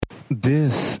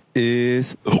This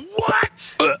is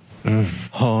what?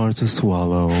 Hard to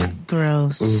swallow.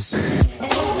 Gross.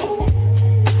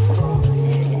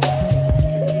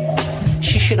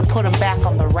 She should have put him back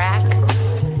on the rack.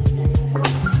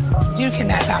 You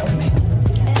cannot talk to me.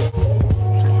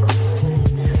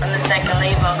 I'm the second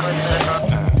lead vocalist of the group.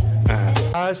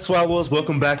 Hi, Swallows.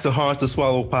 Welcome back to Hard to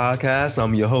Swallow podcast.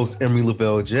 I'm your host, Emery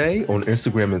Lavelle J, on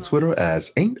Instagram and Twitter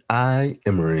as Ain't I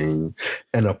Emery.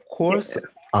 And of course,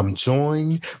 I'm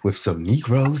joined with some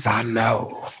Negroes I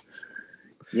know.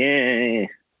 Yeah.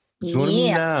 Joining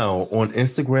me now on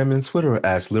Instagram and Twitter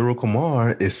as Lyrical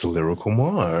Mar is Lyrical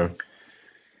Mar.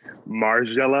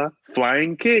 Margella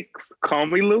Flying Kicks. Call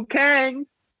me Liu Kang.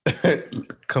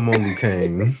 Come on, Liu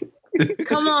Kang.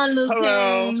 Come on, Liu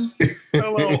Kang.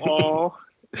 Hello, all.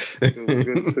 It's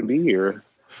good to be here.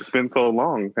 It's been so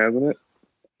long, hasn't it?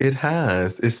 It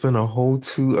has. It's been a whole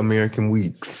 2 American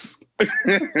weeks.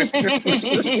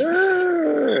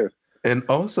 And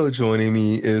also joining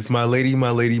me is my lady,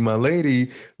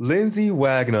 Lindsay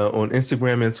Wagner on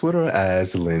Instagram and Twitter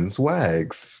as Linz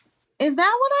Wags. Is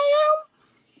that what I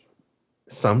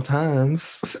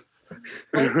Sometimes.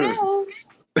 am? Okay.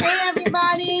 Hey,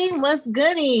 everybody. What's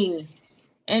goody?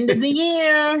 End of the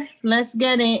year. Let's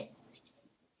get it.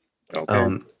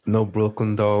 Okay. No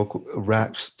Brooklyn Dog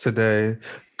raps today.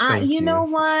 You know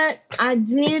what? I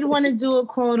did want to do a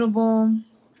quotable.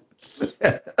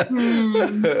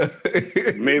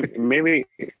 Maybe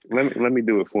let me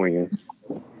do it for you.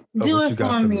 Do what it you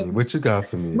got for me. What you got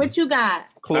for me? What you got?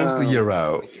 Close the year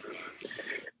out.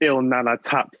 Ill not a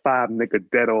top 5 nigga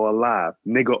dead or alive.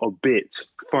 Nigga or bitch.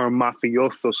 Firm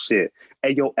mafioso shit.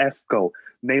 Ayo Esco.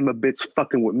 Name a bitch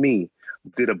fucking with me.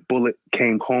 Did a bullet,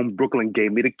 came home, Brooklyn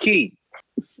gave me the key.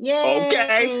 Yay.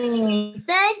 Okay.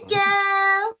 Thank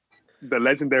you. The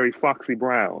legendary Foxy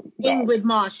Brown. Ingrid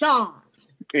Marchand.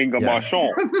 Inga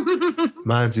Marchand.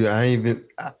 Mind you, I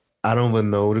don't even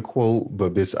know the quote,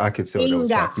 but bitch, I could tell that was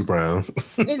Inga. Foxy Brown.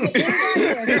 Is it Inga?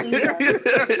 Yes, Inga.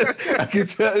 I can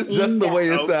tell just the way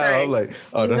it sounds. I'm like,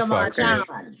 oh, that's Inga Foxy.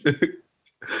 Marchand.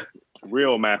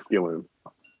 Real masculine.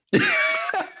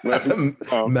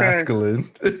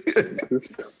 Masculine.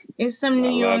 It's some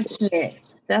New York shit.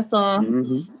 That's all.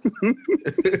 Mm-hmm.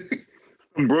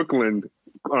 Some Brooklyn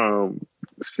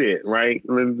shit, right,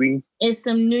 Lindsay? It's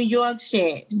some New York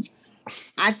shit.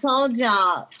 I told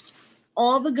y'all,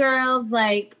 all the girls,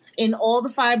 like in all the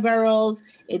 5 boroughs,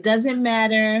 it doesn't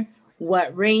matter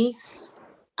what race.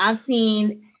 I've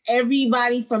seen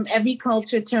everybody from every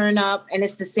culture turn up, and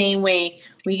it's the same way.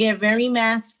 We get very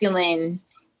masculine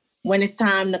when it's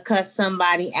time to cuss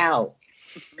somebody out.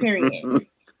 Period.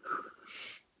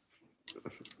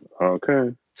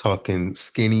 Okay. Talking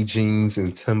skinny jeans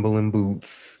and Timberland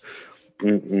boots.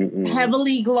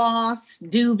 Heavily glossed,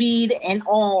 doobied, and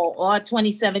all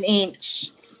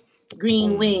 27-inch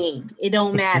green wig. It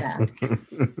don't matter.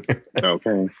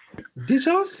 Okay. Did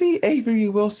y'all see Avery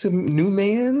Wilson new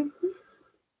man?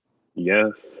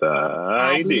 Yes,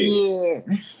 I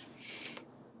did.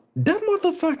 That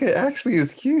motherfucker actually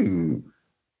is cute.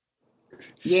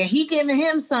 Yeah, he giving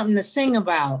him something to sing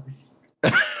about.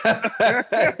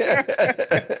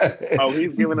 Oh,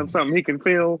 he's giving him something he can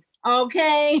feel.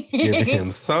 Okay. Giving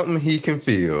him something he can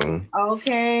feel.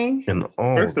 Okay. In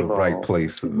all First the of right all,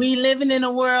 places. We living in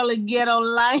a world of ghetto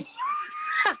life.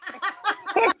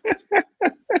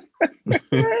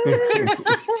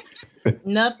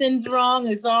 Nothing's wrong.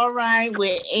 It's all right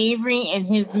with Avery and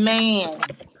his man.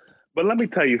 But let me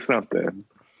tell you something.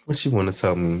 What you want to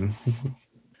tell me?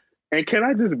 And can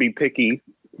I just be picky?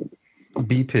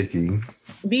 Be picky.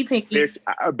 Be picky.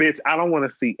 Bitch, I don't want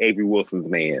to see Avery Wilson's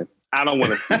man. I don't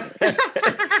want to see him.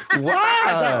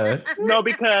 Why? No,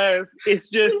 because it's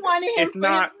just, You wanted him it's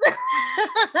not.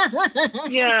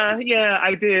 Yeah,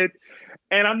 I did.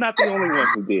 And I'm not the only one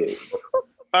who did.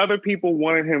 Other people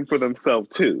wanted him for themselves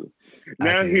too.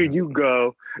 Now here you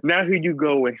go. Now here you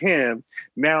go with him.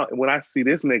 Now when I see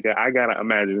this nigga, I gotta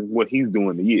imagine what he's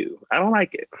doing to you. I don't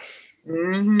like it.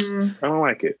 Mm-hmm. I don't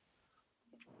like it.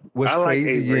 What's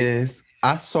crazy is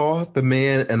I saw the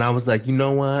man and I was like, you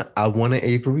know what? I wanted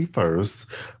Avery first,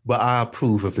 but I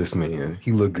approve of this man.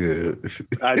 He looked good.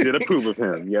 I did approve of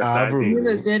him. Yes, I I approve. You did.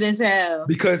 look good as hell.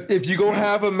 Because if you're going to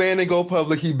have a man and go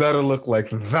public, he better look like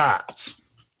that.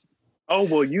 Oh,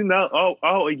 well, you know.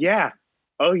 Oh, yeah.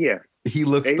 Oh, yeah. He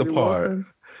looks Avery the part.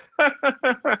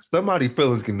 Somebody's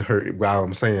feelings getting hurt while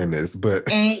I'm saying this, but...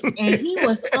 And he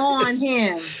was on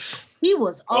him. He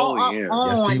was all Oh, yeah.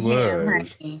 on Yes, he him,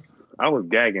 was. honey. I was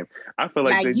gagging. I feel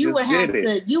like they you just would have did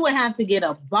it. to. You would have to get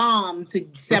a bomb to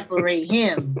separate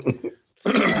him.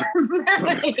 Well,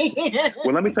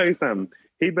 let me tell you something.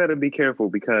 He better be careful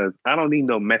because I don't need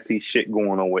no messy shit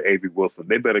going on with Avery Wilson.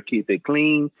 They better keep it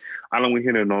clean. I don't want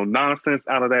to hear no nonsense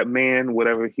out of that man.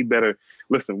 Whatever, he better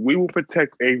listen. We will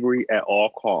protect Avery at all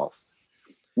costs.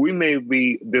 We may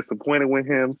be disappointed with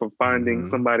him for finding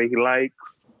somebody he likes,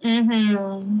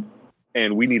 and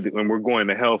we need to, and we're going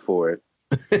to hell for it.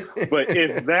 But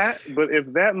if that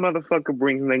motherfucker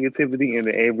brings negativity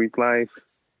into Avery's life,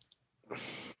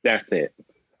 that's it.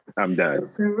 I'm done.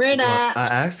 Well, I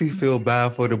actually feel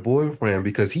bad for the boyfriend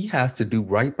because he has to do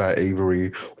right by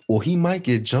Avery, or he might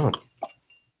get jumped.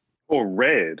 Or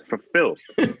red for filth.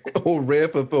 Or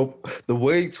red for filth. The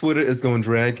way Twitter is going to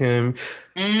drag him.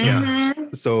 Yeah.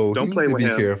 So don't play with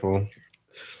him. Careful.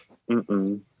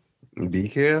 Be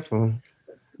careful.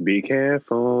 Be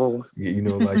careful. You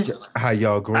know, like how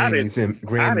y'all grannies and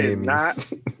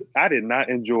grandmammies. I did not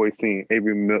enjoy seeing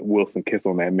Avery Wilson kiss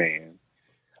on that man.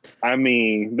 I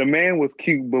mean, the man was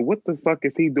cute, but what the fuck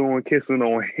is he doing kissing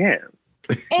on him?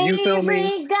 You feel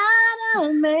me? Got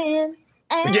a man.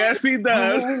 Yes, he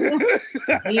does.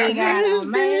 He got a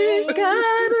man.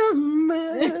 Got a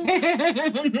man.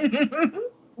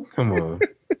 Come on.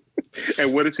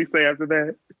 And what did she say after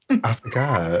that? I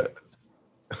forgot.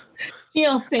 She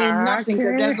don't say nothing.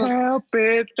 I can't help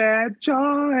it that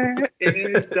joy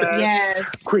is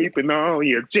just creeping on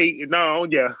you, cheating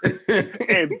on you,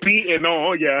 and beating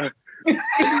on you.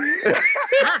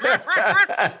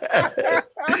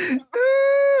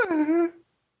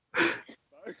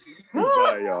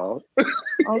 Bye, y'all.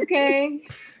 Okay.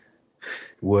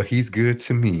 Well, he's good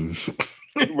to me.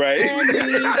 Right? And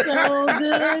he's so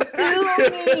good to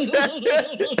me.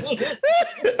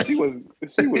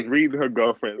 She was reading her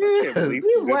girlfriend. I can't believe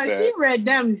She read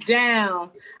them down.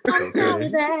 I'm sorry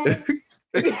that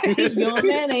your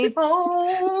man ain't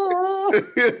home.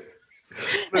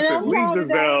 Listen,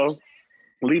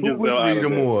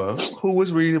 Who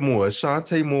was reading more?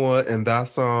 Shantae Moore and that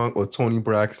song, or Tony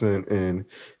Braxton and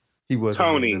he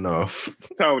wasn't enough?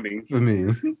 Tony. For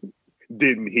me.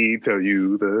 Didn't he tell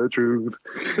you the truth?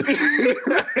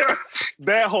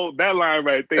 that line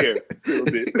right there.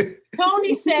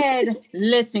 Tony said,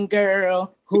 "Listen,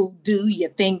 girl, who do you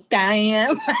think I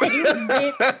am?"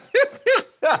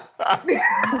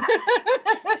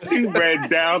 He read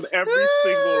down every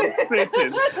single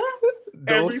sentence.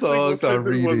 Those songs are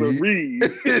reading.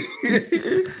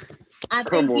 I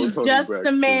think he's just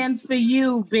the man for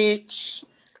you, bitch.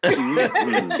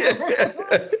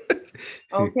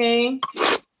 Okay.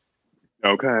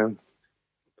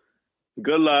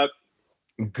 Good luck.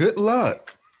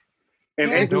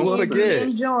 And don't forget.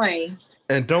 Enjoy.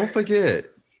 And don't forget,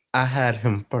 I had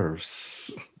him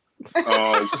first.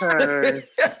 Okay.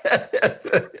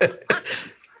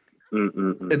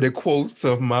 In the quotes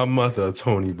of my mother,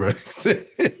 Tony Braxton.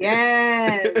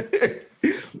 Yes.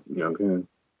 Okay.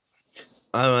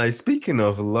 Speaking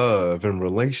of love and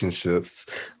relationships,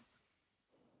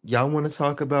 y'all want to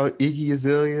talk about Iggy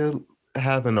Azalea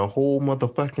having a whole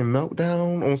motherfucking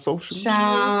meltdown on social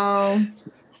media?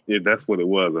 Yeah, that's what it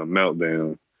was, a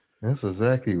meltdown. That's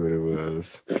exactly what it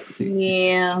was.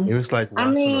 Yeah. It was like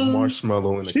watching a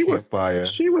marshmallow in a campfire.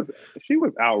 She was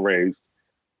outraged.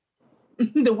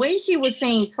 The way she was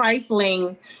saying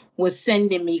trifling was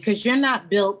sending me, because you're not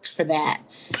built for that.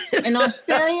 An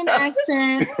Australian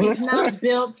accent is not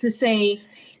built to say.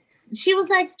 She was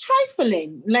like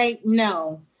trifling. Like,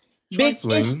 no.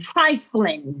 Trifling. Bitch, it's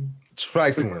trifling.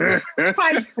 Trifling.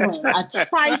 Trifling. A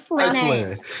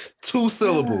trifling. 2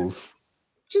 syllables.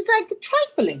 She's like,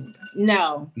 trifling.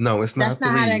 No. No, it's not 3.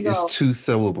 How that goes. It's 2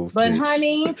 syllables. But bitch.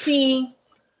 honey, see,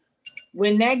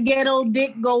 when that ghetto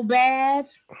dick go bad,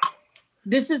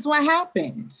 this is what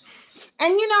happens.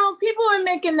 And, you know, people are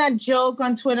making that joke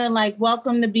on Twitter, like,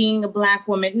 welcome to being a Black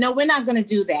woman. No, we're not going to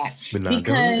do that. We're not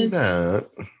going to do that.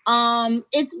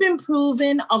 It's been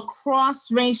proven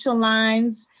across racial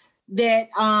lines that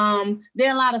there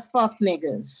are a lot of fuck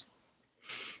niggas.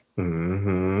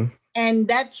 Mm-hmm. And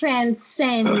that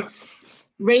transcends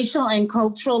racial and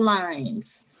cultural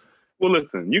lines. Well,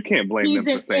 listen, you can't blame them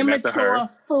for saying that to her. He's an immature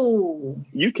fool.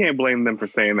 You can't blame them for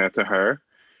saying that to her.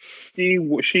 She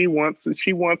wants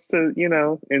to, you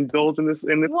know, indulge in this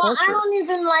culture. Well, I don't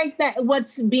even like that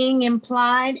what's being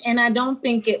implied, and I don't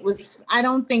think it's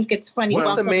funny.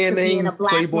 What's the man name?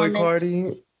 Playboy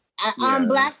Cardi?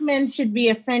 Black men should be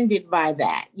offended by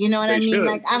that. You know what I mean?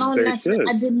 Like,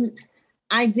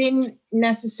 I didn't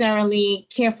necessarily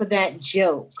care for that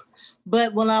joke.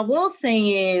 But what I will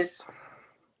say is,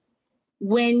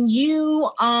 when you're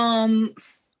going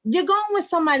with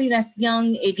somebody that's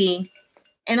young, Iggy,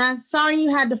 and I'm sorry you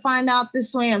had to find out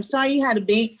this way. I'm sorry you had to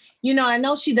be, you know, I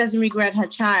know she doesn't regret her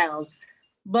child,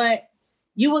 but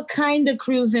you were kind of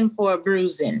cruising for a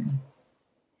bruising.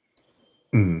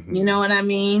 Mm-hmm. You know what I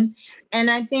mean?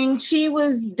 And I think she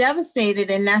was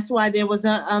devastated, and that's why there was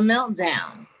a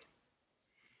meltdown.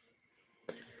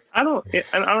 I don't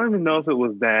even know if it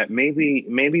was that. Maybe.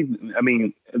 I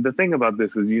mean, the thing about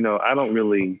this is, I don't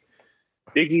really.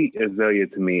 Iggy Azalea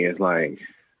to me is like,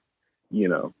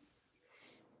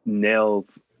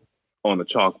 nails on a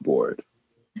chalkboard.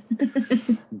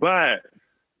 But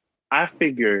I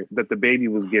figure that the baby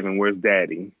was given, "Where's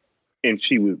Daddy?" And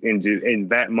she was in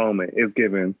that moment is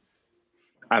given,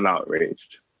 "I'm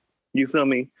outraged." You feel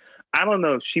me? I don't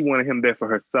know if she wanted him there for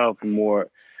herself more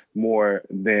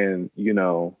than,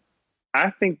 I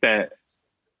think that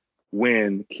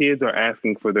when kids are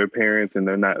asking for their parents and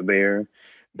they're not there,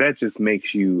 that just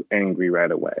makes you angry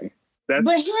right away.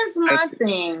 But here's my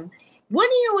thing. What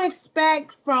do you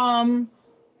expect from...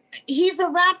 He's a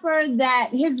rapper that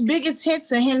his biggest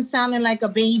hits are him sounding like a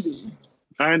baby.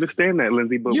 I understand that,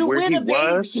 Lindsay, but You're where with he a baby.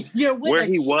 was, You're with where a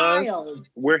he child.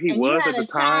 was, where he and was you at had the a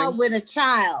child time, with a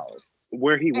child.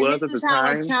 where he And was this at the is how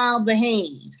time, a child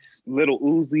behaves. Little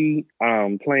Uzi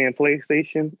playing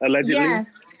PlayStation, allegedly.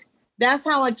 Yes, that's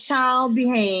how a child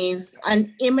behaves.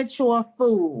 An immature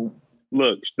fool.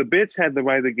 Look, the bitch had the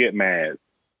right to get mad.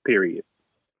 Period.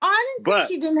 I didn't say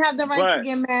she didn't have the right to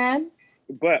get mad.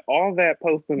 But all that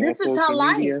posting this on is her social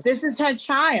life. media, This is her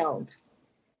child.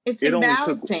 It's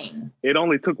embarrassing. It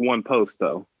only took one post,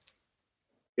 though.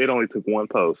 It only took one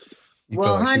post.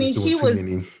 Well, honey, she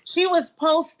was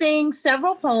posting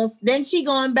several posts. Then she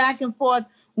going back and forth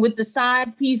with the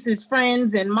side pieces,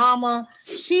 friends and mama.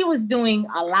 She was doing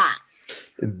a lot.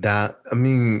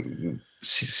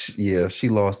 She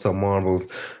lost her marbles.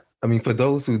 I mean, for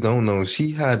those who don't know,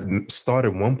 she had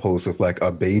started one post with like,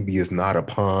 "A baby is not a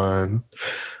pawn."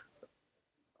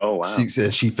 Oh, wow. She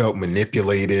said she felt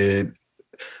manipulated.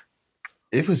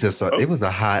 It was just it was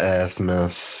a hot ass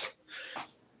mess.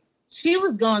 She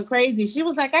was going crazy. She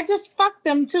was like, "I just fucked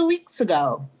them 2 weeks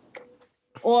ago,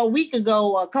 or a week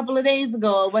ago, or a couple of days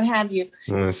ago, or what have you."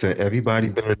 Listen, everybody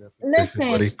been in that position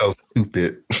where they felt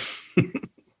stupid.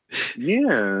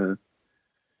 Yeah.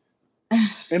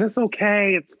 And it's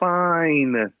okay. It's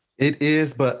fine. It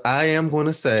is, but I am going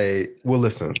to say, well,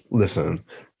 listen.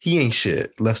 He ain't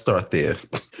shit. Let's start there.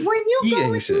 When you go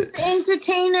with these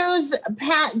entertainers,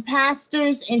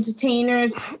 pastors,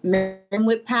 entertainers, men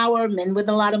with power, men with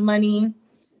a lot of money,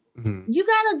 you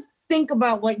got to think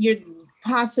about what you're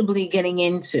possibly getting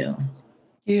into.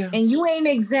 Yeah. And you ain't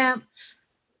exempt,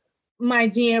 my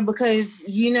dear, because,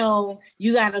 you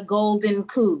got a golden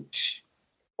cooch.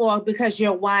 Or because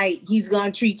you're white, he's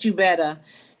going to treat you better.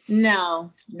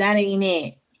 No, that ain't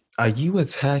it. Are you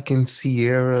attacking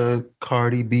Sierra,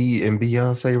 Cardi B, and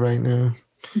Beyonce right now?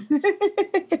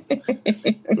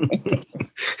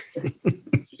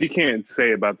 She can't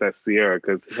say about that Sierra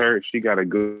because she got a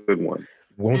good one.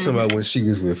 Won't talk about when she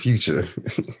was with Future.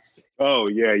 Oh,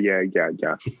 yeah.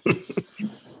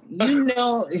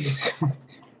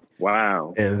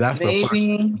 Wow. And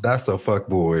that's a fuck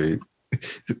boy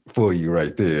for you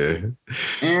right there.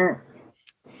 Yeah.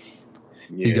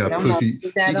 He got pussy.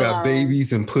 He got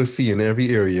babies and pussy in every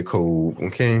area code.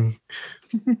 Okay.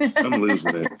 I'm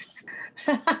losing it.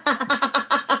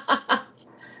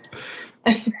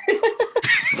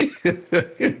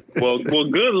 Well,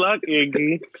 good luck,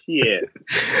 Iggy. Yeah.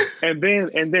 And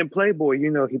then Playboy,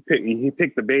 he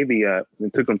picked the baby up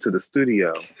and took him to the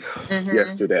studio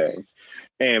yesterday.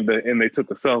 And they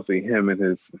took a selfie, him and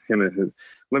his.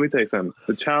 Let me tell you something.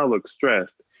 The child looked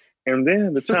stressed. And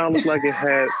then the child looked like it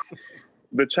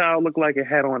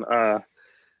had on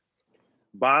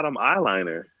bottom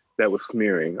eyeliner that was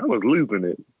smearing. I was losing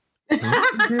it.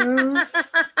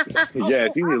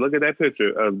 Yes, you need to look at that picture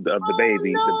of the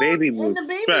baby. No. The baby was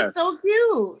stressed. So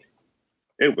cute.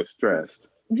 It was stressed.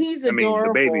 He's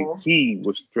adorable. The baby, he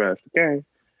was stressed. Okay.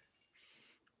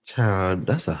 Child,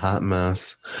 that's a hot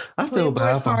mess. I feel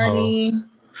bad for her.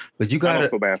 But you got to... I don't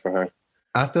feel bad for her.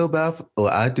 I feel bad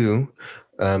I do.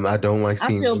 I don't like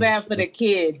seeing... I feel bad for the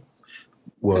kid.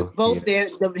 Well, both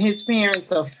his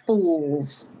parents are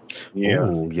fools. Yeah.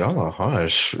 Ooh, y'all are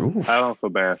harsh. Oof. I don't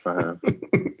feel bad for her.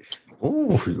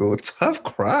 Ooh, you're a tough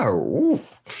crowd. Ooh.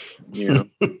 Yeah.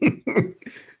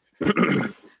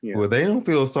 Yeah. Well, they don't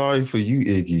feel sorry for you,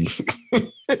 Iggy.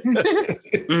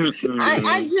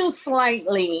 I do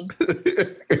slightly.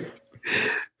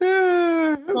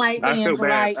 I feel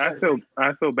bad.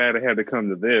 I feel bad I had to come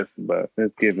to this, but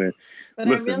it's given. But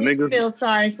listen, I really feel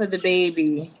sorry for the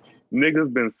baby.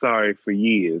 Niggas been sorry for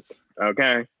years.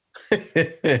 Okay. So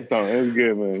it's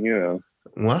given,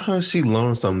 Well, I heard she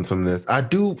learned something from this. I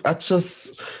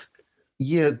just,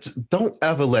 Yeah, don't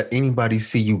ever let anybody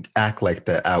see you act like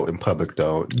that out in public,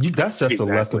 though. That's just a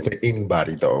lesson for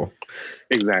anybody, though.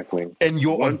 Exactly. And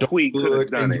your One tweet could have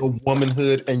adulthood done and it. your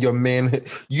womanhood and your manhood,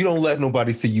 you don't let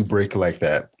nobody see you break like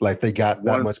that. Like they got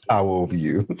that much power over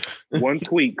you. One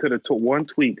tweet could have tore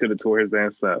his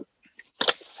ass up.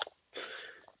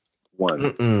 One.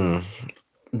 Mm-mm.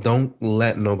 Don't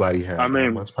let nobody have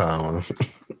that much power.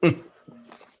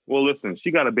 Well, listen,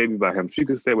 she got a baby by him. She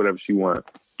could say whatever she wants.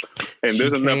 And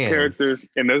there's enough characters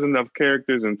in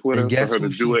Twitter for her to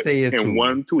do it in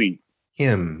one tweet.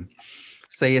 Him.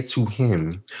 Say it to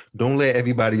him. Don't let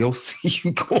everybody else see you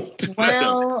going to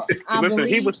Well, listen,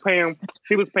 he was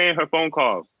paying her phone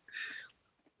calls.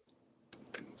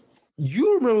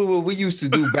 You remember what we used to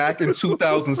do back in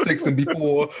 2006 and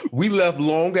before? We left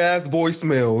long ass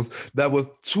voicemails that were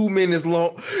 2 minutes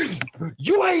long.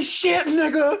 You ain't shit,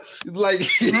 nigga. Like,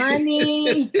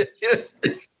 honey,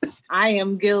 I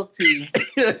am guilty.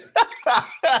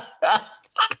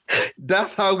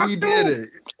 That's how we did it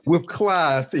with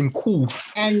class and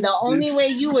coof. And the only way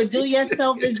you would do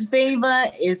yourself this favor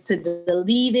is to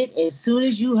delete it as soon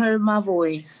as you heard my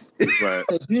voice. Right.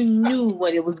 Because you knew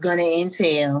what it was going to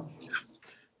entail.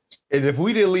 And if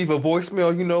we didn't leave a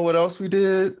voicemail, you know what else we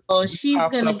did? Oh, she's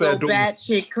going to go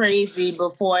batshit crazy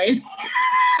before it.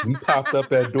 We popped up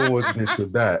at doors, bitch,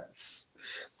 with bats.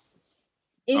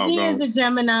 Iggy is a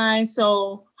Gemini,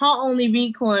 so her only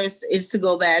recourse is to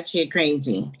go batshit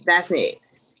crazy. That's it.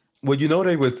 Well, you know,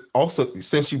 they was also,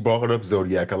 since you brought up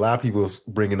Zodiac, a lot of people was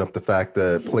bringing up the fact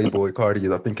that Playboy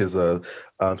Cardi, I think, is a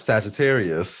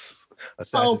Sagittarius. A Sagittarian.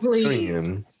 Oh,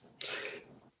 please.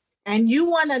 And you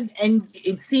want to, and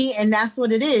see, and that's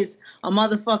what it is. A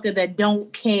motherfucker that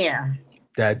don't care.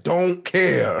 That don't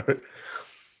care.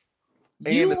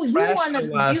 You want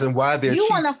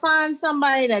to find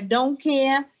somebody that don't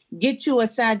care, get you a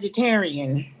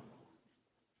Sagittarian.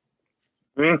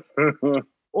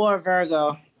 Or a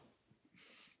Virgo.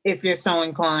 If you're so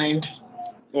inclined.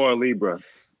 Or a Libra.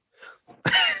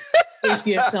 If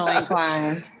you're so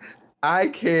inclined. I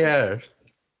care.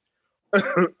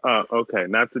 Okay,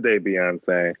 not today,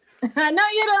 Beyonce. I know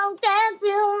you don't care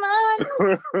too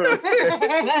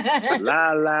much.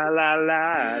 La la la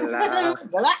la la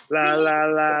la la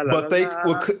la. But they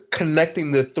were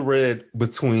connecting the thread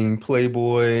between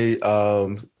Playboy,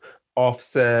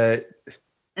 Offset,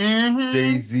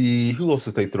 Jay-Z. Who else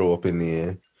did they throw up in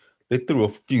there? They threw a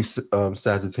few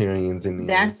Sagittarians in there.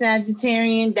 That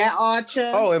Sagittarian, that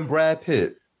Archer. Oh, and Brad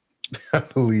Pitt, I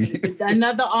believe.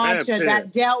 Another Archer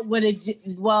that dealt with a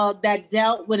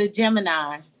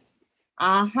Gemini.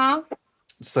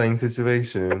 Same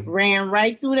situation. Ran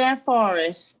right through that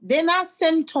forest. They're not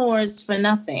centaurs for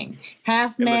nothing.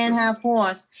 Half man, half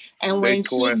horse. And when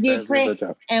she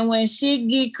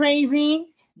get crazy,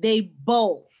 they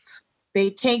bolt. They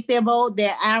take their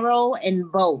arrow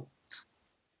and bolt.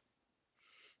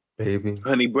 Baby.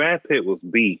 Honey, Brad Pitt was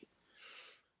beat.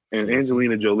 And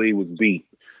Angelina Jolie was beat.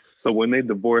 So when they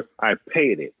divorced, I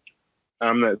paid it.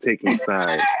 I'm not taking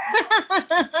sides.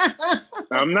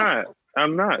 I'm not.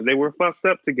 They were fucked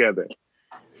up together.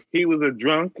 He was a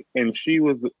drunk and she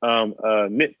was a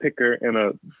nitpicker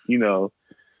and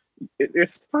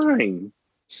it's fine.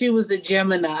 She was a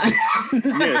Gemini.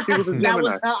 Yeah, she was a Gemini. That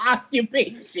was her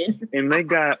occupation. And they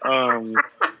got her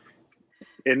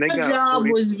job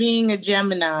was being a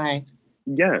Gemini.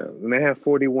 Yeah, and they have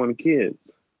 41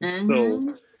 kids.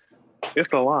 So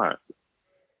it's a lot.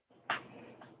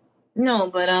 No,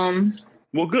 but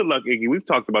well, good luck, Iggy. We've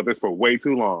talked about this for way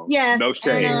too long. Yes. No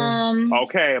shame. And,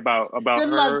 okay, about good her.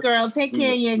 luck, girl. Take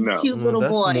care of your cute little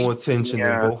that's boy. That's more attention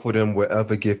than both of them will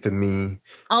ever get from me.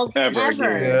 Okay, ever.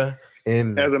 Yeah.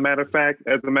 And as a matter of fact,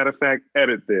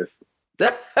 edit this.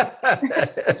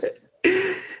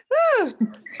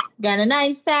 Got a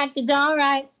nice package, all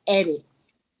right. Edit.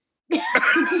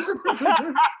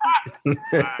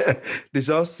 Did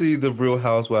y'all see the Real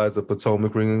Housewives of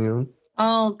Potomac reunion?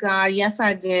 Oh God, yes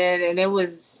I did, and it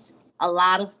was a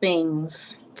lot of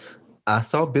things. I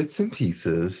saw bits and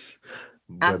pieces.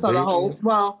 I saw the whole.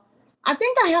 Well, I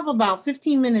think I have about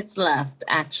 15 minutes left,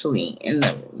 actually, in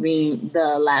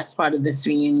the last part of this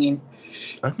reunion.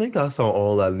 I think I saw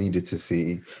all I needed to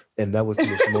see, and that was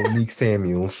Miss Monique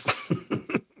Samuels.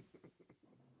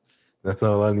 That's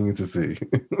all I need to see.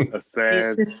 A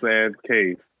sad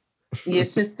case. Your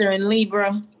sister in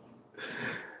Libra.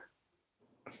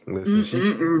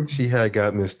 Listen, she had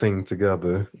got Miss Thing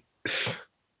together.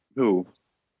 Who?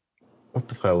 What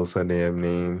the hell is her damn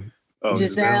name? Oh,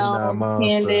 Giselle,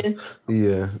 Candace.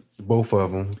 Yeah, both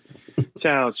of them.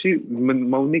 Child,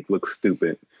 Monique looks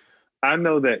stupid. I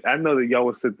know that y'all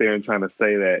would sit there and trying to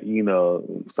say that, you know,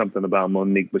 something about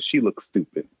Monique, but she looks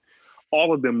stupid.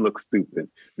 All of them look stupid.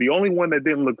 The only one that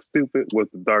didn't look stupid was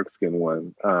the dark-skinned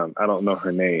one. I don't know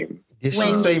her name. Did she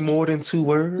Wendy. say more than 2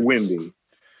 words? Wendy.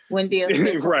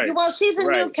 Right. Well, she's a new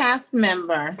Right. cast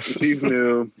member. She's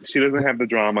new. She doesn't have the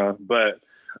drama, but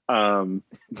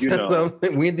you know,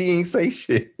 Wendy ain't say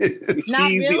shit. Not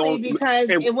she's the really, only- because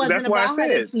and it wasn't that's why I about her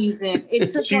said this season.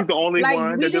 It took she's the only like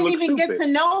one we that didn't look even get stupid.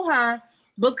 to know her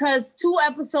because 2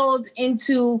 episodes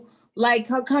into like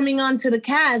her coming onto the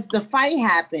cast, the fight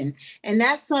happened, and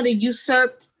that sort of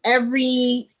usurped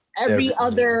every Everything.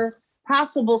 other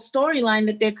possible storyline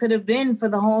that there could have been for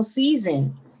the whole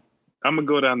season. I'm gonna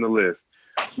go down the list.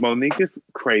 Monique is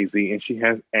crazy and she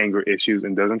has anger issues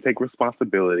and doesn't take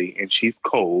responsibility and she's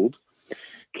cold.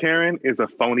 Karen is a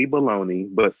phony baloney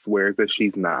but swears that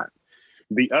she's not.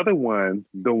 The other one,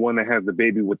 the one that has the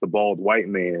baby with the bald white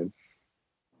man,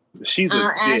 she's a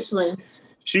ditz. Ashley.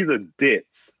 She's a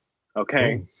ditz,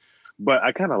 okay? Oh. But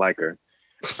I kind of like her.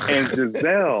 And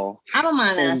Giselle, I don't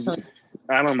mind and- Ashley.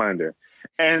 I don't mind her.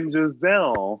 And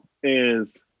Giselle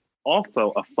is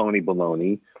also a phony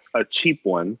baloney, a cheap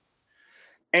one.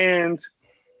 And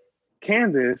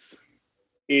Candace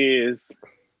is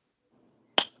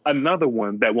another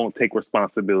one that won't take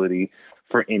responsibility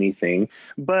for anything.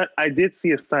 But I did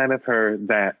see a side of her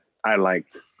that I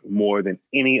liked more than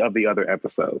any of the other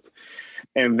episodes.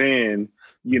 And then,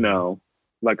 you know,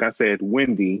 like I said,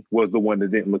 Wendy was the one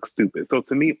that didn't look stupid. So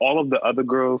to me, all of the other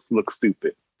girls look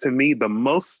stupid. To me, the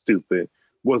most stupid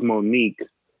was Monique,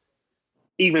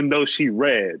 even though she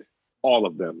read all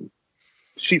of them.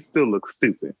 She still looks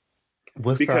stupid.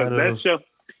 What Because side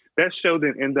that show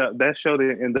didn't end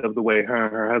up the way her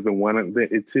and her husband wanted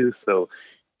it to, so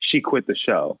she quit the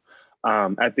show.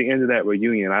 At the end of that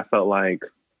reunion, I felt like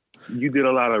you did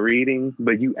a lot of reading,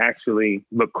 but you actually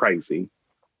look crazy.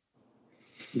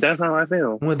 That's how I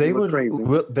feel. When they You look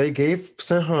were, crazy. they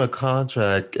sent her a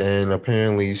contract, and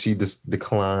apparently she just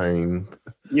declined.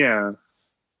 Yeah.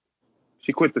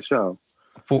 She quit the show.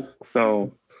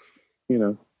 So, you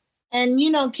know. And, you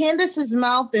know, Candace's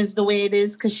mouth is the way it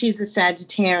is because she's a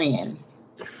Sagittarian.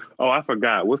 Oh, I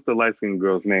forgot. What's the light-skinned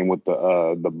girl's name with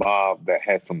the bob that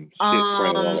had some shit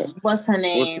printed on it? What's her What's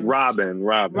name? Robin.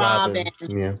 Robin.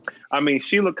 Yeah. I mean,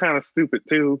 she looked kind of stupid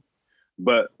too,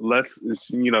 but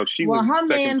she Well, was her second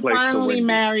man place to finally Wendy.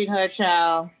 married her,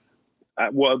 child.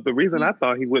 Well, the reason I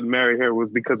thought he wouldn't marry her was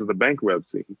because of the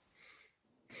bankruptcy.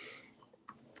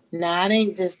 Nah, it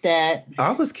ain't just that.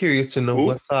 I was curious to know Who?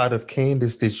 what side of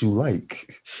Candace did you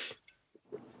like?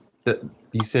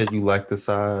 You said you liked the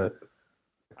side.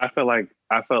 I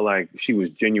felt like she was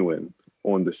genuine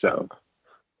on the show.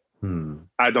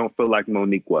 I don't feel like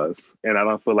Monique was, and I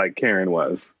don't feel like Karen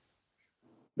was.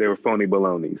 They were phony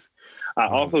balonies. I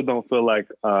also don't feel like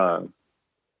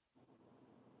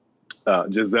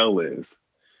Giselle is.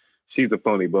 She's a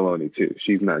phony baloney too.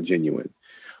 She's not genuine.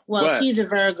 Well, But- she's a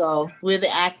Virgo. We're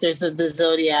the actors of the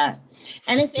Zodiac.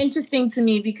 And it's interesting to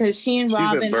me because she and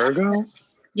Robin. She's a Virgo?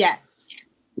 Yes.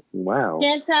 Wow.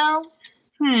 Can't tell?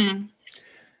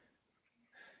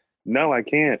 No, I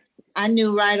can't. I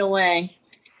knew right away.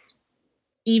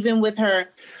 Even with her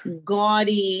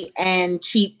gaudy and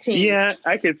cheap taste. Yeah,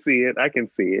 I can see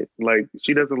it. Like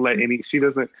she doesn't like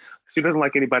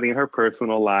anybody in her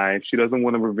personal life. She doesn't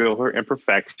want to reveal her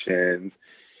imperfections.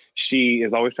 She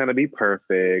is always trying to be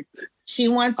perfect. She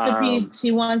wants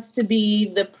to be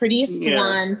the prettiest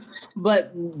one,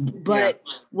 but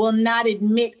will not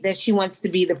admit that she wants to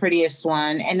be the prettiest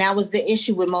one. And that was the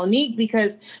issue with Monique,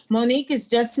 because Monique is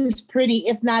just as pretty,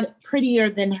 if not prettier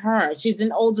than her. She's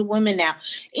an older woman now.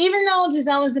 Even though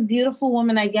Giselle is a beautiful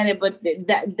woman, I get it, but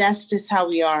that's just how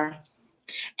we are.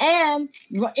 And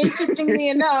interestingly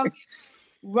enough,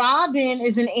 Robin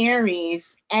is an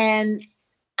Aries, and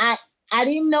I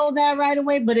didn't know that right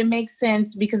away, but it makes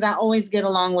sense because I always get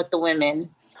along with the women,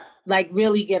 like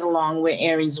really get along with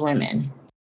Aries women.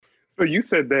 So you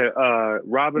said that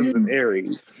Robin's an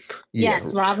Aries.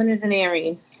 Yes, Robin is an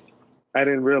Aries. I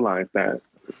didn't realize that.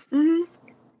 Mm-hmm.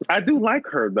 I do like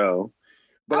her though,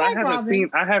 but I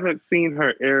like I haven't seen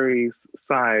her Aries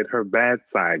side, her bad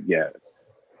side yet.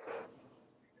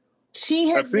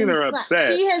 I've seen her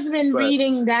upset. She has been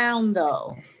reading down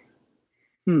though.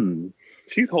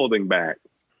 She's holding back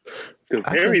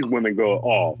because Aries women go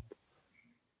off.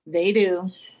 They do.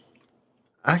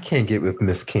 I can't get with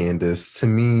Miss Candace. To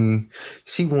me,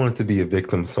 she wanted to be a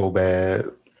victim so bad.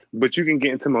 But you can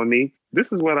get into Monique.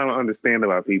 This is what I don't understand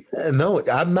about people. No,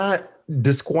 I'm not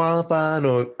disqualifying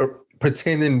or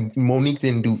pretending Monique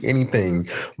didn't do anything.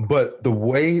 But the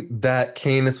way that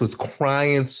Candace was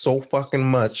crying so fucking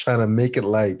much, trying to make it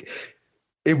like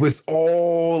it was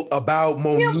all about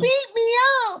Monique. You beat me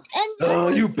up.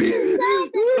 And You beat me.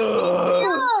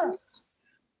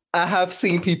 I have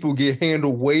seen people get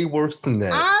handled way worse than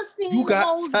that. I've seen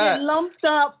hoes get lumped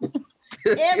up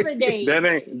every day. That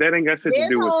ain't got shit to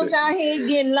do with hoes it. out here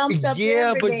getting lumped up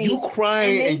every but day. you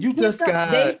crying and you just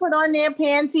got... They put on their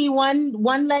panty one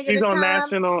leg at a time. She's on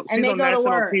national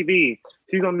TV.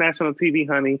 She's on national TV,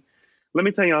 honey. Let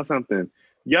me tell y'all something.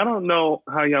 Y'all don't know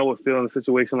how y'all would feel in a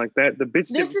situation like that. The bitch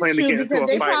just planning to get into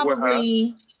a fight with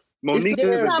her. Monique is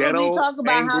a ghetto, talk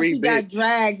about how she got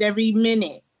dragged every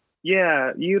minute.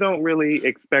 Yeah, you don't really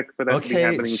expect for that to be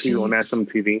happening to you on national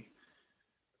TV.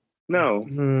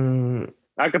 No.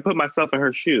 I could put myself in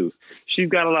her shoes. She's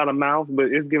got a lot of mouth,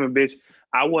 but it's giving bitch.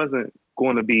 I wasn't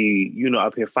going to be,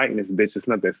 up here fighting this bitch. It's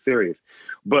not that serious.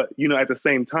 But, at the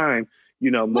same time,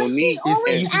 Monique she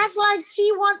always act like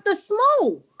she want the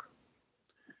smoke.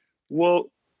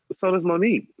 Well, so does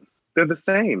Monique. They're the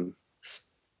same.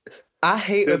 I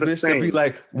hate a bitch that be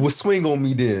like, well, swing on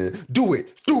me then. Do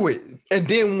it. And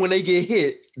then when they get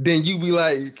hit, then you be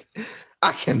like,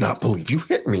 I cannot believe you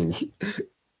hit me.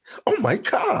 Oh my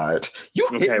God. You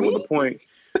hit me. Well,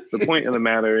 the point of the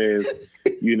matter is,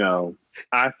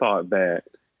 I thought that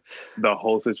the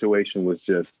whole situation was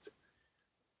just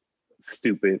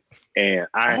stupid. And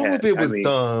all of it was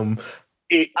dumb.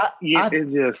 It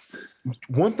just...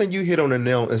 One thing you hit on the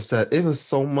nail is that it was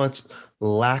so much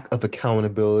lack of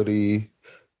accountability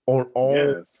on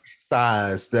all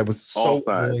sides that was so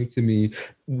annoying to me.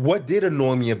 What did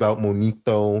annoy me about Monique,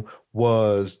 though,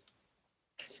 was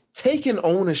taking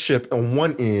ownership on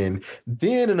one end,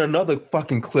 then in another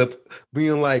fucking clip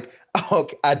being like, oh,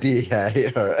 I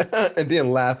hit her, and then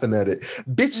laughing at it.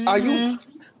 Bitch, are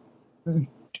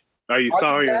you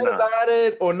sorry mad about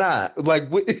it or not? Like,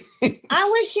 I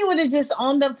wish she would have just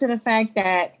owned up to the fact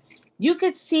that you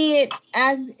could see it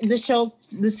as the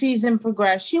season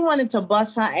progressed. She wanted to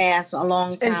bust her ass a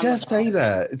long time and just ago. say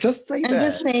that. Just say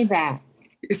that.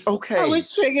 It's okay. I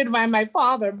was triggered by my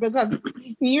father because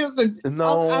he used to. No.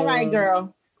 All right,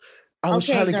 girl. I was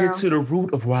trying to get to the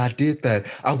root of why I did that.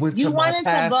 I went to my pastor. You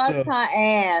wanted to bust her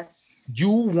ass. You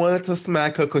wanted to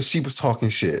smack her because she was talking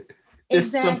shit.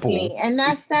 It's simple. And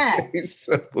that's that. It's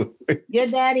simple. Your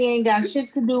daddy ain't got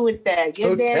shit to do with that.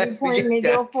 Your daddy pointing at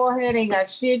your forehead ain't got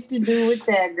shit to do with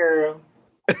that, girl.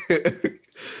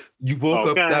 You woke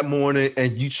up that morning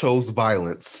and you chose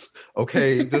violence.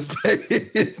 Okay? Just pay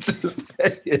it. Just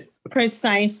pay it.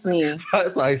 Precisely.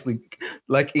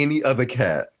 Like any other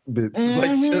cat, bitch.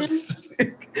 Like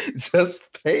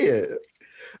just pay it.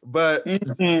 But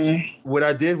what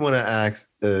I did want to ask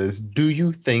is, do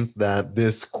you think that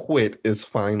this quit is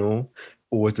final,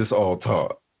 or is this all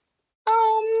talk?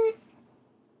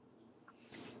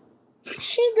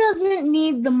 She doesn't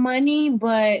need the money,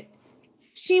 but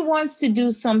she wants to do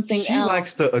something else. She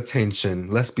likes the attention.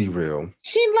 Let's be real.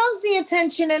 She loves the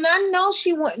attention, and I know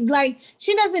she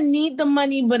she doesn't need the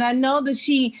money, but I know that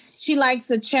she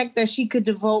likes a check that she could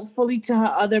devote fully to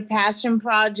her other passion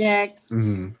projects.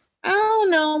 Mm-hmm. I don't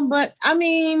know, but I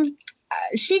mean,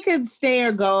 she could stay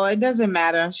or go. It doesn't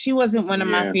matter. She wasn't one of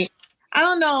my feet. I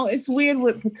don't know. It's weird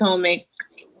with Potomac.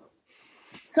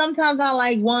 Sometimes I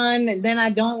like one, and then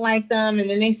I don't like them, and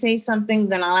then they say something,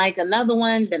 then I like another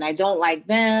one, then I don't like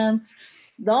them.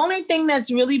 The only thing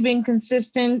that's really been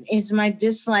consistent is my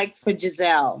dislike for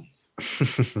Giselle.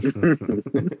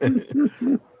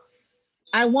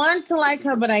 I want to like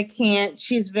her, but I can't.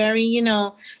 She's very,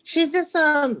 she's just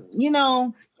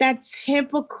that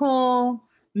typical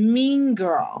mean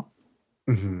girl.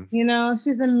 Mm-hmm.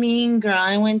 She's a mean girl.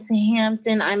 I went to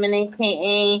Hampton. I'm an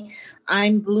AKA.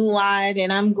 I'm blue-eyed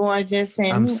and I'm gorgeous,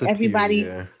 and everybody.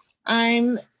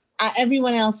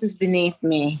 Everyone else is beneath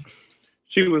me.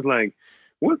 She was like,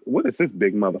 "What is this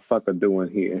big motherfucker doing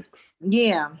here?"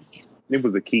 Yeah. It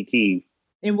was a kiki.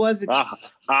 It was. I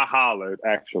hollered,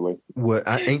 actually. What?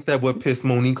 Ain't that what pissed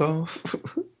Monique off?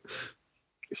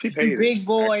 She paid big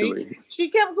boy. Actually. She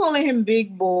kept calling him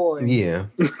big boy. Yeah.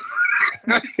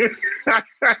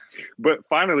 But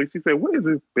finally, she said, "What is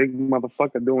this big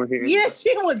motherfucker doing here?" Yeah,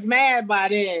 she was mad by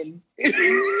then.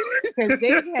 Because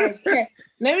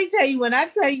let me tell you, when I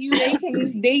tell you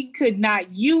they could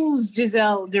not use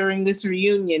Giselle during this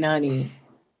reunion, honey.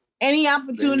 Any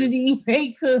opportunity they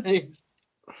could.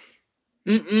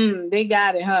 They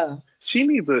got it, huh? She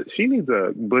needs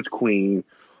a butch queen,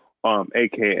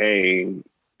 aka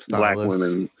stylist. Black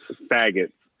women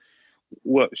faggots,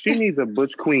 Well, she needs a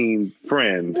butch queen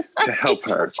friend to help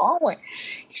her.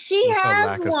 She Her has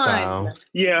lack of one. style.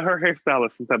 Yeah, her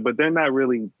hairstylist and stuff, but they're not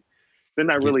really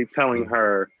telling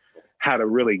her how to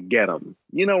really get them.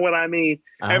 You know what I mean?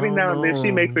 Every now and then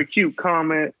she makes a cute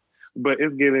comment, but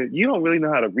it's giving, you don't really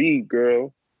know how to read,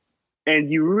 girl.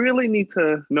 And you really need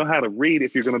to know how to read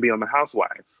if you're going to be on The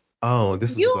Housewives. Oh,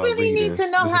 this is You about really reading. need to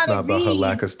know This how is to not about her read.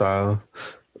 lack of style.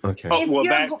 Okay. Oh, If well,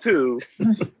 you're that too,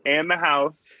 and the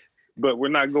house, but we're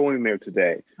not going there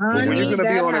today. But when you're going to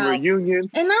be on a reunion,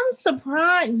 And I'm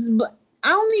surprised, but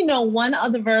I only know one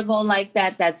other Virgo like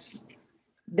that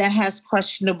that has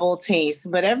questionable taste.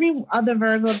 But every other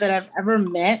Virgo that I've ever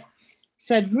met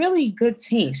said really good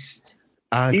taste.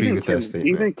 I agree with that statement.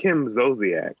 Even Kim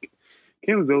Zolciak.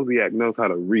 Kim Zolciak knows how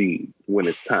to read when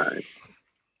it's time.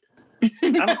 I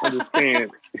don't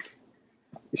understand.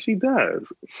 She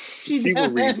does. She will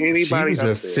read anybody. She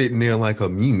was just sitting there like a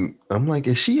mute. I'm like,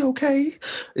 is she okay?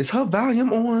 Is her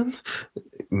volume on?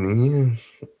 Yeah.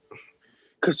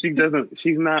 Because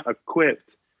she's not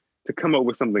equipped to come up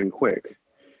with something quick.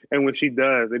 And when she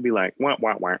does, it'd be like, wah,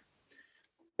 wah, wah.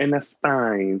 And that's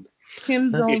fine.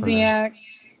 Kim Zolciak.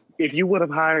 If you would have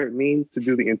hired me to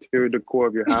do the interior decor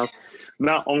of your house,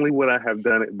 not only would I have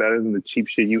done it better than the cheap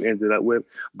shit you ended up with,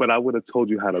 but I would have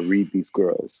told you how to read these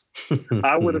girls.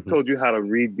 I would have told you how to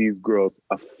read these girls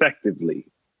effectively.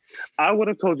 I would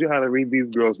have told you how to read these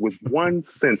girls with one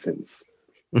sentence.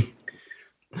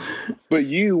 But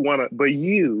you want to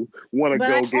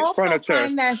go get furniture.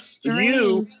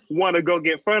 You want to go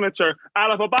get furniture out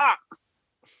of a box.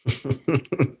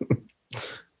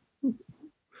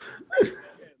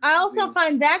 I also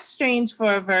find that strange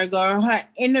for a Virgo, her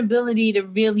inability to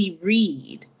really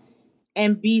read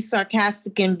and be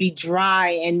sarcastic and be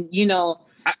dry and,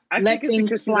 I let think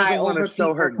things it's because fly she doesn't want over to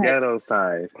show her people's heads. ghetto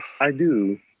side. I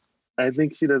do. I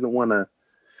think she doesn't want to,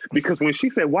 because when she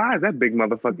said, "Why is that big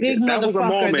motherfucker?" Big that was a motherfucker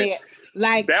moment. there.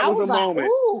 Like, That I was was a like, moment.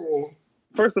 ooh.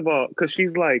 First of all, because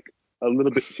she's like a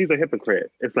little bit, she's a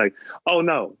hypocrite. It's like, oh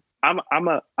no, I'm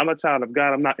a child of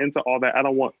God. I'm not into all that. I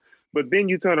don't want. But then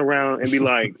you turn around and be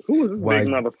like, who is this big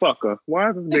motherfucker?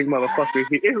 Why is this big motherfucker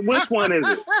here? Which one is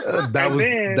it?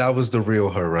 That was the real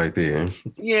her right there.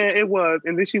 Yeah, it was.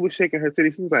 And then she was shaking her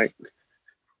titty. She was like,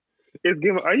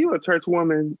 are you a church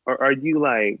woman or are you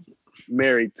like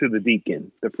married to the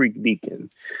deacon, the freak deacon?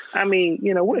 I mean,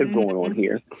 what is going on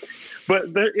here?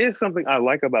 But there is something I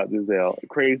like about Giselle,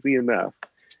 crazy enough.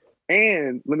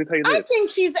 And let me tell you this. I think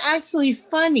she's actually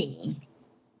funny.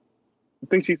 I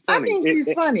think she's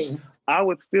funny. I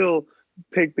would still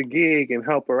take the gig and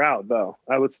help her out, though.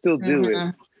 I would still do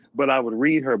it, but I would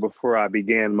read her before I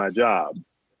began my job.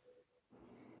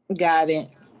 Got it.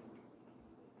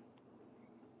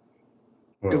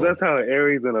 Because that's how an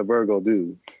Aries and a Virgo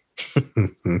do.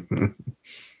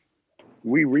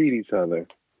 We read each other.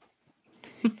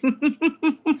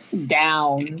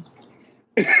 Down.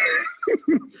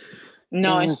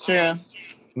 No, it's true.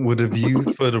 Well, the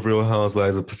views for the Real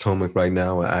Housewives of Potomac right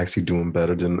now are actually doing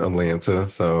better than Atlanta.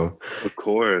 So, of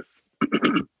course,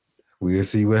 we'll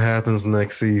see what happens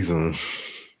next season.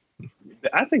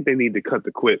 I think they need to cut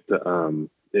the quit to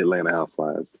Atlanta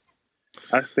Housewives.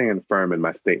 I stand firm in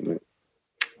my statement.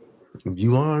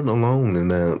 You aren't alone in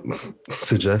that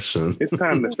suggestion. It's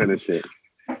time to finish it.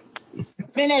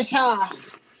 Finish her.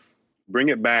 Bring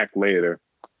it back later.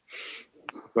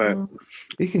 But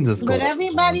you can just. But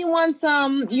everybody wants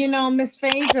Miss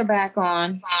Phaedra back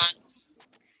on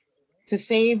to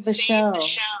save the show.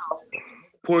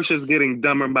 Portia's getting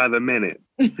dumber by the minute.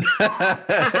 Baby.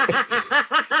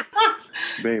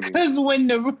 Because when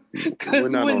the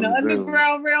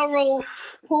Underground Railroad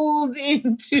pulled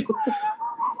into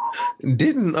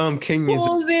Kenya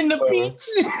pulled into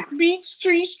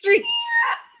Peachtree Street.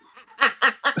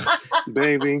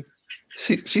 Baby.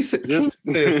 She said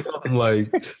something like,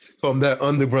 from that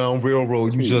Underground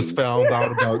Railroad you just found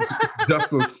out about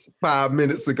just 5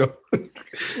 minutes ago.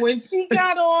 When she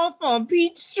got off on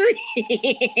Peachtree.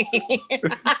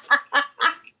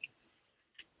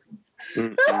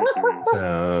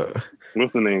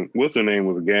 What's her name? What's her name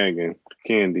was gagging?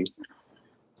 Candy.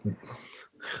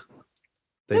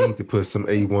 They need to put some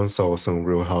A1 sauce on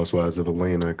Real Housewives of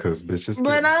Atlanta because bitches.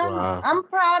 But I'm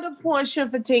proud of Portia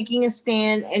for taking a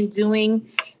stand and doing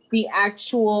the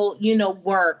actual,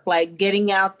 work, like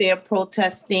getting out there,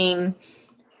 protesting,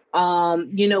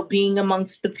 being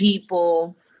amongst the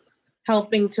people,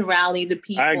 helping to rally the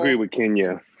people. I agree with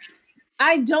Kenya.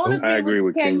 I don't agree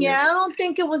with Kenya. I don't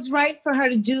think it was right for her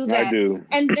to do that. I do.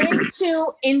 And then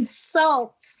to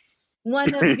insult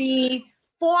one of the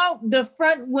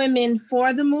front women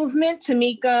for the movement,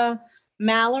 Tamika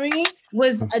Mallory,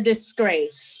 was a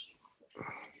disgrace.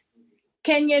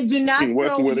 Kenya, do not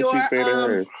throw What did she your say to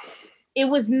her? it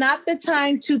was not the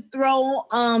time to throw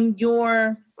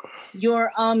your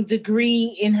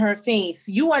degree in her face.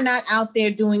 You are not out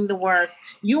there doing the work.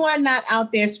 You are not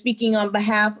out there speaking on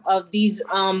behalf of these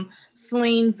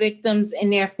slain victims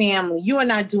and their family. You are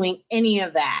not doing any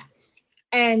of that.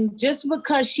 And just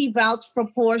because she vouched for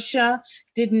Portia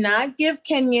did not give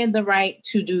Kenya the right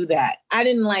to do that. I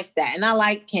didn't like that. And I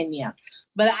like Kenya.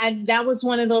 But that was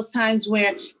one of those times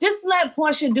where just let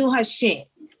Portia do her shit.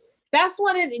 That's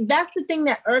the thing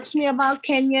that irks me about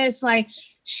Kenya. It's like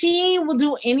she will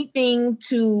do anything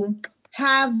to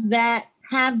have that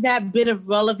bit of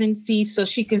relevancy so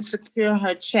she can secure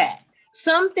her check.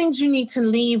 Some things you need to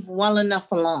leave well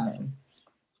enough alone.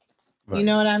 Right. You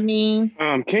know what I mean?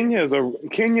 Kenya is a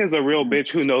real bitch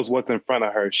who knows what's in front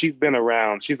of her. She's been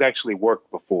around. She's actually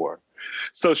worked before.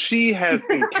 So she has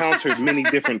encountered many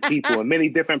different people and many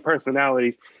different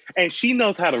personalities, and she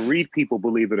knows how to read people,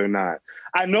 believe it or not.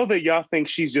 I know that y'all think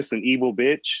she's just an evil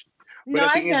bitch. But no,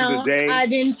 at the I end don't. Of the day, I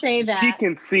didn't say that.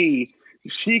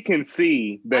 She can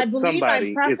see that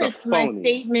somebody I is a prefaced my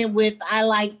statement with "I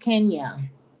like Kenya."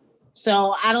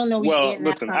 So I don't know where you're getting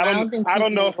that from. I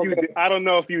don't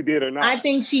know if you did or not. I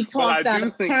think she talked out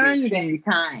of turn this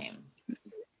time.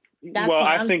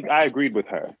 I agreed with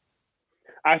her.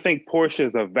 I think Portia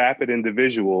is a vapid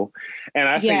individual, and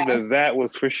I think that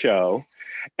was for show.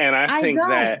 And I think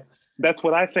that's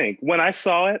what I think. When I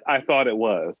saw it, I thought it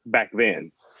was back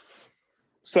then.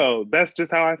 So that's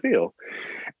just how I feel.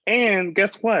 And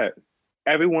guess what?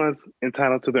 Everyone's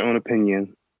entitled to their own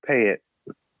opinion. Pay it.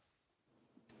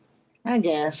 I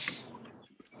guess.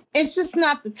 It's just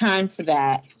not the time for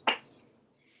that.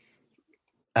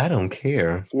 I don't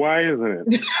care. Why isn't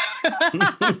it?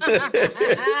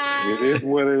 It is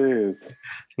what it is.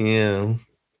 Yeah.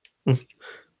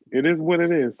 It is what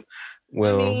it is.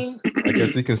 Well, I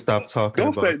guess we can stop talking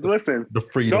about the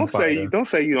freedom fighter. Don't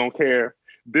say you don't care.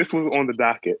 This was on the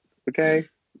docket, okay?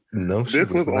 No,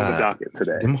 this was on the docket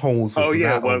today. Them hoes was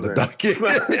not on the docket.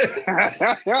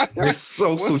 This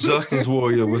social justice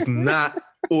warrior was not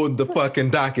on the fucking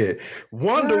docket.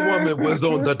 Wonder Woman was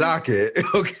on the docket,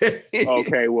 okay?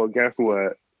 Okay, well, guess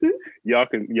what? Y'all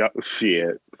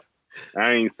shit.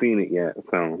 I ain't seen it yet,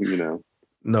 so, you know.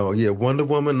 No, yeah, Wonder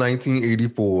Woman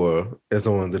 1984 is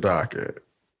on the docket.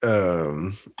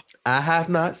 I have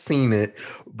not seen it,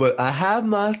 but I have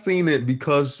not seen it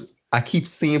because I keep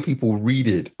seeing people read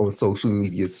it on social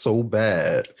media so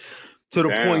bad to the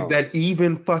point that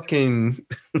even fucking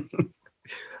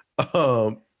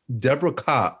Deborah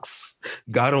Cox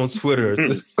got on Twitter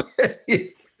to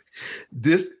say,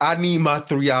 I need my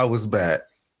 3 hours back.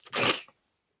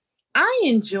 I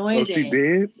enjoyed it. She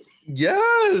did?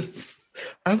 Yes.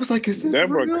 I was like, is this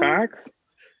Deborah real? Cox?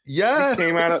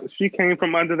 Yeah. She came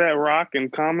from under that rock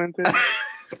and commented.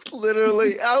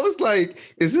 Literally. I was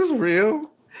like, is this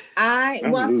real?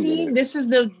 This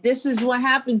is what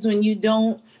happens when you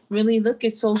don't really look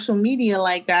at social media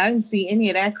like that. I didn't see any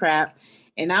of that crap.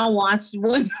 And I watched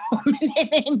Wonder Woman and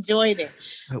enjoyed it.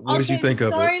 What did you think of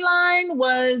it? The storyline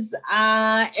was,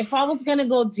 if I was going to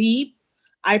go deep,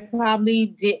 I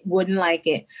probably wouldn't like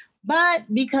it. But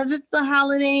because it's the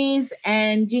holidays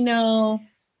and, you know,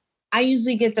 I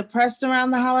usually get depressed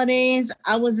around the holidays,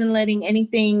 I wasn't letting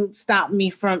anything stop me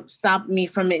from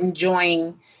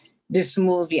enjoying this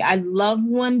movie. I love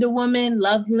Wonder Woman,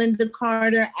 love Linda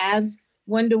Carter as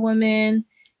Wonder Woman.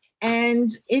 And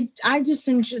I just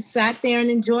sat there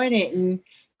and enjoyed it. And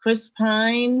Chris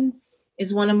Pine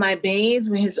is one of my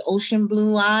baes with his ocean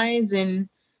blue eyes. And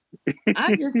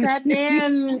I just sat there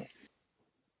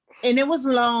and it was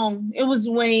long. It was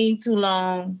way too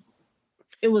long.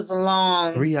 It was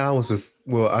long. 3 hours is,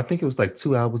 I think it was like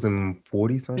 2 hours and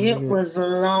 40 something. It was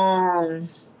long.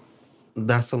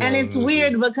 That's a long And it's movie.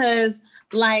 weird because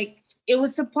like it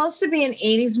was supposed to be an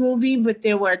 80s movie, but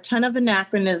there were a ton of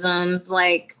anachronisms.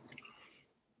 Like,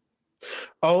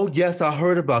 oh, yes, I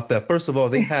heard about that. First of all,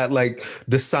 they had like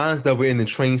the signs that were in the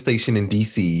train station in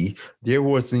DC. There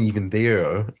wasn't even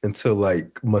there until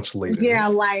like much later. Yeah,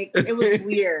 like it was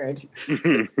weird.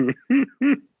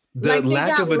 The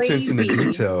lack of attention to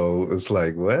detail is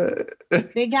like, what?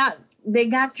 They got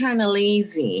kind of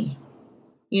lazy.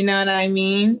 You know what I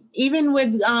mean? Even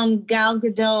with Gal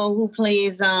Gadot, who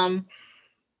plays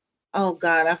oh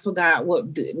God, I forgot what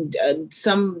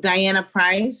some Diana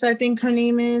Price, I think her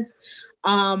name is.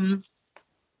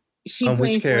 She plays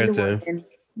which character?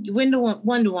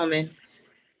 Wonder Woman.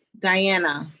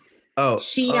 Diana. Oh,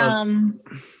 she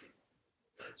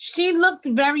looked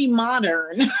very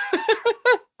modern.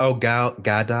 Oh, Gal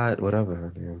Gadot, whatever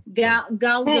her name. Gal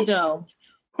Gadot.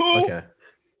 Who? Okay.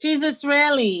 She's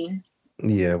Israeli.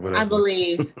 Yeah, whatever. I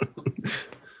believe.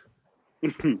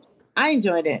 I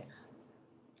enjoyed it.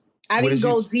 I didn't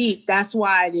go deep. That's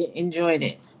why I enjoyed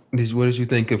it. What did you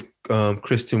think of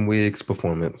Kristen Wiig's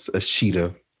performance as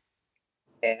Sheeta?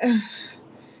 The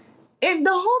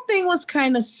whole thing was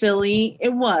kind of silly.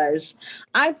 It was.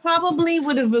 I probably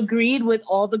would have agreed with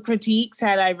all the critiques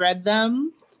had I read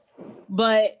them,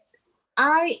 but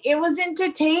it was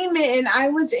entertainment and I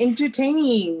was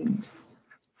entertained.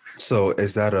 So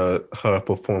is that her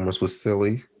performance was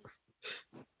silly?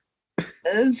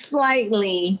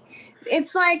 Slightly.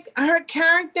 It's like her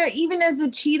character, even as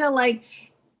a cheetah, like,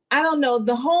 I don't know,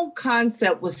 the whole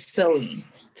concept was silly.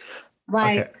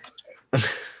 Like,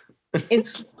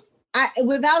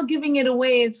 without giving it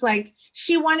away, it's like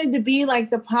she wanted to be like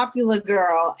the popular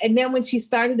girl. And then when she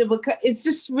started to become, it's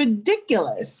just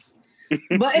ridiculous.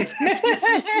 But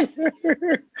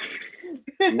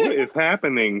what is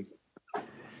happening?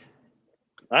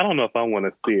 I don't know if I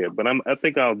want to see it, but I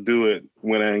think I'll do it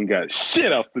when I ain't got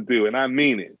shit else to do, and I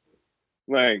mean it.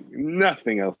 Like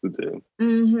nothing else to do.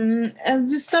 Mm-hmm. And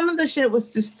just some of the shit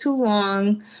was just too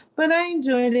long, but I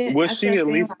enjoyed it. Was she at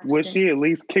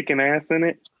least kicking ass in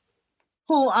it?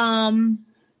 Who?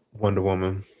 Wonder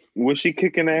Woman. Was she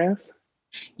kicking ass?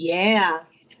 Yeah.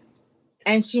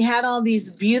 And she had all these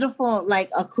beautiful like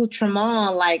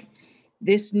accoutrements, like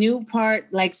this new part,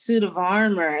 like suit of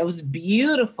armor. It was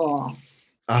beautiful.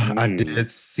 I did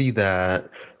see that.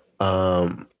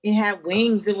 It had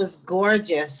wings. It was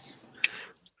gorgeous.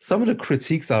 Some of the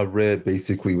critiques I read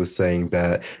basically was saying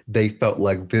that they felt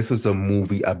like this was a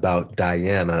movie about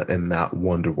Diana and not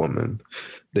Wonder Woman.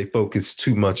 They focused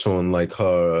too much on like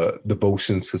her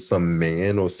devotion to some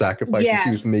man or sacrifice that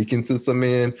she was making to some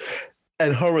man.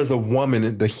 And her as a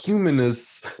woman, the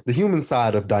human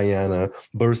side of Diana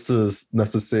versus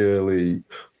necessarily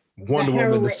Wonder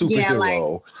Woman, the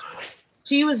superhero.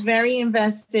 She was very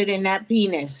invested in that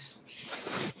penis.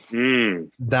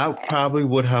 That probably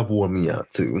would have worn me out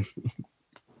too.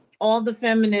 All the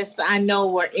feminists I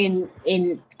know were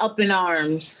up in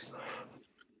arms.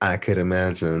 I could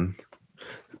imagine.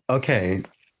 Okay,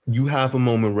 you have a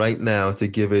moment right now to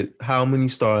give it how many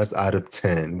stars out of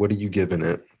 10? What are you giving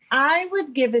it? I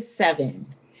would give it 7.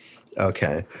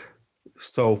 Okay.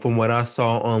 So from what I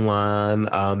saw online,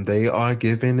 they are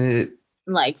giving it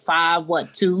like 2?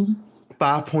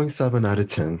 5.7 out of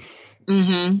 10.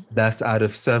 Mm-hmm. That's out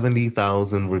of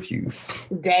 70,000 reviews.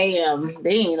 Damn,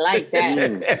 they ain't like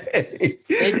that.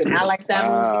 They did not like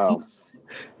that movie.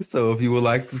 So if you would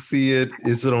like to see it,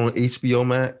 is it on HBO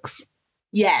Max?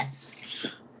 Yes.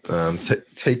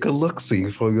 Take a look-see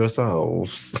for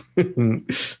yourselves.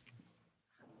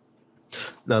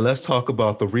 Now let's talk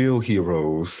about the real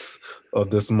heroes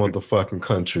of this motherfucking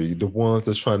country. The ones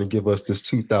that's trying to give us this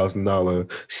 $2,000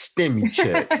 STEMI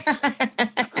check.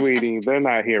 Sweetie, they're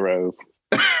not heroes.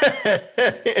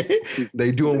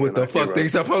 They doing what the fuck they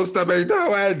supposed to be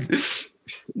doing.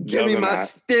 Give me my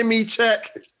STEMI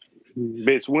check.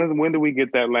 Bitch, when do we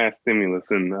get that last stimulus?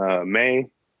 In May?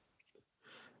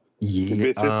 Yeah. Bitch,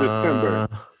 it's December.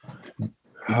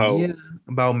 Yeah,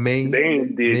 about May. They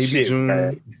ain't did maybe shit.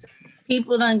 June.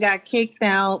 People done got kicked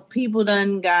out. People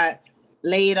done got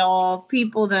laid off.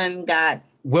 People done got...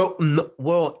 Well,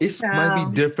 it might be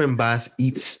different by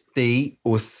each state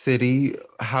or city.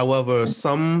 However,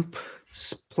 some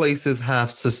places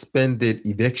have suspended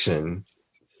eviction.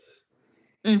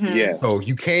 Mm-hmm. Yeah. So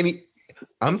you can't...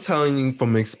 I'm telling you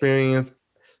from experience,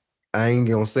 I ain't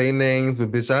gonna say names,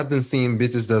 but bitch, I've been seeing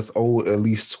bitches that's owed at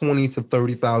least $20,000 to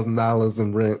 $30,000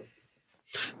 in rent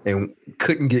and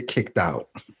couldn't get kicked out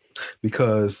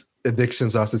because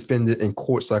evictions are suspended and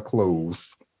courts are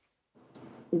closed.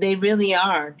 They really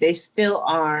are. They still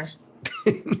are.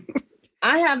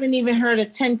 I haven't even heard a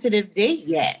tentative date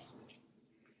yet.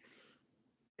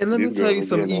 And let me tell you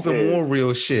some even more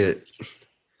real shit.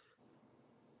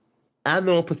 I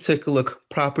know a particular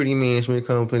property management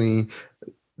company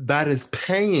that is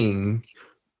paying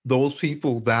those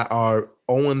people that are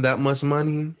owing that much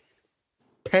money,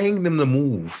 paying them to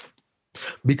move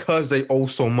because they owe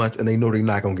so much and they know they're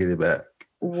not going to get it back.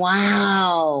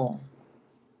 Wow.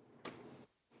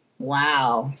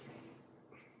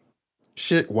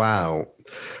 Shit, wow.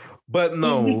 But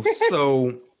no,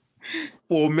 so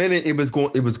for a minute it was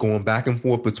going back and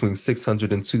forth between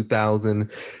 600 and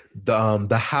 2,000.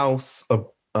 The House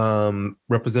of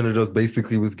Representatives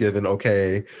basically was given,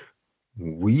 okay,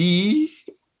 we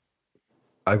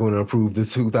are going to approve the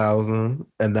 2,000,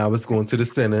 and now it's going to the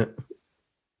Senate,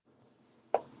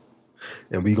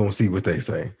 and we're going to see what they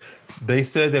say. They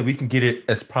said that we can get it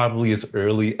as probably as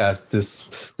early as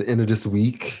the end of this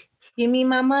week. Give me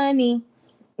my money.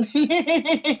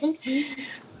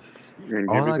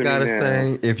 All I gotta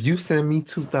say, if you send me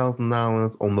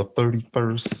 $2,000 on the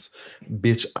 31st,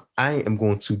 bitch, I am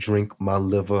going to drink my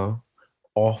liver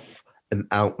off and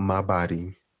out my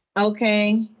body.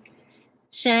 Okay.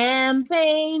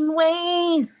 Champagne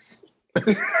waist.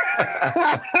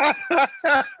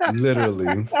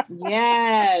 Literally.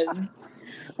 Yes.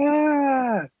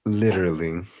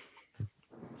 Literally.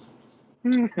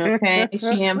 Okay.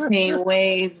 Champagne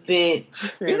waist,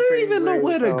 bitch. You don't even know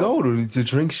where to go to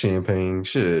drink champagne.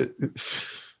 Shit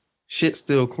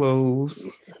still closed.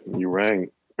 You're right.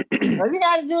 All you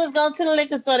gotta do is go to the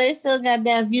liquor store. They still got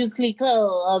that View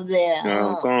Clicquot up there.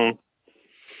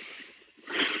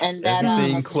 And that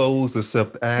everything closed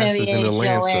except asses in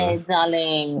Atlanta.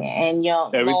 Darling, and your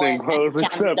everything closed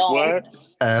except what?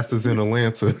 Asses in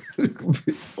Atlanta.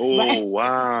 Oh Right.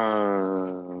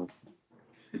 wow!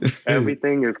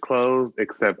 Everything is closed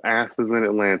except asses in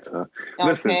Atlanta.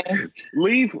 Listen, Okay.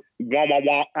 leave wah wah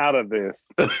wah out of this.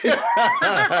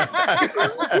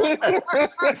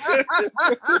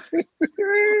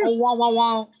 Wah, wah,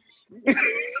 wah.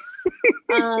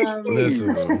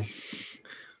 Listen.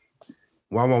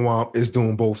 Wah wah wah is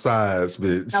doing both sides,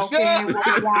 bitch. Okay.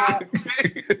 Wah, wah.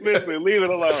 Listen, leave it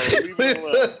alone. Leave it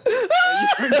alone.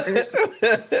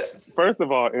 First of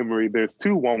all, Emery, there's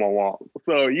two wah wah wah.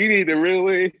 So you need to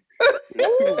really two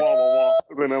wah wah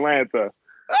wah in Atlanta.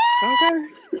 Okay.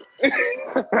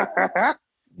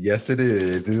 Yes, it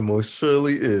is. It most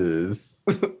surely is.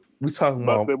 We talking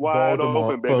about Busted wide Voldemort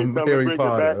open, baby. from Tell me, Harry bring it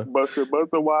Potter. back. Busted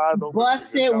wide open.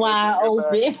 Bust it wide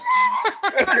open.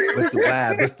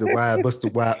 Bust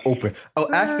it wide open. Oh,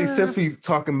 actually, since we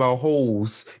talking about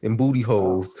holes and booty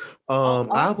holes,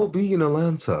 I will be in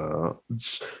Atlanta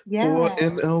for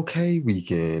MLK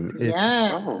weekend. If you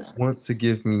want to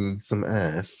give me some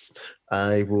ass,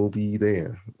 I will be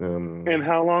there. And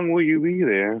how long will you be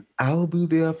there? I will be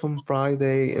there from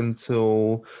Friday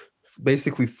until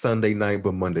basically Sunday night,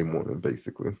 but Monday morning,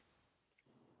 basically.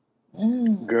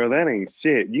 Girl, that ain't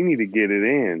shit. You need to get it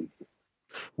in.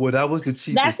 Well, that was the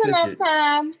cheapest That's enough ticket.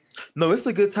 time. No, it's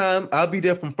a good time. I'll be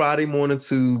there from Friday morning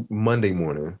to Monday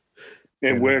morning.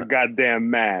 And wear a goddamn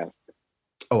mask.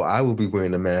 Oh, I will be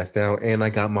wearing a mask now, and I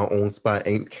got my own spot.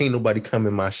 Can't nobody come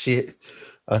in my shit.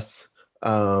 Us,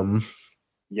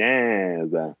 yes.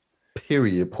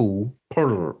 Period. Pool.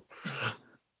 Purr.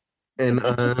 And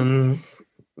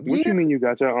what you mean you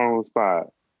got your own spot?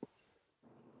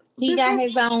 He got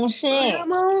his own I shit. got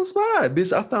my own spot,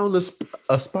 bitch. I found a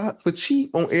spot for cheap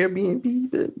on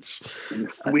Airbnb,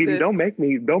 bitch. Sweetie, don't make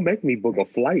me book a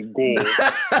flight, girl.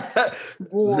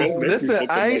 Listen,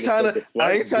 I ain't trying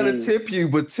to tip you,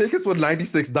 but tickets were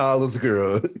 $96,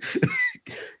 girl.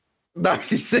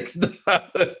 $96.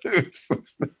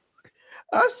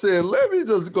 I said, let me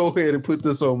just go ahead and put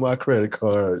this on my credit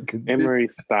card. Emery,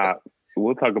 stop.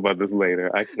 We'll talk about this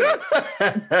later. I can't.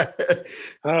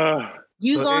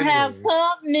 You gonna have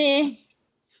company.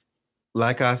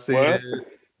 Like I said. What?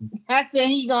 I said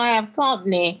he gonna have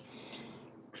company.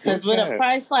 Because with a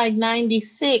price like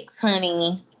 96,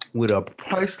 honey. With a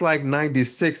price like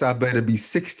 96, I better be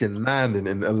 69 in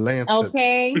Atlanta.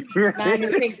 Okay.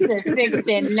 96 to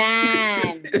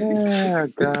 69. Oh,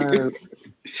 God.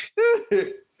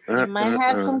 You might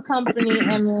have some company,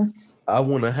 Emmy. I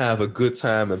want to have a good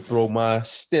time and throw my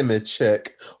stimmy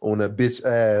check on a bitch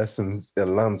ass in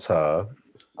Atlanta.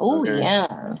 Oh,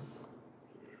 yeah.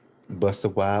 Bust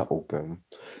it wide open.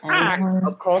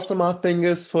 I'm crossing my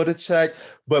fingers for the check,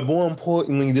 but more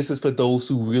importantly, this is for those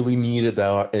who really need it that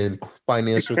are in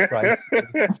financial crisis.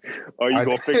 Oh, you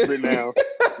gonna fix it now?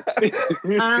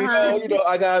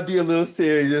 I gotta be a little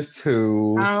serious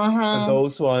too. And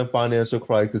those who are in financial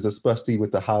crisis, especially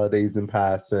with the holidays in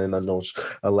passing, I know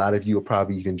a lot of you are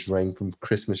probably even drained from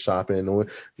Christmas shopping, or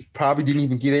probably didn't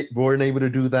even get it, weren't able to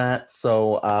do that.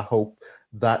 So I hope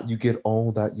that you get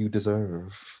all that you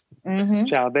deserve.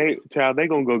 Child, they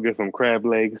gonna go get some crab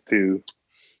legs too.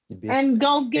 And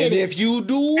go get it. And if you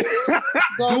do,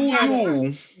 go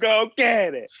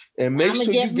get it. And make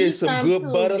sure you get some good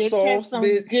butter sauce,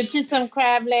 bitch. Get you some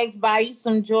crab legs, buy you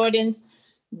some Jordans.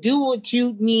 Do what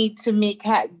you need to make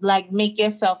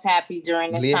yourself happy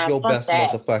during this time. Live your best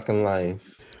motherfucking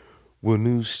life. Well,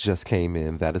 news just came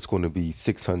in that it's going to be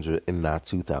 600 and not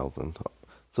 2,000.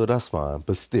 So that's fine,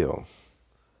 but still,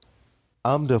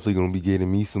 I'm definitely going to be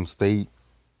getting me some steak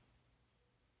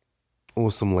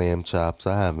or some lamb chops.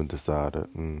 I haven't decided.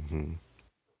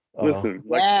 Listen,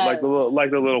 like the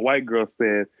little white girl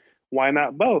said, why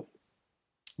not both?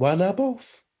 Why not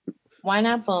both? Why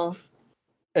not both?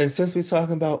 And since we're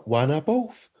talking about why not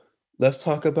both, let's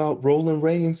talk about Roland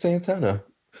Ray and Santana.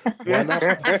 Why not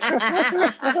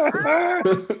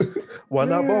both? Why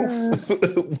not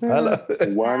both?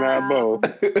 Why not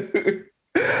both?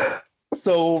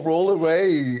 So Roland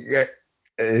Ray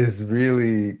is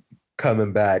really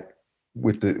coming back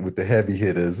with the heavy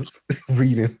hitters,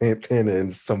 reading Santana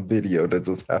in some video that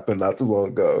just happened not too long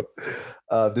ago.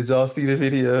 Did y'all see the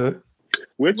video?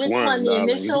 Which Which one? one? The darling?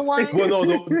 initial one? Well,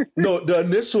 no, the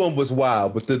initial one was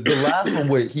wild, but the last one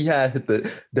where he had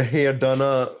the hair done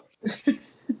up.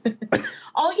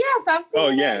 Oh yes, I've seen Oh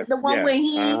it. yeah, The one where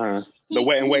he the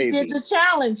wet and wavy. He did the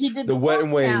challenge. He did The wet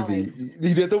and walk wavy. challenge.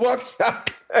 He did the walk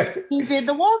challenge. He did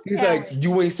the walk He's challenge. like,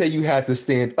 you ain't say you had to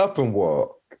stand up and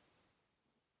walk.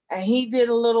 And he did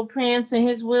a little prance in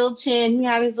his wheelchair. And he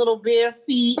had his little bare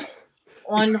feet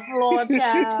on the floor,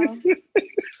 child.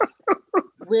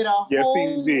 With a Yes,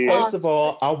 whole he did. First of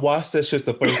all, I watched that shit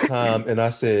the first time and I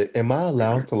said, am I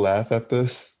allowed to laugh at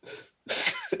this?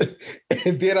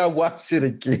 And then I watched it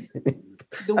again.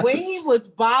 the way he was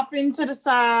bopping to the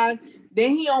side,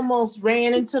 then he almost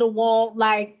ran into the wall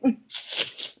like,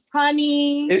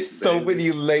 honey. It's so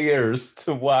many layers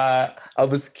to why I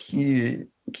was cute.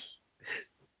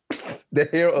 The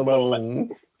hair alone.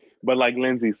 But like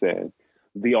Lindsay said,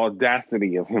 the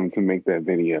audacity of him to make that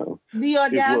video. The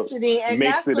audacity, and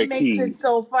makes that's it what a makes key. it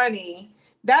so funny.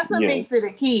 That's what Yes. makes it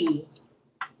a key.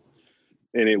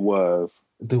 And it was.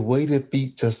 The way the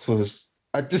feet just was.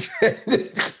 I just.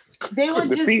 They were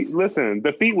The just feet, listen,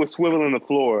 the feet were swiveling the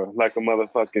floor like a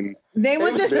motherfucking. they were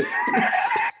just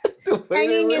The way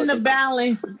hanging it in was the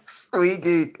balance.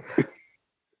 swinging.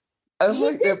 I was He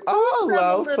like, did am I move them a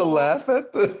allowed to little. laugh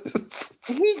at this?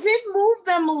 He did move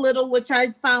them a little, which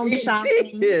I found He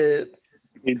shocking. did.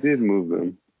 He did move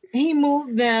them. He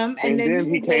moved them, And then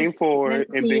he was came like, forward "Let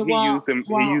and me then see you he walk, used him.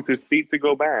 walk." He used his feet to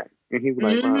go back. And he was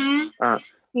like, Mhm.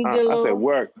 He did a I little said,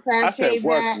 work. I sachet said,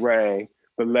 work, back. Ray,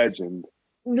 the legend.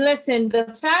 Listen, the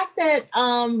fact that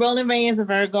Roland Ray is a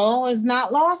Virgo is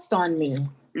not lost on me.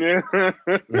 Yeah.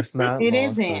 It's not. It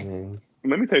lost isn't. on me.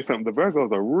 Let me tell you something. The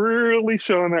Virgos are really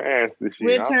showing their ass this year.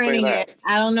 We're I'll say turning that. it.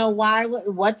 I don't know why,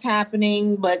 what's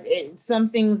happening, but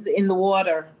something's in the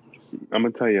water. I'm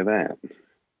gonna tell you that.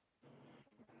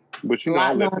 But you A know, I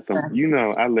lot live for some. longer. You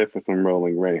know, I live for some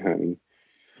Rolling Ray, honey.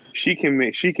 She can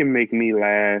make me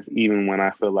laugh even when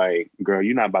I feel like, girl,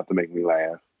 you're not about to make me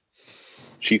laugh.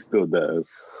 She still does.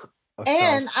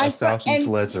 And a Southeast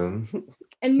legend.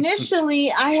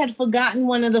 Initially, I had forgotten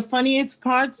one of the funniest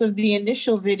parts of the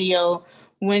initial video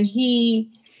when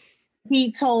he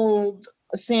told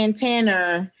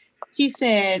Santana, he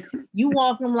said, "You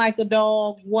walk him like a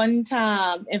dog one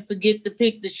time and forget to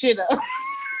pick the shit up."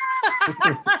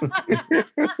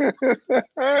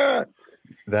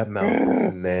 That mouth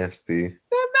is nasty.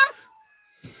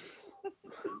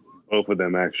 Both of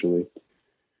them, actually.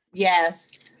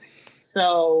 Yes.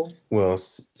 So, Well,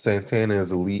 Santana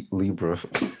is a Libra.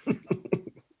 isn't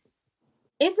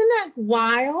that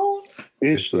wild?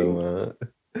 Is she? So,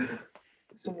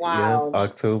 It's wild.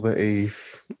 October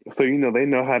 8th. So you know they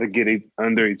know how to get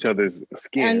under each other's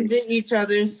skin. Under each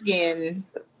other's skin.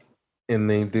 And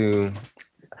they do.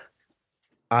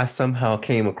 I somehow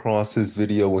came across his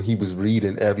video when he was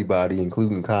reading everybody,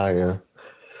 including Kaya.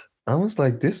 I was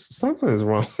like, something is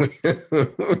wrong with him.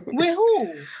 With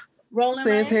who? Roland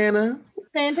Ray?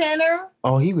 Santana?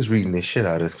 Oh, he was reading the shit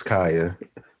out of Kaya.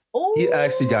 Ooh. He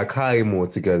actually got Kaya more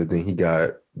together than he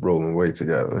got Roland Ray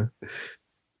together.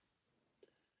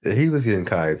 He was getting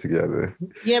Kaya together.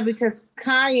 Yeah, because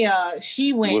Kaya,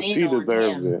 she went in she on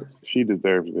deserves him. it. She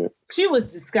deserves it. She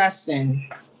was disgusting,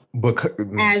 But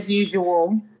as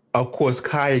usual. of course,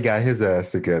 Kaya got his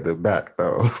ass together back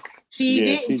though. She Yeah,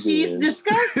 did. she She's did.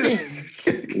 disgusting.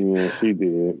 Yeah, she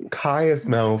did. Kaya's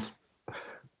mouth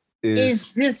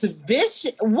Is this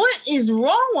vicious? What is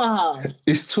wrong with her?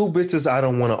 It's two bitches I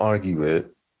don't want to argue with.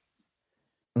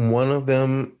 One of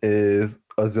them is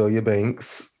Azealia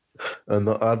Banks, and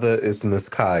the other is Miss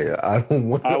Kaya. I don't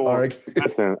want to argue.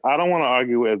 Listen, I don't want to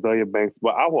argue with Azealia Banks,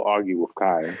 but I will argue with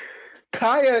Kaya.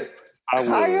 Kaya,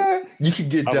 you can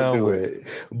get I would down do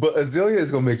with. But Azealia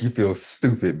is going to make you feel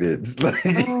stupid, bitch.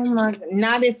 Like, Oh my God.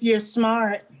 Not if you're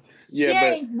smart. Yeah, she but-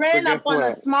 ain't ran but up on guess a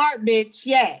what? smart bitch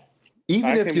yet. even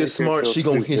I if can you're make her smart, feel she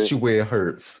going to hit stupid. you where it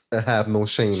hurts and have no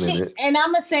shame in it. And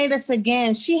I'm going to say this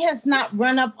again. She has not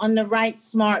run up on the right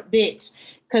smart bitch,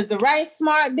 because the right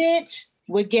smart bitch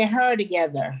would get her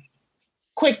together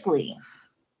quickly.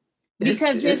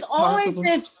 Because there's it's always possible.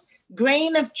 this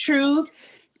grain of truth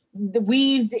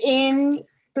weaved in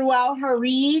throughout her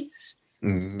reads.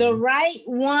 Mhm. The right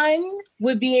one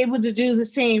would be able to do the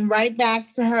same right back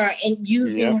to her and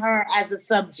using Yep. her as a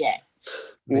subject.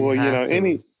 They Well, you know, have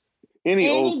to. Any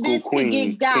old school bitch queen can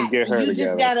get got. get her You together.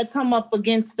 just gotta come up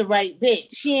against the right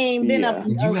bitch. She ain't been up.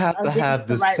 You have to have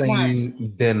the right same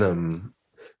one. venom.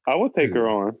 I would take her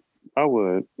on. I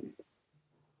would.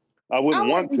 I wouldn't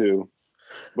want to,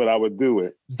 but I would do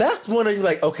it. That's one of you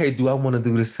like, okay, do I want to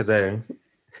do this today?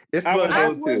 It's I one would of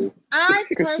know those. too. I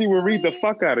Because she would read the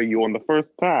fuck out of you on the first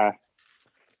try.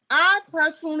 I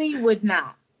personally would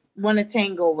not want to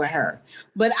tangle with her,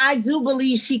 but I do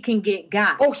believe she can get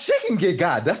got. Oh, she can get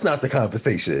got. That's not the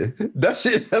conversation. That's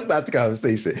not the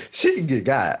conversation. She can get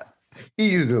got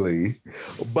easily,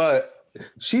 but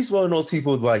she's one of those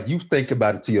people like you think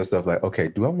about it to yourself, like, okay,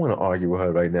 do I want to argue with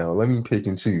her right now? Let me pick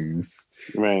and choose.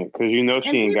 Right, because you know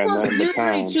she ain't got nothing but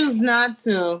time. Usually choose not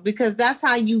to because that's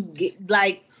how you get.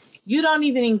 Like, you don't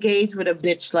even engage with a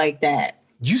bitch like that.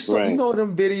 You saw, you know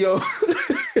them videos.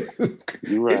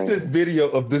 You're right. It's this video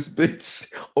of this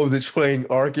bitch on the train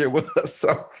arguing with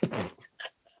herself.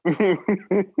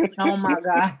 Oh my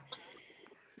god.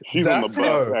 She's on the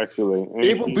bus, actually.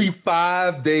 It will be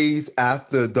 5 days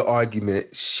after the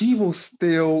argument. She will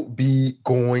still be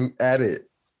going at it.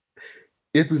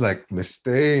 It'd be like,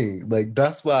 mistake. Like,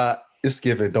 that's why it's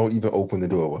given. Don't even open the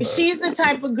door with her. She's the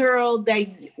type of girl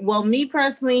that, well, me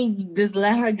personally, just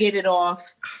let her get it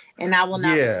off and I will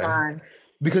not respond.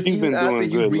 Because even after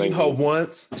you read her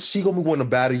once, she gonna be wanting to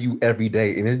battle you every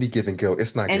day, and it'd be giving, girl,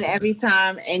 it's not. And every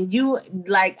time, and you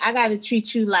like, I gotta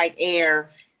treat you like air.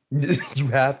 You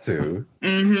have to.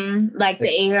 Mm-hmm. Like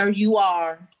the air you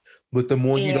are. But the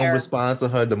more you don't respond to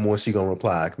her, the more she gonna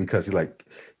reply because you're like,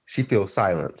 she feels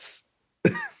silence.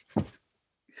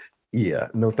 Yeah,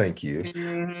 no, thank you.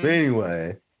 Mm-hmm. But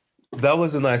anyway, that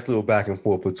was a nice little back and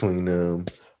forth between them.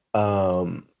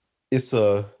 It's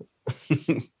a.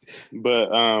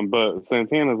 But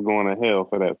Santana's going to hell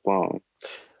for that song.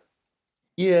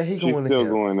 Yeah, he's still going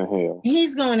to hell.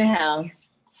 He's going to hell.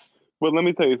 But let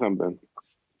me tell you something.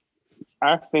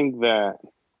 I think that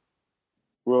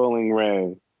Rolling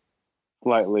Ray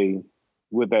slightly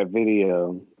with that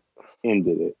video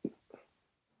ended it.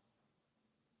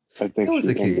 I think it was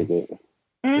she ended it.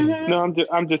 Mm-hmm. No,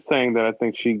 I'm just saying that I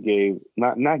think she gave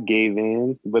not gave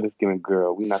in, but it's giving,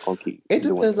 girl, we're not gonna keep. It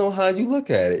depends on how you look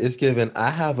at it. It's given,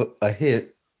 I have a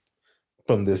hit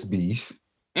from this beef.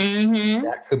 Mm-hmm.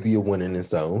 That could be a win in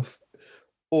itself.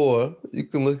 Or you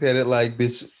can look at it like,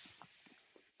 bitch,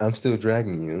 I'm still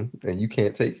dragging you and you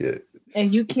can't take it.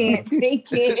 And you can't take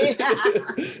it.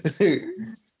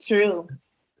 True.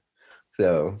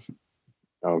 So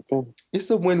okay. It's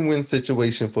a win-win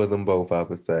situation for them both, I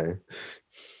would say.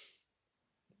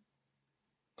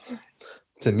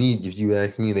 To me, if you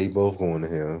ask me, they both going to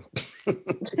hell.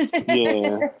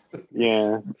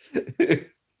 Yeah.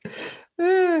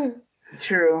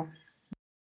 True.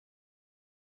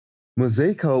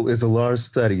 Mosaico is a large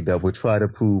study that will try to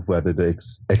prove whether the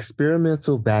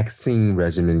experimental vaccine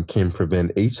regimen can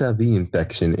prevent HIV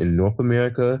infection in North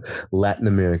America, Latin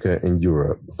America, and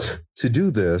Europe. To do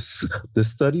this, the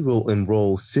study will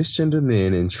enroll cisgender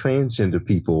men and transgender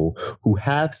people who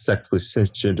have sex with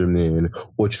cisgender men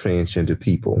or transgender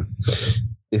people.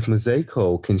 If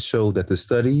Mosaico can show that the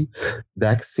study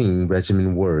vaccine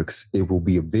regimen works, it will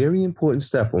be a very important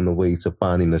step on the way to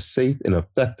finding a safe and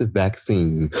effective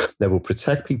vaccine that will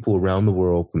protect people around the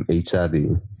world from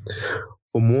HIV.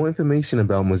 For more information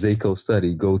about Mosaico's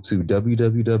study, go to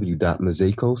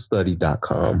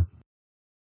www.mosaicostudy.com.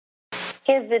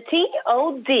 Is the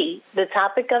TOD the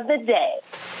topic of the day?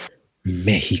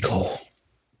 Mexico.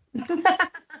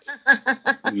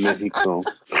 Mexico.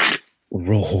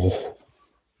 Rojo.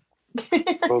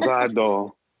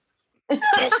 Rosado.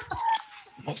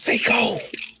 Mosaico.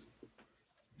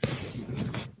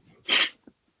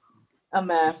 A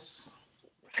mess.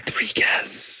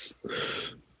 Rodriguez.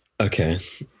 Okay.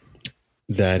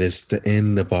 That is the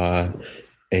end of our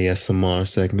ASMR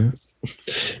segment.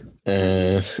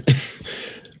 We're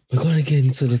going to get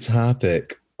into the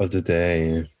topic of the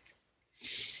day.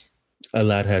 A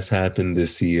lot has happened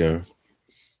this year.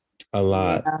 A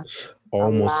lot. Yeah.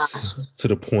 Almost to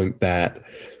the point that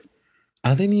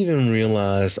I didn't even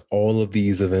realize all of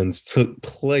these events took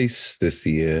place this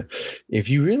year. If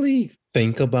you really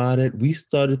think about it, we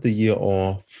started the year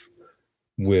off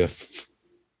with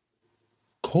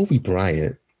Kobe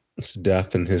Bryant's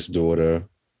death and his daughter.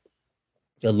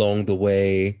 Along the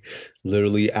way,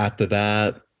 literally after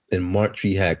that, in March,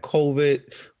 we had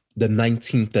COVID, the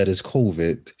 19th, that is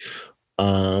COVID.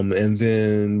 And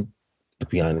then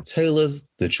Breonna Taylor,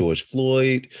 the George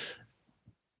Floyd,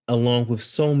 along with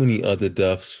so many other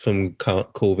deaths from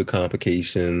COVID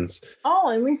complications. Oh,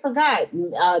 and we forgot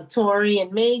Tory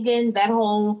and Megan, that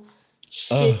whole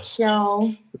shit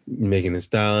show. Megan Thee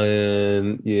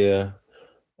Stallion, yeah.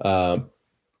 Alec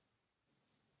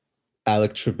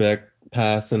Trebek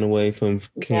passing away from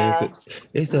cancer. Yeah.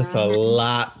 It's just a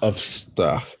lot of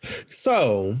stuff.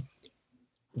 So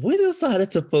we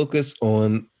decided to focus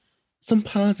on some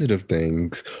positive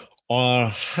things, our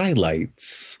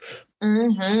highlights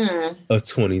of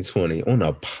 2020 on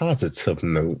a positive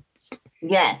note.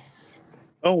 Yes.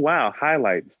 Oh wow,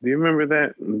 highlights. Do you remember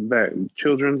that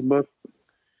children's book?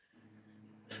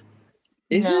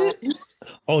 Is it?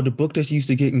 Oh, the book that you used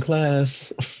to get in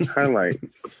class. Highlights.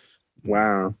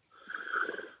 Wow.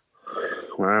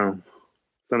 Wow.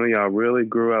 Some of y'all really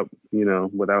grew up,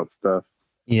 without stuff.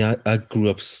 Yeah, I grew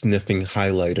up sniffing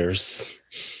highlighters.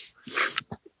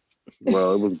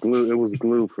 Well, it was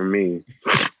glue for me.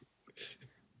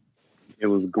 It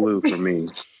was glue for me.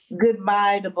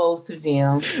 Goodbye to both of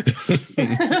you.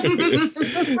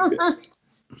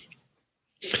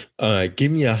 All right,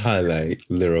 give me a highlight,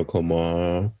 Lyrical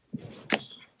Ma.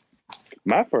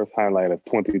 My first highlight of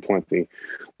 2020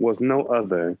 was no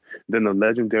other than the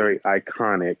legendary,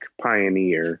 iconic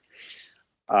pioneer,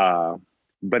 Beyoncé.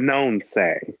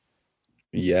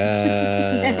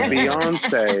 Yeah.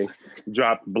 Beyonce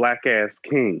dropped Black Ass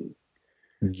King.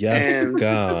 Yes,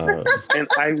 God. And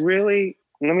I really,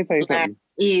 let me tell you something.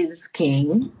 Is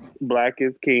king. Black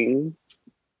is king.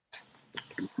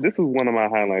 This is one of my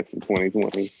highlights of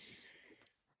 2020.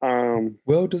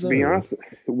 Well deserved.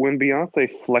 When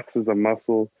Beyonce flexes a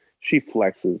muscle, she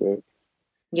flexes it.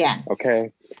 Yes.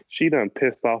 Okay. She done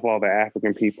pissed off all the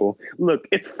African people. Look,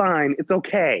 it's fine. It's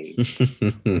okay.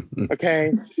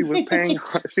 Okay. She was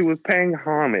paying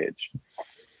homage.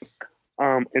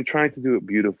 And trying to do it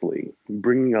beautifully,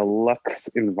 bringing a luxe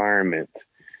environment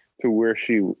to where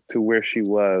she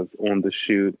was on the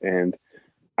shoot, and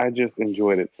I just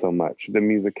enjoyed it so much. The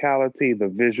musicality, the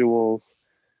visuals.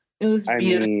 It was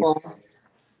beautiful.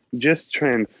 Just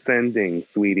transcending,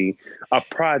 sweetie. A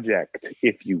project,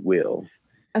 if you will.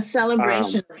 A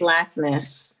celebration of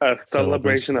Blackness. A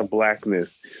celebration of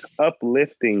Blackness.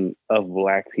 Uplifting of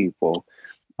Black people.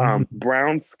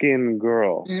 Brown Skin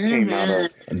Girl came out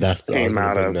of that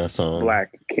song.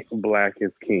 Black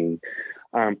is King.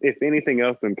 If anything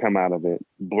else didn't come out of it,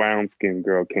 Brown Skin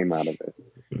Girl came out of it.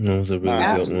 That was a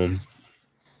really good one.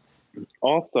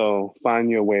 Also, Find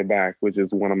Your Way Back, which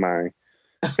is one of my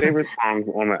favorite songs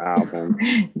on the album.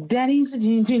 Daddy's a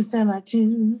dream about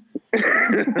you.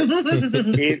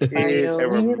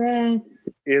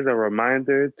 It is a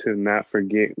reminder to not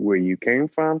forget where you came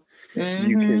from. Mm-hmm.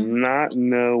 You cannot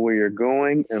know where you're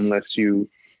going unless you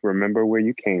remember where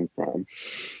you came from.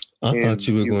 I thought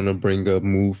you were going to bring up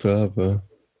Move Forever.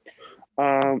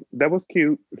 That was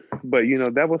cute, but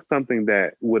that was something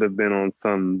that would have been on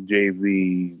some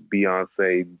Jay-Z,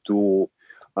 Beyonce duo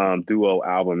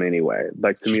album anyway.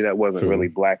 Like, to me, that wasn't really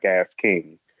Black Ass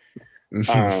King, as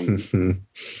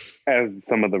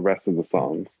some of the rest of the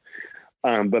songs.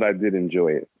 But I did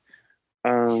enjoy it.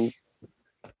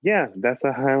 Yeah, that's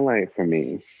a highlight for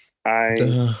me.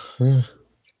 I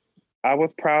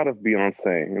was proud of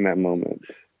Beyonce in that moment.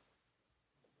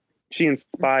 She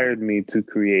inspired me to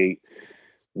create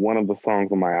one of the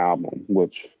songs on my album,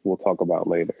 which we'll talk about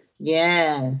later.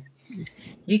 Yeah.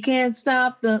 You can't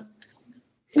stop the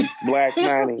Black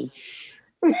Money.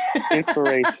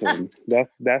 Inspiration.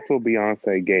 That's what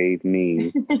Beyonce gave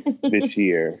me this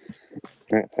year.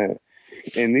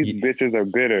 And these bitches are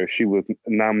bitter. She was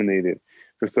nominated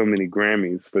for so many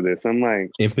Grammys for this. I'm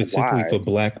like, and particularly for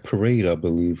Black Parade, I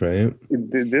believe, right?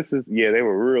 They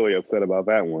were really upset about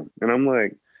that one. And I'm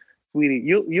like, sweetie,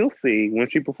 you'll see when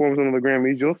she performs on the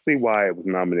Grammys, you'll see why it was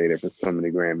nominated for so many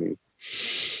Grammys.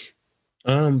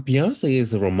 Beyonce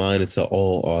is a reminder to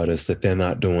all artists that they're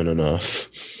not doing enough.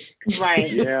 Right.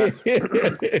 Yeah.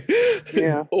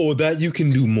 Yeah. Or that you can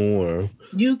do more.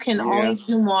 You can always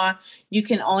do more. You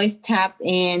can always tap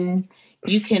in.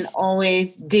 You can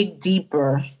always dig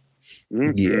deeper.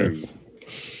 Mm-hmm.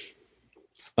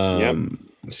 Yeah.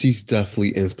 She's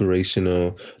definitely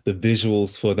inspirational. The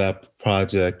visuals for that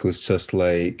project was just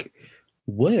like,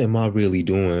 what am I really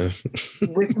doing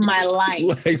with my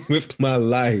life? With my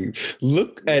life.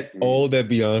 Look at all that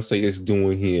Beyonce is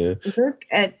doing here. Look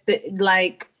at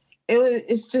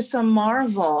it's just a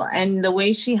marvel. And the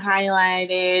way she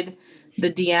highlighted the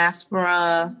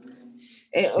diaspora,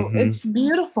 it's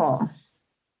beautiful.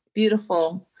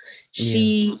 Beautiful.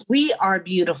 We are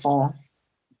beautiful.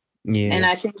 Yeah. And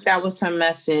I think that was her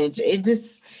message. It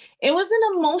was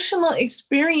an emotional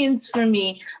experience for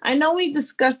me. I know we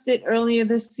discussed it earlier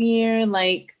this year,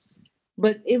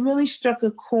 but it really struck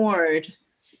a chord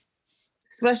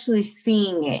especially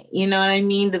seeing it. You know what I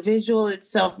mean? The visual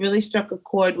itself really struck a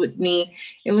chord with me.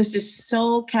 It was just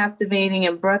so captivating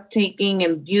and breathtaking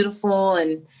and beautiful,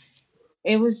 and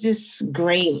it was just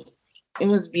great. It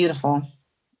was beautiful.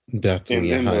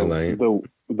 Definitely a highlight.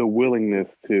 The willingness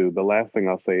to, the last thing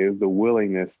I'll say is the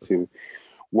willingness to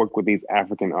work with these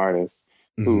African artists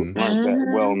who aren't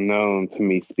that well known, to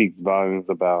me, speaks volumes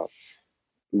about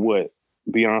what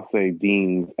Beyonce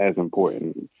deems as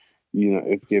important. You know,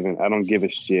 it's given, I don't give a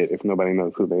shit if nobody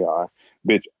knows who they are.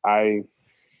 Bitch, I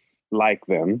like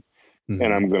them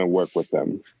and I'm going to work with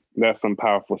them. That's some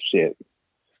powerful shit.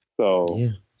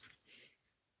 So,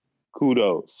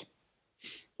 kudos.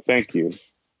 Thank you.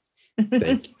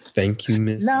 Thank you,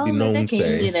 Miss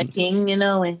Beyonce. The king, you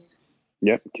know it.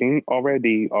 Yep, king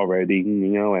already, you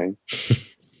know it.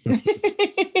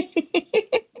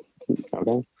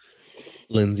 Okay.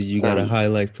 Lindsay, you got a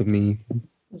highlight for me?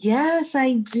 Yes,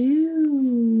 I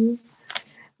do.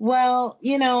 Well,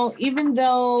 you know, even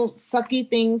though sucky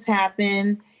things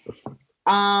happen,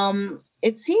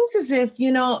 it seems as if,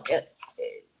 you know,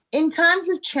 in times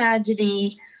of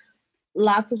tragedy,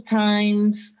 lots of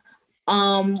times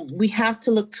we have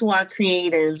to look to our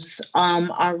creatives,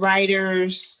 our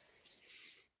writers,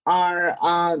 our,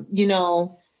 you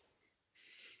know,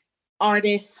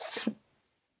 artists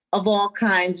of all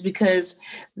kinds, because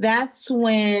that's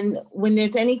when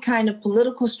there's any kind of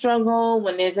political struggle,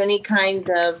 when there's any kind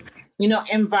of, you know,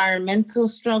 environmental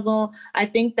struggle, I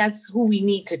think that's who we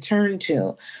need to turn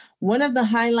to. One of the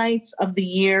highlights of the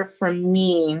year for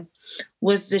me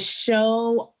was the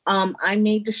show I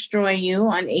May Destroy You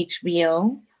on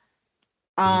HBO.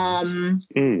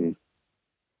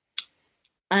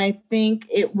 I think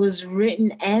it was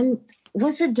written and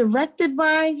was it directed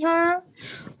by her?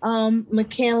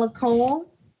 Michaela Cole.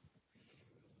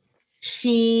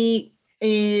 She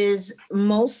is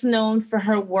most known for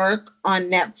her work on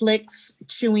Netflix,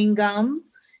 Chewing Gum.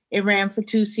 It ran for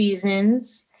 2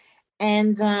 seasons.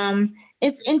 And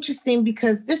it's interesting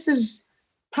because this is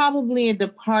probably a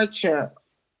departure,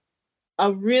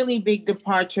 a really big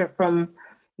departure from,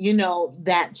 you know,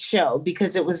 that show,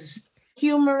 because it was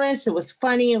humorous, it was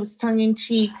funny, it was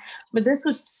tongue-in-cheek, but this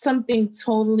was something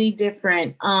totally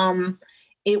different.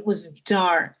 It was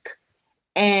dark,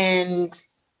 and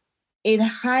it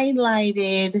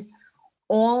highlighted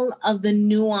all of the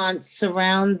nuance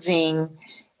surrounding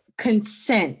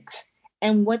consent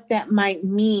and what that might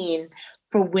mean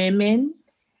for women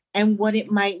and what it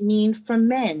might mean for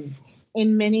men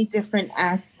in many different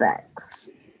aspects.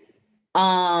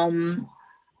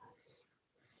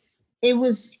 It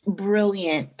was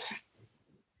brilliant.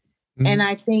 And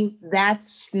I think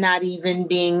that's not even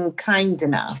being kind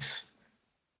enough.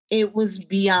 It was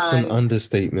beyond. It's an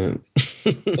understatement.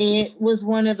 It was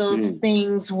one of those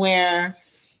things where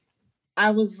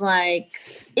I was like,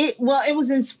 it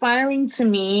was inspiring to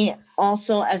me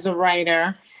also as a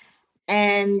writer.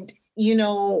 And, you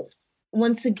know,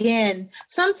 once again,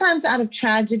 sometimes out of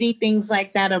tragedy, things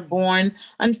like that are born.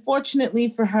 Unfortunately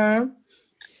for her,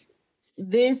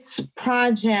 this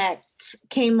project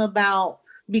came about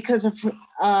because of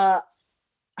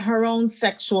her own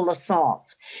sexual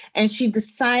assault. And she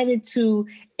decided to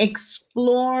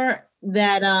explore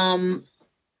that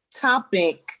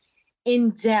topic in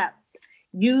depth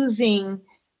using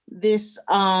this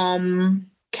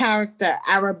character,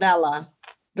 Arabella,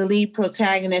 the lead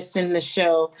protagonist in the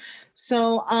show.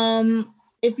 So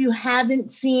if you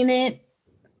haven't seen it,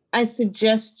 I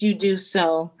suggest you do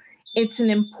so. It's an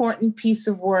important piece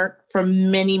of work for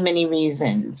many, many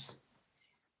reasons.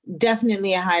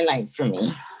 Definitely a highlight for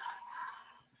me.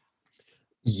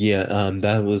 Yeah,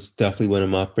 that was definitely one of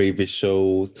my favorite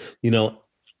shows. You know,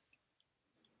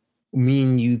 me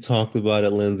and you talked about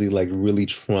it, Lindsay, like really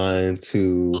trying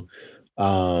to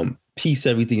piece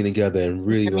everything together and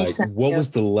really like what was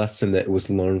the lesson that was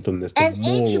learned from this? And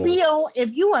HBO,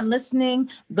 if you are listening,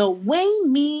 the way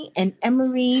me and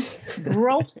Emery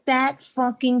broke that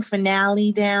fucking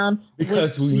finale down,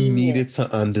 because we needed to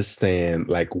understand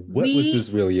like what was this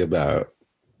really about.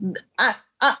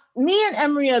 Me and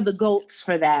Emery are the goats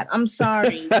for that. I'm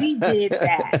sorry, we did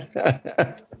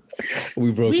that.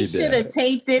 We should have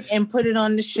taped it and put it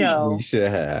on the show. We should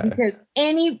have, because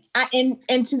and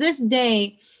to this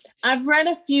day, I've read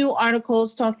a few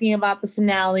articles talking about the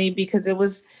finale because it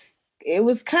was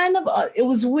kind of it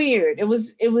was weird. It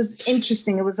was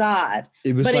interesting. It was odd.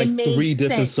 It was like 3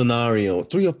 different scenarios,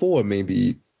 3 or 4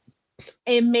 maybe.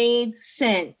 It made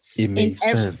sense. It made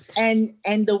sense. And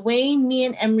the way me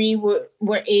and Emery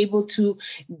were able to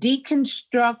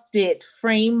deconstruct it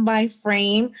frame by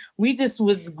frame, we just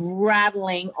was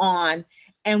rattling on.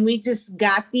 and we just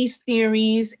got these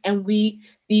theories and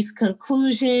these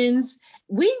conclusions.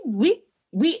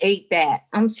 We ate that.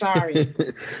 I'm sorry.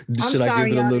 Should I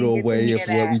give it a little way of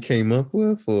what we came up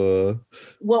with, or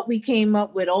what we came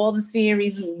up with? All the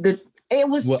theories. It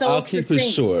was so. I'll keep it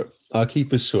short. I'll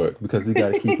keep it short because we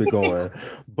got to keep it going.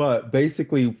 But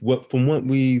basically, from what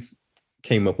we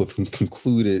came up with and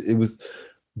concluded, it was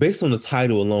based on the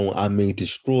title alone. I May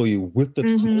Destroy You, with the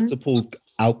multiple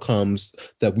outcomes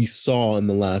that we saw in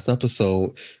the last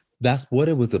episode. That's what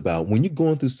it was about. When you're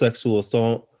going through sexual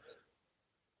assault,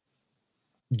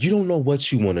 you don't know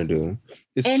what you want to do.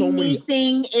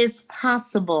 Anything is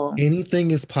possible.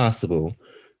 Anything is possible.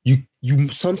 You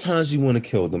sometimes you want to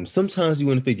kill them. Sometimes you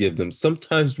want to forgive them.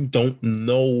 Sometimes you don't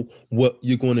know what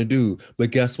you're going to do.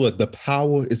 But guess what? The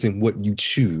power is in what you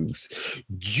choose.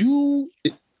 You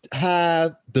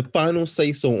have the final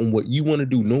say so on what you want to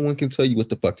do. No one can tell you what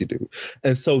the fuck you do.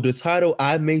 And so the title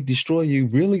I May Destroy You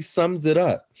really sums it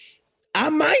up. I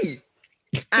might.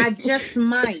 I just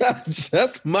might. I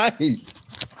just might.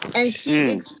 And she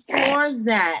explores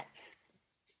that,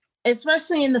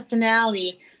 especially in the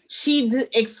finale. She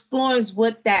explores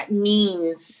what that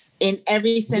means in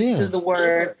every sense of the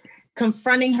word.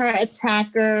 Confronting her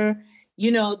attacker,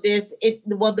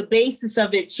 the basis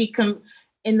of it.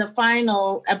 In the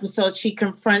final episode, she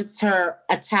confronts her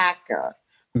attacker,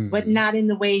 but not in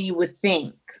the way you would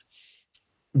think.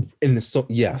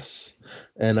 Yes,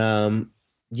 and and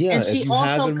she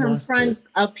also confronts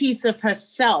a piece of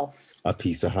herself. A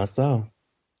piece of herself.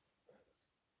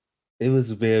 It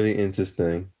was very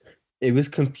interesting. It was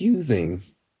confusing.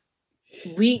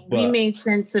 We made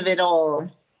sense of it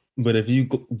all. But if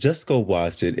you just go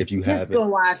watch it, if you haven't, just go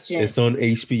watch it. It's on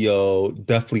HBO.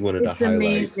 Definitely one of the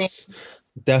highlights. Amazing.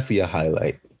 Definitely a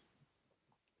highlight.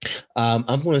 I'm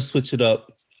going to switch it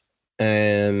up,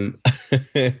 and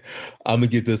I'm going to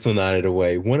get this one out of the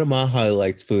way. One of my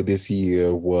highlights for this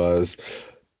year was,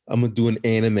 I'm going to do an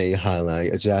anime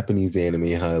highlight, a Japanese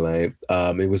anime highlight.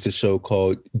 It was a show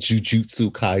called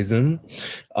Jujutsu Kaisen.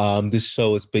 This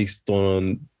show is based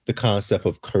on the concept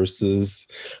of curses.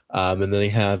 And then they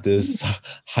have this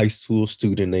high school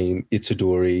student named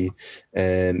Itadori,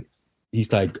 and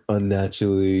he's like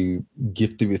unnaturally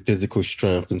gifted with physical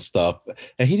strength and stuff.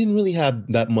 And he didn't really have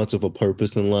that much of a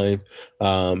purpose in life.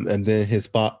 And then his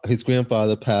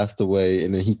grandfather passed away,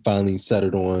 and then he finally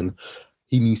settled on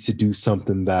he needs to do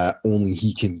something that only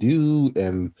he can do,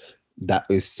 and that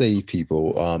is save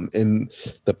people. In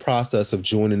the process of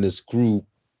joining this group,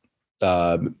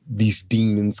 these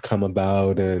demons come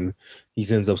about, and he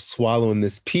ends up swallowing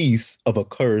this piece of a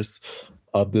curse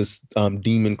of this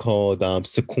demon called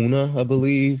Sukuna, I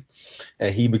believe.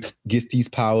 And he gets these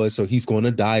powers, so he's going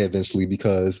to die eventually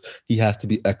because he has to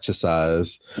be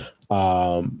exorcised.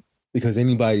 Because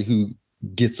anybody who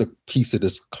gets a piece of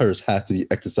this curse has to be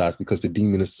exorcised because the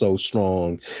demon is so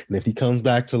strong. And if he comes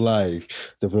back to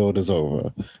life, the world is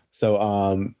over.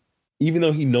 So even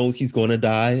though he knows he's going to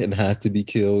die and has to be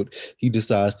killed, he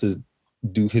decides to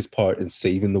do his part in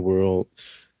saving the world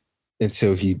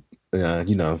until he,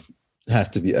 has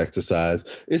to be exorcised.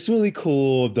 It's really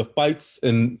cool. The fights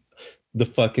in the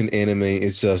fucking anime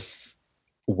is just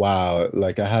wow.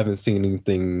 Like, I haven't seen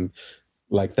anything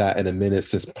like that in a minute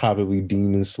since probably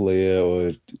Demon Slayer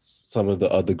or some of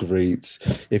the other greats.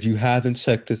 If you haven't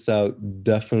checked this out,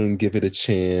 definitely give it a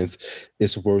chance.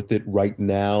 It's worth it right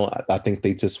now. I think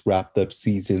they just wrapped up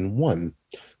season 1.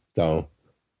 So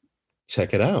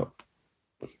check it out.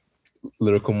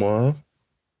 Lyrical Mom?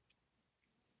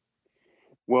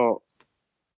 Well,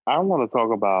 I want to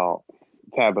talk about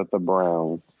Tabitha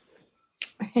Brown.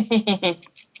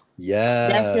 Yeah.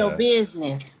 That's your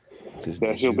business.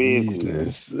 That's your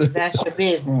business. That's your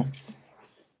business.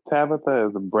 Tabitha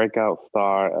is a breakout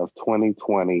star of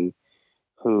 2020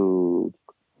 who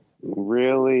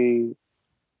really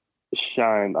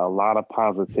shined a lot of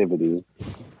positivity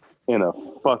in a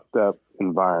fucked up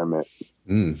environment.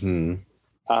 Mm-hmm.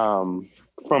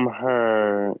 From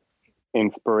her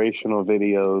inspirational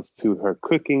videos to her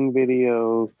cooking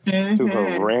videos to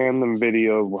her random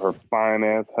videos with her fine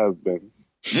ass husband.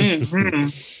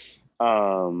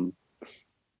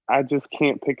 I just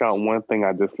can't pick out one thing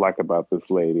I dislike about this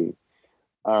lady.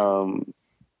 But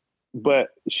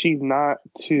she's not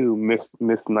too Miss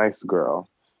Nice Girl.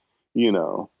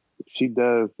 She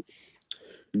does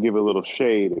give a little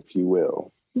shade, if you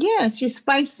will. Yeah, she's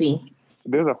spicy.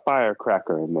 There's a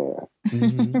firecracker in there.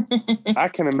 Mm-hmm. I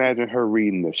can imagine her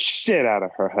reading the shit out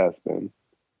of her husband.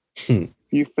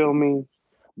 You feel me?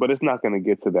 But it's not going to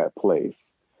get to that place.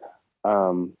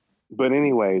 But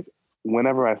anyways,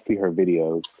 whenever I see her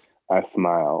videos, I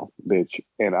smile, bitch.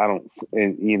 And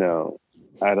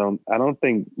I don't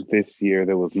think this year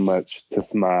there was much to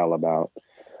smile about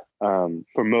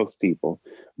for most people,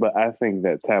 but I think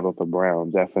that Tabitha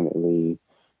Brown definitely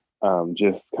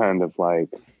just kind of like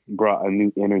brought a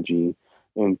new energy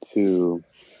into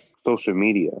social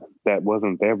media that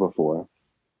wasn't there before.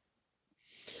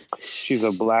 She's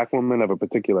a Black woman of a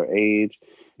particular age.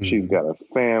 She's got a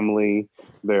family.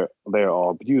 They're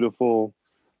all beautiful.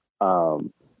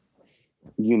 You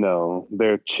know,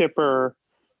 they're chipper.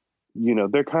 You know,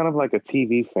 they're kind of like a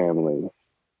TV family.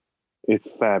 It's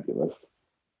fabulous.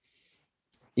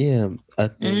 Yeah, I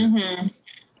think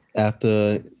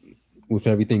after, with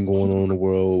everything going on in the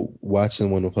world, watching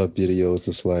one of her videos,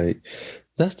 it's like,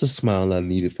 that's the smile I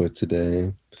needed for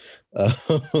today.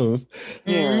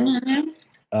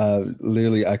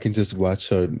 Literally, I can just watch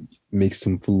her make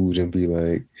some food and be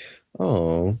like,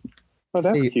 oh,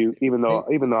 that's cute. Even though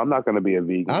I'm not going to be a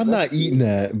vegan. I'm not eating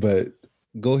that, but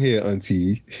go ahead,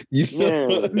 auntie. You know?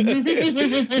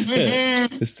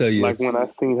 Let's tell you. Like when I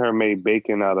seen her make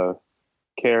bacon out of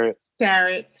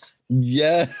carrots.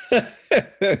 Yeah.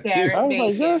 Carrot I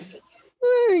was like,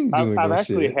 I've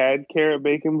actually had carrot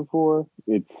bacon before.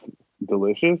 It's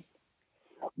delicious.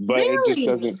 But it just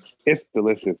doesn't. It's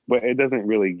delicious, but it doesn't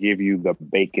really give you the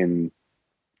bacon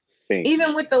thing.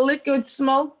 Even with the liquid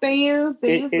smoke they use,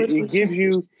 it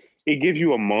gives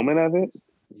you a moment of it,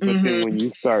 but then when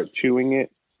you start chewing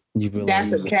it,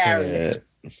 that's a carrot.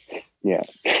 Yeah,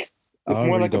 it's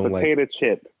more like a potato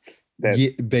chip.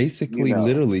 Basically,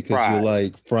 literally, because you're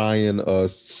like frying a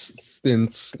thin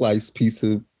sliced piece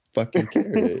of fucking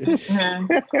carrot.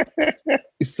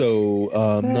 So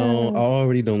no, I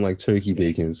already don't like turkey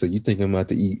bacon. So you think I'm about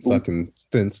to eat fucking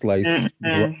thin sliced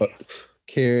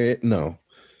carrot? No.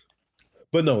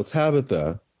 But no,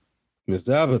 Miss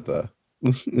Tabitha.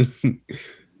 Just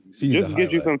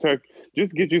get you some turkey.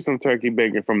 Just get you some turkey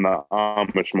bacon from the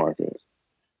Amish market,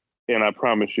 and I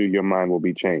promise you, your mind will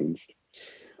be changed.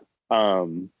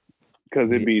 Because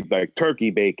it'd be like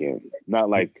turkey bacon, not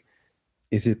like.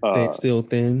 Is it still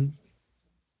thin?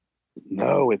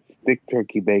 No, it's thick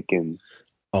turkey bacon.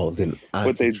 Oh, then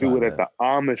but they do it at the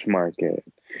Amish market,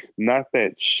 not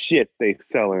that shit they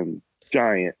selling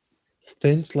giant.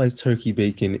 Thin sliced turkey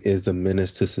bacon is a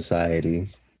menace to society.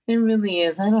 It really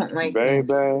is. I don't like it.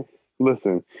 Baby,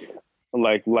 listen,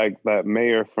 like that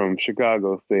mayor from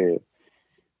Chicago said,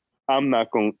 I'm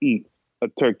not gonna eat a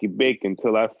turkey bacon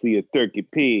till I see a turkey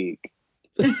pig.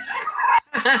 What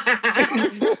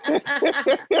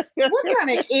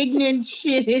kind of ignorant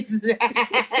shit is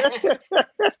that?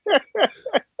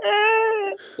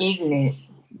 Ignorant.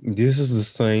 This is the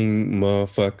same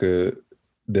motherfucker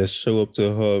that show up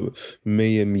to her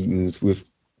mayor meetings with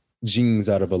jeans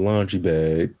out of a laundry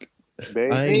bag.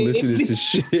 Baby. I ain't listening to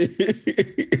shit.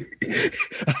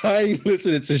 I ain't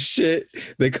listening to shit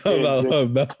that come out her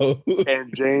mouth.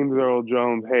 And James Earl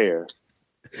Jones hair.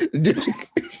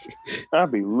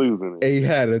 I'd be losing it. Ain't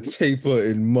had a taper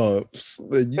in months.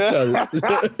 You try to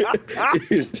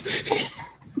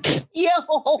Yo.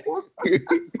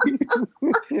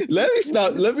 Let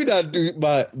me not do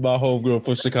my homegirl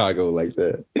from Chicago like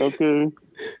that. Okay.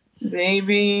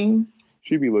 Baby.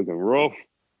 She be looking rough.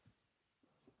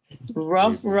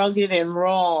 Rough, rugged, and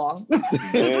raw.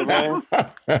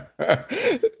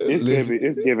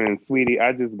 It's giving, sweetie.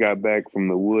 I just got back from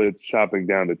the woods chopping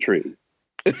down the tree.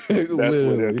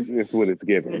 That's what it's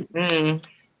giving. Mm-hmm.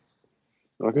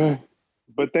 Okay.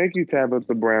 But thank you,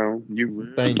 Tabitha Brown.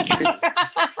 Thank you.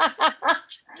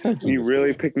 You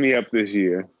really picked me up this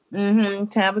year. Mm-hmm.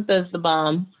 Tabitha's the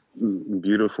bomb.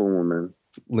 Beautiful woman.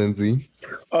 Lindsay.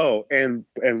 Oh, and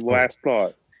last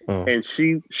thought. Oh. And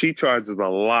she charges a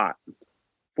lot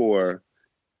for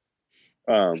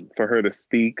her to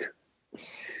speak.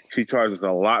 She charges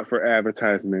a lot for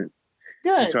advertisement.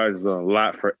 Good. She charges a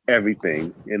lot for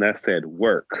everything. And I said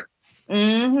work.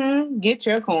 Mm-hmm. Get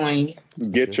your coin.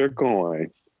 Get your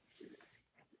coin.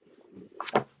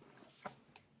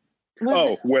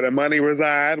 Where the money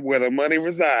reside, where the money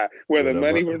reside, where the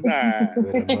money reside.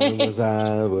 Where the money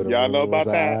reside, where the Y'all money know about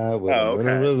reside, that? Where the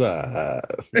money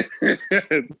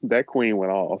reside. That queen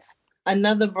went off.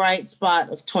 Another bright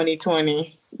spot of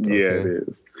 2020. Yeah, it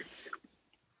is.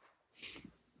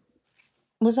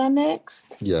 Was I next?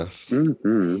 Yes.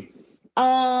 Mm-hmm.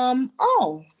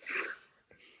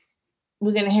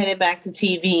 We're gonna head it back to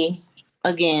TV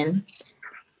again.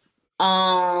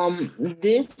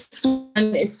 This one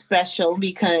is special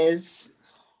because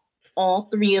all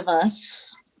three of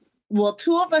us,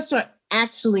 two of us are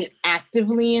actually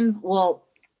actively involved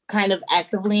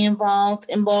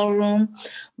in ballroom,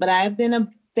 but I've been a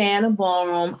fan of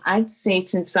ballroom, I'd say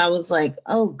since I was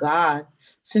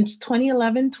since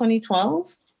 2011,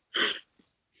 2012.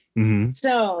 Mm-hmm.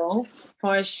 So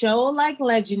for a show like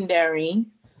Legendary,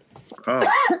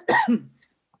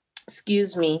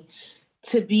 excuse me,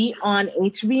 to be on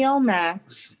HBO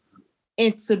Max,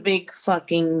 it's a big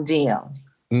fucking deal.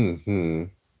 Mm-hmm.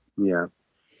 Yeah.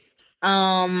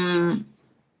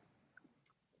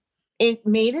 It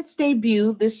made its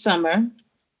debut this summer.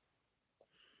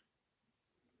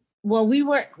 Well,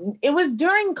 it was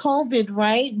during COVID,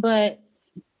 right? But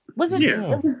was it?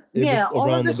 Yeah. It was, It was all of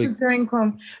around this the was during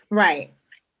COVID. Right.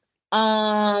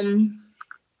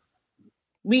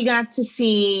 We got to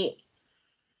see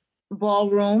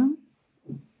Ballroom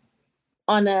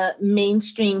on a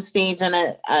mainstream stage, on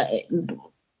a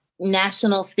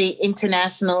national stage,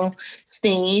 international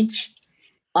stage.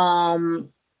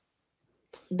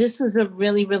 This was a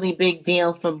really, really big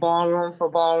deal for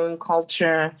ballroom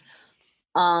culture.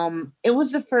 It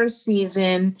was the first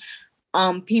season.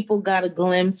 People got a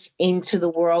glimpse into the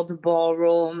world of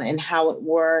ballroom and how it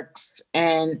works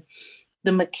and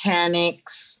the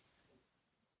mechanics.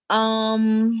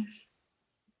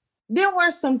 There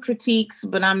were some critiques,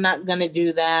 but I'm not going to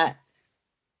do that.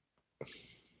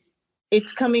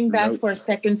 It's coming back for a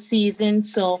second season,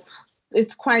 so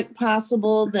it's quite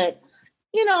possible that,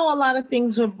 a lot of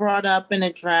things were brought up and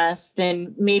addressed,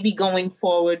 and maybe going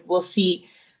forward, we'll see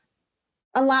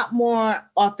a lot more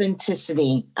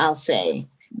authenticity, I'll say,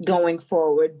 going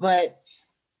forward. But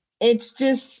it's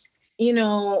just,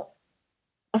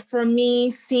 for me,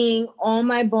 seeing all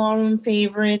my ballroom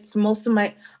favorites, a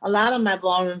lot of my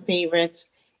ballroom favorites,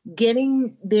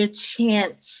 getting their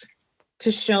chance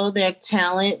to show their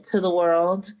talent to the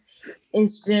world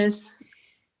is just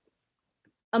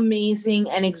amazing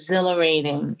and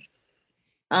exhilarating.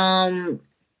 How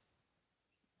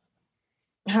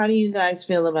do you guys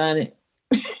feel about it?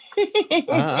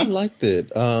 I liked it.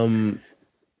 I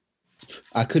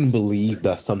couldn't believe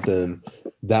that something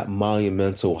that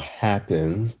monumental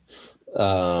happened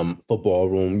for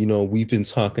ballroom. We've been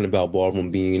talking about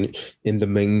ballroom being in the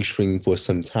mainstream for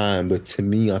some time, but to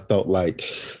me, I felt like,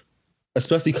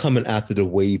 especially coming after the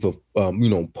wave of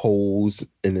Pose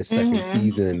in the second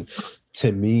season,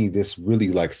 to me, this really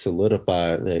like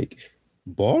solidified like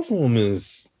ballroom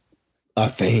is a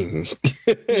thing. Yes,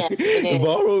 it is.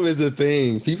 Ballroom is a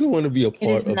thing. People want to be a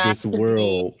part of this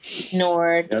world.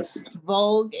 Ignored. Yep.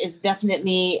 Vogue is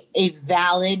definitely a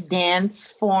valid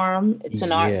dance form. It's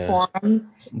an art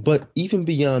form. But even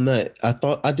beyond that,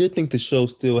 I did think the show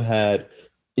still had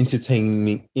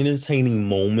entertaining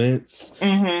moments.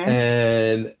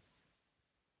 And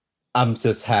I'm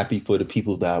just happy for the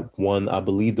people that won. I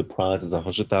believe the prize is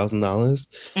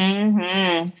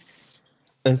 $100,000.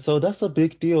 And so that's a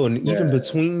big deal. And even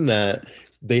between that,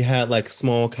 they had like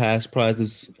small cash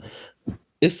prizes.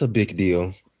 It's a big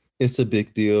deal. It's a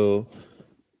big deal.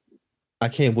 I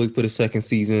can't wait for the second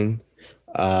season.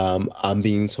 I'm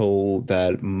being told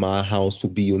that my house will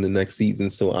be on the next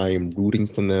season, so I am rooting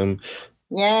for them.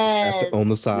 Yes. On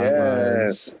the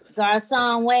sidelines.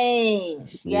 Garcon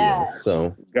Waves. Yes.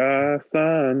 So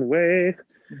Garcon Waves.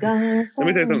 Let me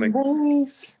tell you something.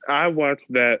 I watched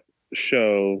that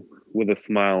show with a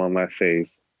smile on my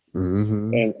face.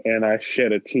 And I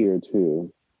shed a tear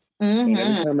too. And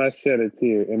every time I shed a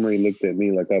tear, Emery looked at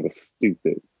me like I was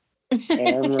stupid. And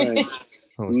I'm like,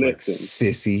 listen, like,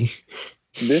 sissy.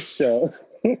 This show,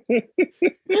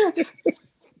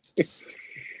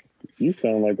 you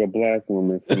sound like a Black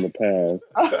woman from the past.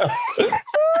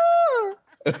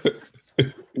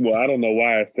 Well, I don't know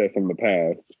why I said from the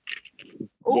past.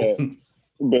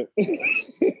 But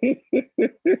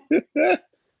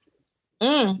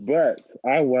But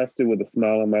I watched it with a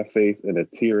smile on my face and a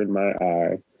tear in my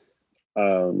eye.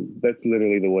 That's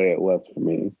literally the way it was for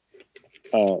me.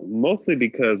 Mostly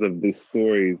because of the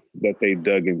stories that they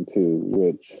dug into,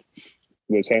 which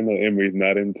I know Emery's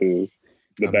not into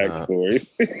the backstory.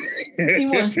 He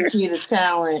wants to see the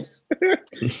talent.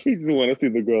 He just wants to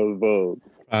see the girls vote.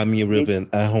 I'm your ribbon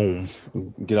at home.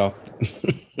 Get off.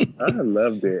 I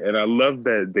loved it. And I loved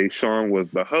that Deshawn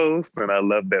was the host. And I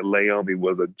loved that Leomi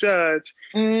was a judge.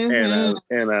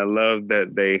 And I loved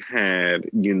that they had,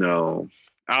 I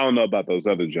don't know about those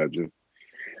other judges,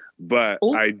 but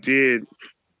I did.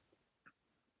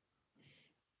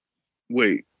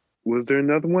 Wait, was there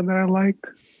another one that I liked?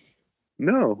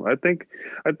 No, I think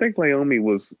Leomi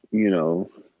was, the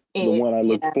one I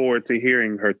look forward to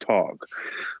hearing her talk.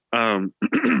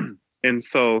 And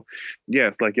so,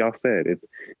 yes, like y'all said, it's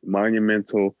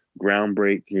monumental,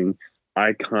 groundbreaking,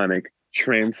 iconic,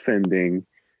 transcending,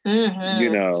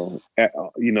 all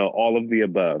of the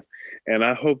above. And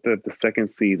I hope that the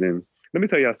second season, let me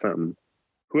tell y'all something.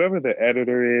 whoever the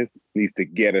editor is needs to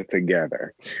get it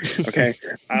together. Okay.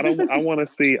 I want to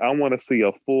see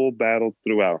a full battle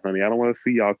throughout, honey. I don't want to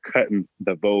see y'all cutting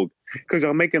the Vogue because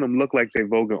y'all making them look like they're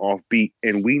voguing off beat,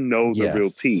 and we know the real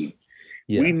tea.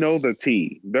 Yes. We know the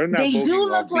tea. They're not. They do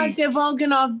look like they're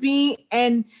voguing off beat,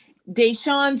 and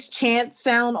Deshaun's chants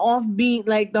sound off beat.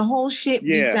 Like the whole shit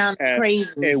be sounding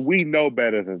crazy. And we know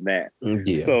better than that.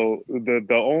 Yeah. So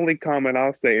the only comment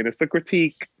I'll say, and it's a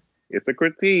critique. It's a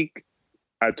critique.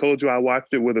 I told you I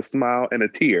watched it with a smile and a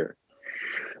tear.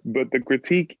 But the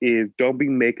critique is, don't be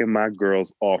making my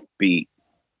girls off beat.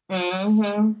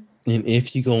 Mm-hmm. And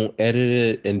if you're going to edit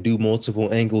it and do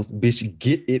multiple angles, bitch,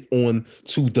 get it on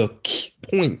to the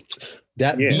point.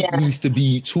 That beat needs to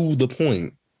be to the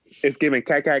point. It's giving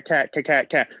cat.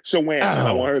 Shawam.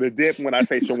 I want her to dip when I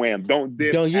say shawam. Don't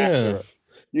dip after.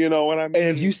 You know what I mean?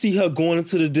 And if you see her going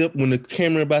into the dip when the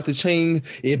camera about to change,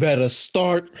 it better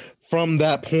start from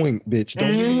that point, bitch.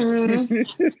 Don't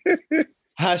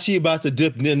how she about to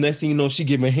dip, and then next thing you know, she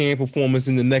giving hand performance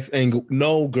in the next angle.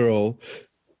 No, girl.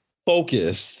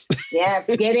 Focus. Yes,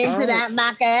 get into that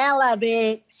Michaela,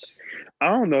 bitch. I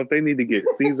don't know if they need to get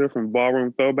Caesar from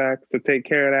Ballroom Throwbacks to take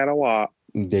care of that a lot.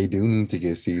 They do need to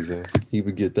get Caesar. He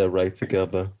would get that right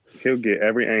together. He'll get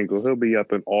every angle. He'll be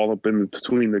up in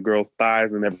between the girls'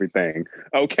 thighs and everything.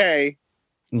 Okay.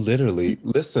 Literally.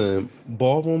 Listen,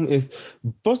 ballroom is,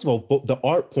 first of all, the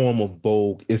art form of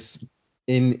Vogue is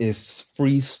in its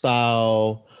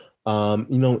freestyle,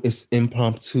 it's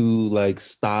impromptu, like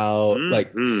style,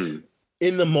 like in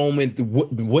the moment,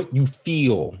 what you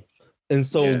feel. And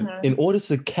so in order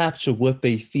to capture what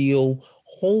they feel,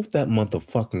 hold that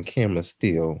motherfucking camera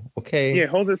still, okay? Yeah,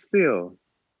 hold it still.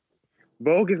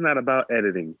 Vogue is not about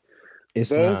editing.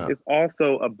 Vogue is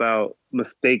also about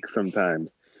mistakes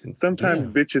sometimes. Sometimes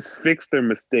bitches fix their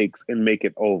mistakes and make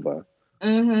it over.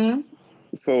 Mm-hmm.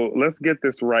 So let's get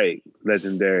this right,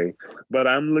 Legendary. But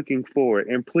I'm looking forward.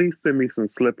 And please send me some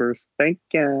slippers. Thank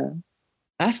you.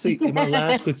 Actually, my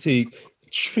last critique,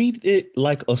 treat it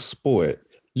like a sport.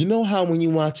 You know how when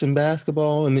you're watching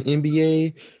basketball in the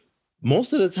NBA,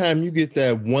 most of the time you get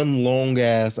that one long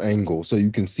ass angle so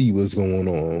you can see what's going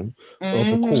on of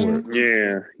the court.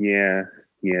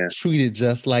 Yeah. Treat it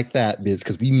just like that, bitch,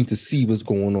 because we need to see what's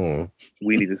going on.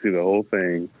 We need to see the whole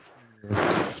thing.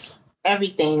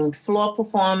 Everything. Floor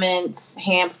performance,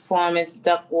 hand performance,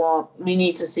 duck walk. We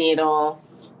need to see it all.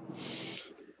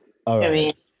 All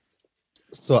right.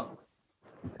 So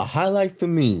a highlight for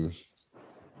me,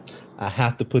 I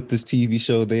have to put this TV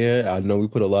show there. I know we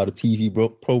put a lot of TV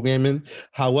programming.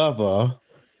 However,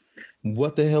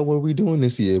 what the hell were we doing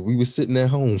this year? We were sitting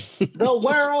at home. The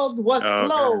world was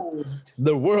closed.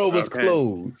 The world was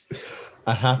closed.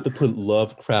 I have to put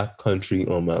Lovecraft Country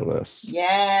on my list.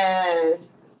 Yes.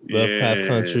 Lovecraft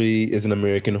Country is an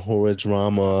American horror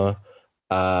drama.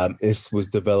 It was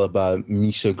developed by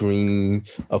Misha Green,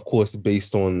 of course,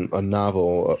 based on a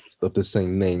novel of the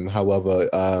same name. However,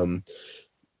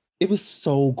 it was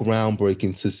so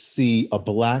groundbreaking to see a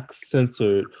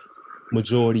Black-centered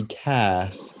majority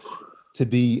cast to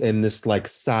be in this like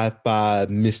sci-fi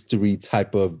mystery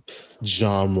type of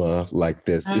genre like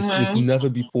this. It's never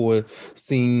before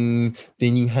seen.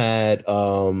 Then you had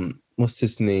what's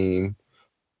his name?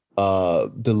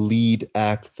 The lead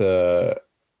actor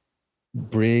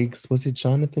Briggs. Was it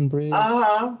Jonathan Briggs?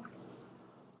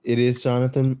 It is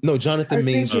Jonathan. No, Jonathan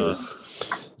Majors.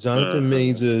 Jonathan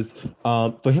Majors.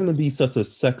 For him to be such a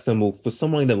sex symbol, for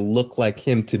someone to look like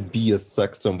him to be a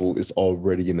sex symbol is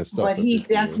already in itself. But he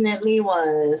definitely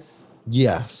was.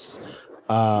 Yes.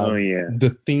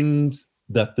 The themes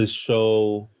that the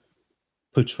show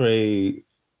portrayed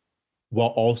while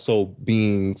also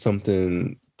being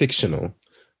something fictional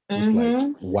was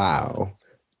like, wow.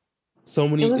 So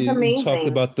many, you talked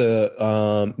about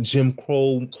the Jim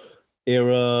Crow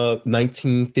era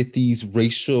 1950s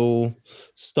racial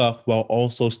stuff while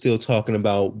also still talking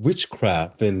about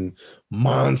witchcraft and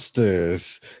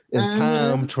monsters and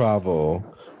time travel.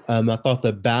 I thought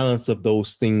the balance of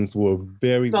those things were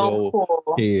very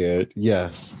well paired.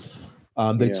 Yes.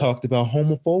 They talked about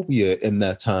homophobia in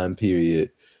that time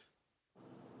period.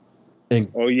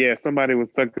 And somebody was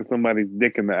sucking somebody's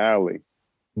dick in the alley.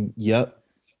 Yep.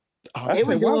 They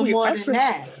were doing more than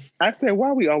that. I said,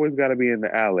 why we always got to be in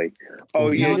the alley? Oh,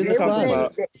 yeah,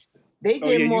 they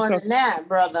did more than that,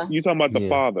 brother. You talking about the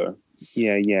father.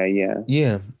 Yeah.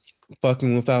 Yeah.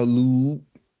 Fucking without lube.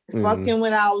 Fucking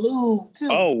without lube, too.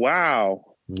 Oh, wow.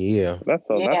 Yeah. That's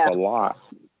a lot.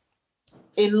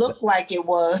 It looked like it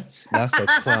was. That's a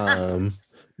crime.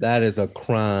 That is a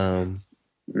crime.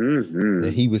 Mm-hmm.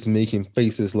 And he was making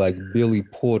faces like Billy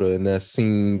Porter in that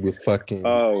scene with fucking...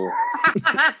 Oh.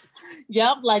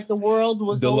 Yep, like the world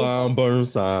was DeLon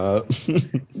Burnside.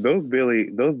 Those Billy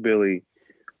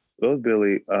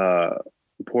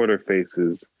Porter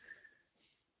faces,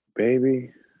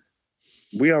 baby.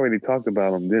 We already talked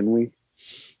about him, didn't we?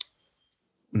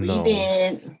 No. We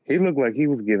did. He looked like he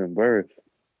was giving birth.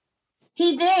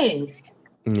 He did.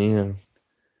 Yeah.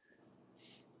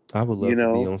 I would love to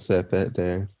be on set that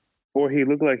day. Or he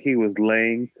looked like he was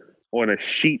laying on a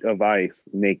sheet of ice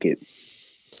naked.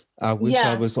 I wish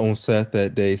I was on set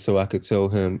that day so I could tell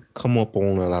him, come up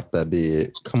on out that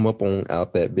bed. Come up on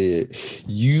out that bed.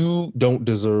 You don't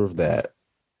deserve that.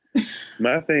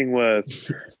 My thing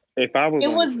was, if I was it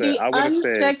on was the set, the I would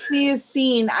have unsexiest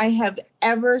scene I have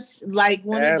ever, like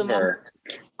one of the most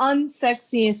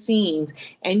unsexiest scenes.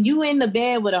 And you in the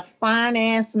bed with a fine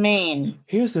ass man.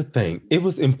 Here's the thing. It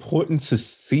was important to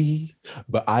see,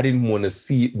 but I didn't want to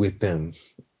see it with them.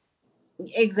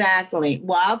 Exactly.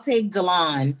 Well, I'll take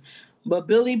DeLon. But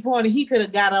Billy Porter, he could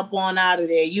have got up on out of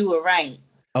there. You were right.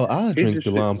 Oh, I'll drink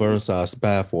DeLon Burnside's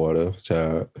bathwater,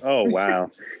 child. Oh, wow.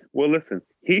 Well, listen,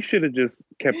 he should have just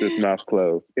kept his mouth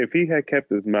closed. If he had kept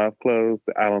his mouth closed,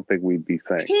 I don't think we'd be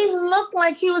safe. He looked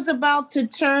like he was about to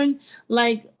turn,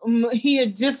 like he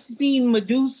had just seen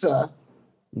Medusa.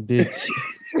 Bitch.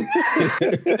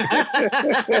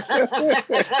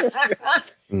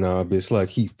 Nah, bitch, like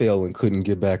he fell and couldn't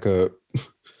get back up.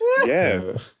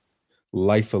 Yeah.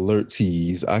 Life alert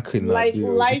tease. I could not like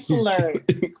do life alert.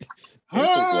 It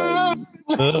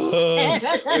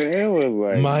was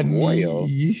like my oil.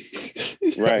 knee.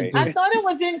 Right. I thought it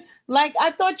was in, like,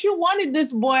 I thought you wanted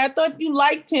this boy. I thought you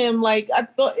liked him. Like, I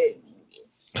thought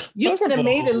you could have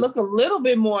made it look a little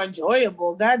bit more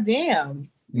enjoyable. Goddamn.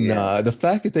 Nah, the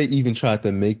fact that they even tried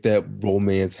to make that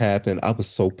romance happen, I was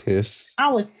so pissed. I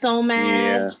was so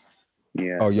mad.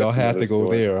 Yeah. Oh, y'all have to go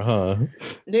there, huh?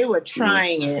 They were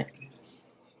trying it.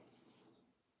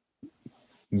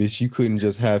 Bitch, you couldn't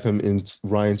just have him in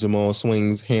Ryan Jamal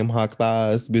Swing's ham hock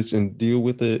thighs, bitch, and deal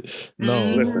with it. No.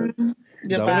 Listen,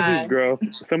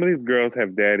 some of these girls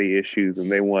have daddy issues and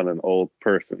they want an old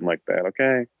person like that,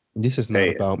 okay? This is not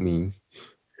about me.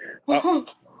 Oh,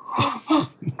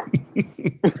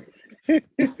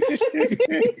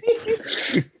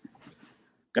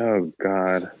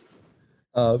 God.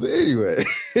 But anyway,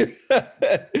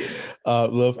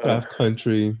 Lovecraft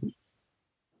Country.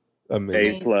 A+.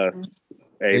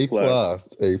 A+.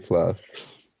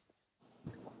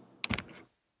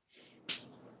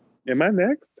 Am I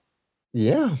next?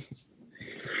 Yeah.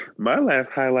 My last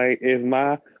highlight is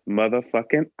my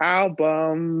motherfucking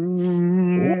album.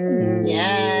 Ooh.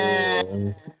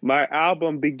 Yeah. My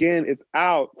album Begin. It's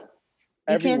out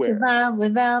everywhere. You can't survive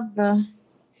without the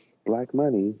Black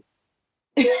money.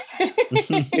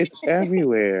 It's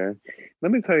everywhere.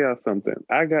 Let me tell y'all something.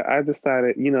 I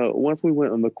decided, once we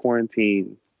went on the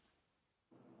quarantine,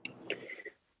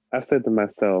 I said to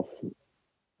myself,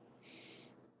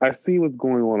 I see what's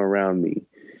going on around me.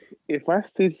 If I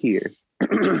sit here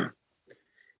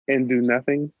and do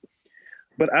nothing,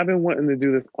 but I've been wanting to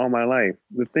do this all my life.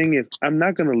 The thing is, I'm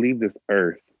not going to leave this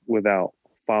earth without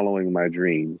following my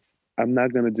dreams. I'm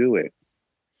not going to do it.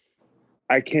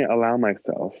 I can't allow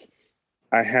myself.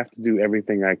 I have to do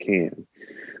everything I can.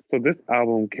 So this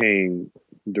album came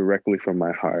directly from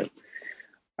my heart.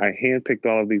 I handpicked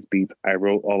all of these beats. I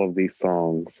wrote all of these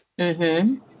songs.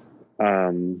 Mm-hmm.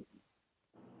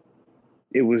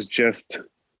 It was just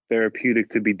therapeutic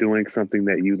to be doing something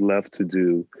that you love to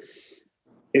do.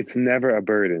 It's never a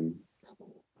burden.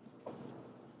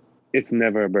 It's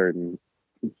never a burden.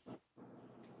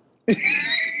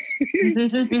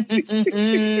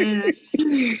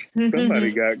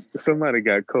 Somebody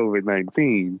got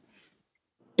COVID-19.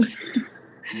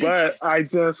 But I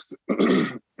just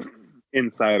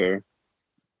insider.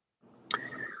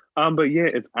 But yeah,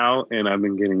 it's out and I've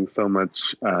been getting so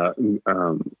much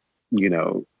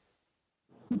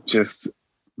just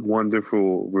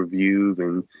wonderful reviews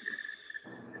and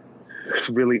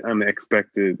really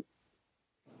unexpected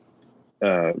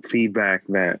feedback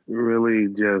that really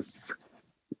just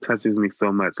touches me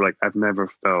so much. Like I've never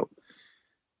felt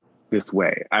this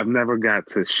way. I've never got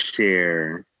to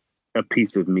share a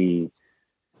piece of me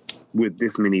with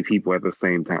this many people at the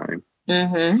same time.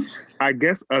 Mm-hmm. I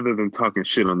guess other than talking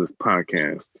shit on this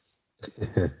podcast.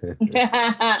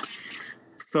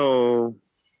 So,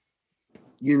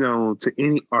 to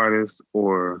any artist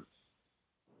or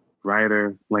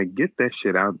writer, like get that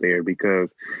shit out there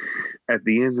because at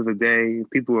the end of the day,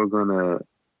 people are going to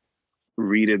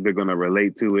read it. They're going to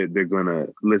relate to it. They're going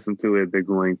to listen to it. They're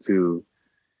going to,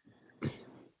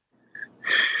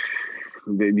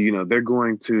 they're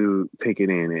going to take it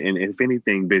in. And if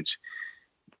anything, bitch,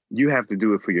 you have to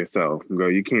do it for yourself,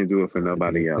 girl. You can't do it for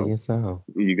nobody else. Yourself.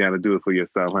 You got to do it for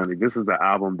yourself, honey. This is the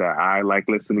album that I like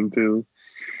listening to.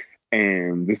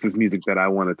 And this is music that I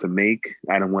wanted to make.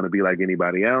 I don't want to be like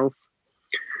anybody else.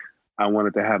 I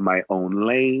wanted to have my own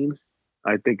lane.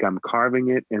 I think I'm carving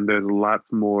it. And there's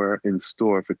lots more in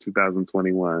store for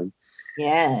 2021.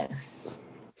 Yes.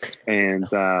 And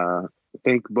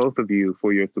thank both of you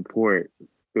for your support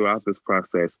throughout this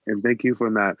process. And thank you for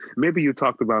not, maybe you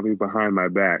talked about me behind my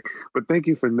back, but thank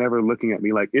you for never looking at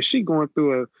me like, is she going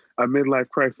through a midlife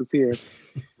crisis here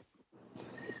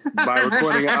by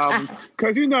recording an album?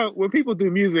 Because, you know, when people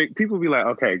do music, people be like,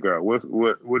 okay, girl, what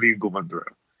are you going through?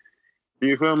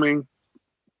 You feel me?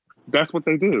 That's what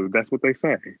they do. That's what they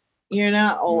say. You're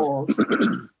not old.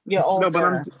 You're older.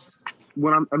 No,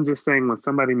 but I'm just saying, when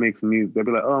somebody makes music, they'll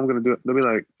be like, oh, I'm going to do it. They'll be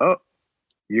like, oh,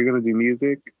 you're going to do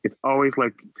music? It's always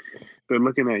like they're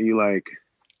looking at you like,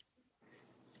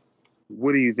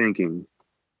 what are you thinking?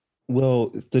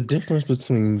 Well, the difference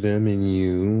between them and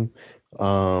you,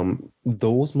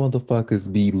 those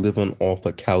motherfuckers be living off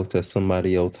a couch at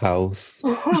somebody else's house.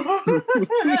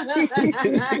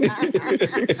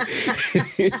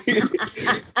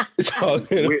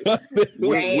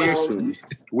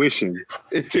 Wishing.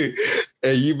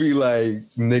 And you be like,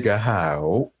 nigga,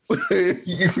 how?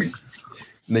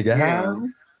 Nigga, how?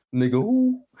 Nigga,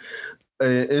 who?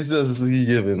 And it's just you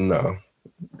giving no.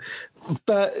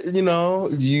 But, you know,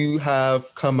 you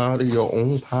have come out of your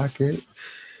own pocket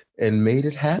and made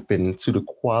it happen to the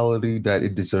quality that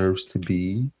it deserves to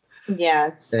be.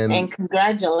 Yes. And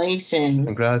congratulations.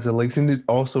 Congratulations. It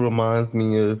also reminds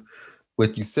me of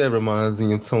what you said, reminds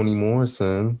me of Toni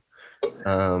Morrison.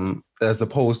 As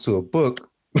opposed to a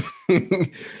book,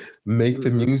 make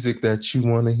the music that you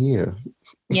want to hear.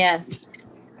 Yes.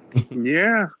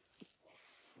 Yeah.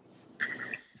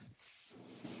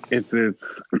 It's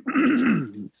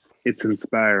it's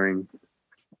inspiring.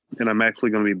 And I'm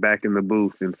actually going to be back in the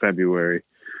booth in February.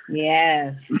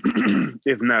 Yes.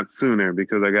 If not sooner,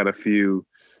 because I got a few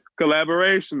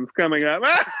collaborations coming up.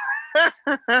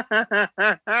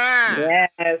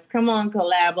 Yes. Come on,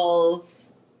 collabos.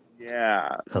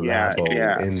 Yeah.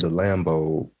 Collabo in the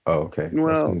Lambo. Oh, okay. Well,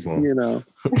 let's move on. you know.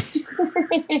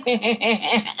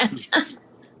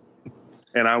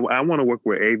 And I want to work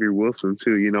with Avery Wilson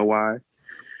too. You know why?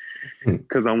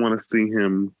 Because I want to see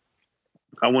him.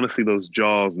 I want to see those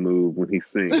jaws move when he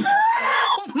sings.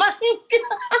 Oh my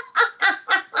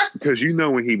God. Because you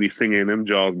know when he be singing, them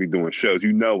jaws be doing shows.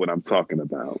 You know what I'm talking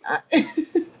about.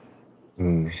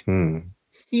 Mm-hmm.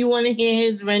 You want to hear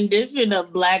his rendition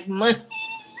of Black Money?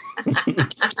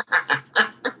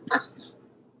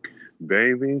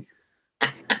 Baby,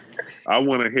 I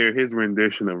want to hear his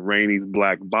rendition of Rainy's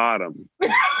Black Bottom.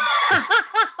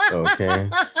 Okay.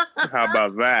 How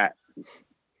about that?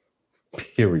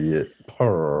 Period.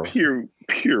 Purr.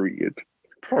 Period.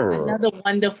 Purr. Another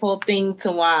wonderful thing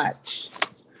to watch.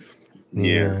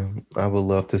 Yeah. I would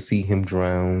love to see him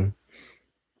drown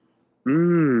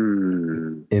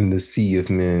in the sea of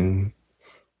men.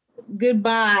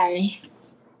 Goodbye.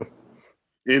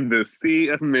 In the sea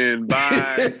of men.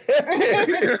 Bye.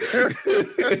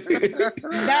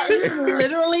 That is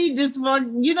literally just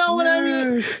fun. You know what I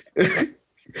mean?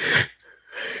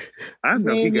 I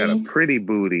know he got a pretty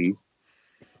booty.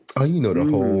 Oh, you know the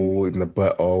hole in the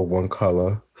butt all one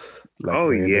color. Like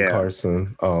Brandon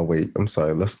Carson. Oh wait, I'm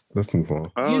sorry. Let's move on.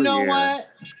 Oh, you know what?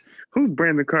 Who's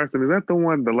Brandon Carson? Is that the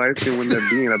one, the light skin one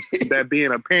that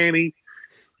being a panty?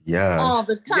 Yes. All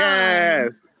the time.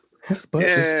 Yes. His butt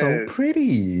is so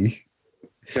pretty.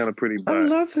 He's got a pretty butt. I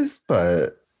love his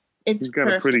butt. He's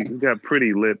got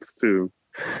pretty lips too.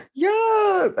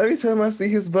 Yeah. Every time I see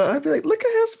his butt, I be like, look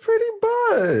at his pretty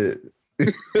butt.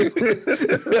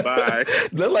 Bye.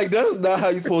 Like, that's not how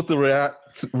you're supposed to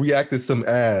react to some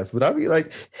ass. But I be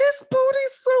like, his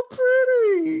booty's so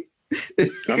pretty.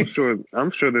 I'm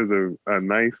sure there's a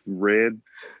nice red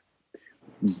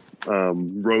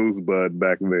rosebud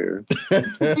back there.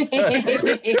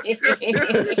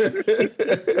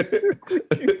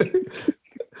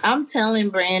 I'm telling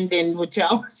Brandon what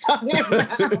y'all was talking about.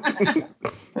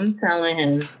 I'm telling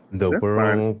him. The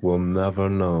world will never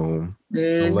know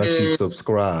unless you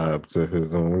subscribe to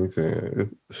his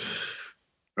OnlyFans.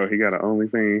 Oh, he got an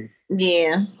OnlyFans?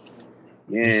 Yeah.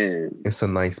 Yeah. It's a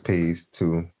nice page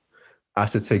too. I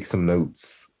should take some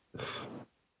notes.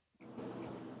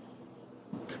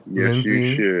 Yes, Lindsay?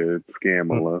 you should,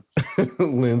 Scamala.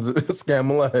 Lindsay,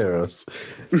 Scamala Harris.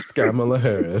 Scamala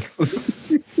Harris.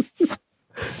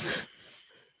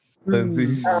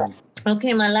 Lindsay.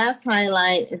 Okay, my last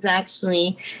highlight is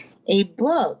actually a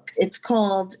book. It's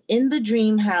called In the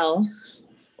Dream House,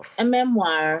 a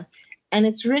memoir. and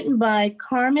it's written by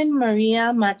Carmen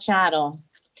Maria Machado.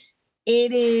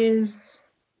 It is,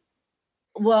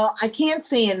 well, I can't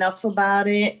say enough about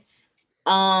it.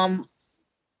 I'm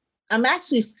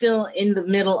actually still in the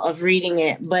middle of reading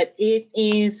it, but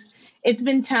it's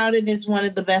been touted as one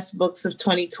of the best books of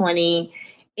 2020.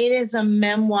 It is a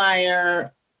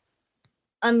memoir,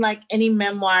 unlike any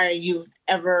memoir you've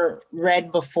ever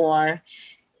read before.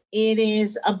 It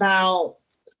is about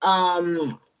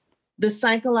the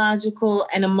psychological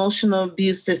and emotional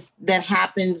abuse that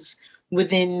happens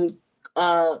within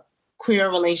queer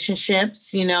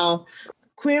relationships. You know,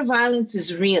 queer violence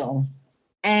is real,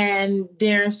 and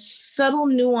there's subtle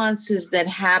nuances that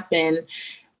happen.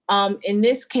 In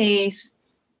this case,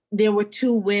 there were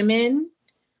two women,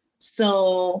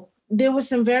 so there were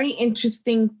some very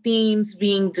interesting themes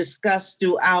being discussed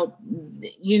throughout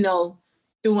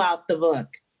the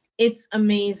book. It's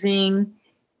amazing.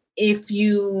 If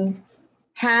you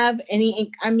have any,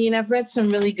 I mean, I've read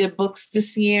some really good books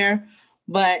this year,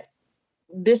 but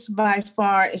this by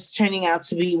far is turning out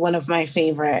to be one of my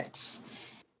favorites.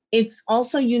 It's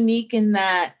also unique in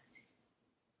that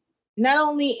not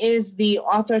only is the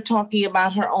author talking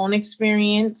about her own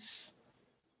experience,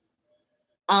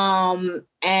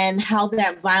 and how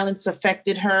that violence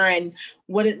affected her and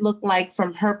what it looked like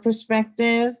from her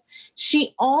perspective,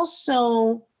 she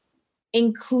also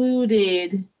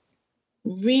included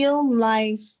real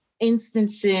life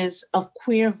instances of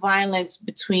queer violence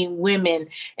between women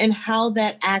and how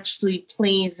that actually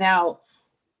plays out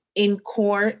in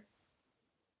court,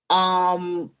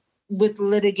 with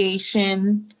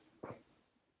litigation,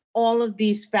 all of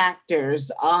these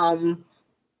factors.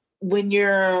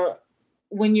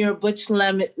 When you're a butch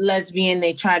lesbian,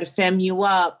 they try to femme you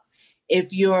up.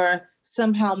 If you're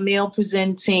somehow male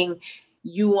presenting,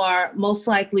 you are most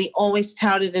likely always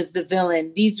touted as the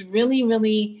villain. These really,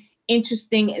 really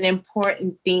interesting and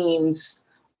important themes.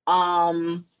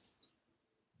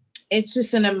 It's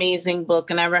just an amazing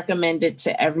book, and I recommend it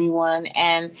to everyone.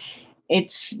 And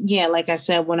it's, like I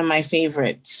said, one of my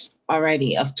favorites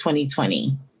already of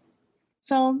 2020.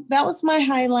 So that was my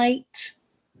highlight.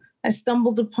 I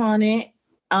stumbled upon it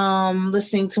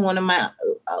listening to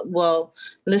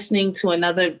listening to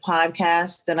another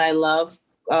podcast that I love,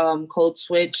 Code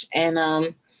Switch,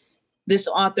 and this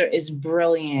author is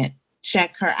brilliant.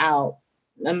 Check her out.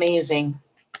 Amazing.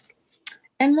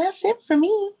 And that's it for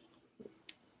me.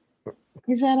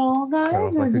 Is that all, guys?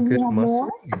 Sounds like a good must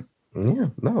read. Yeah,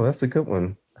 no, that's a good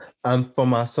one. For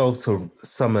myself to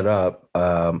sum it up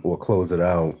or close it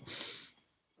out,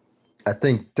 I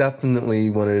think definitely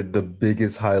one of the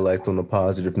biggest highlights on a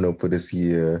positive note for this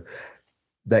year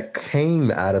that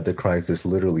came out of the crisis,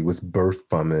 literally was birthed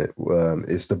from it,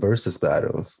 is the versus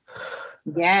battles.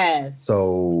 Yes.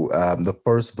 So the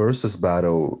first versus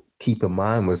battle, keep in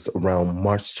mind, was around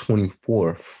March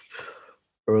 24th,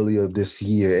 earlier this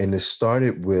year. And it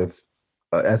started with,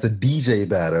 as a DJ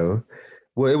battle,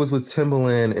 well, it was with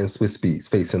Timbaland and Swizz Beatz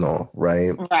facing off,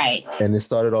 right? Right. And it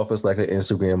started off as like an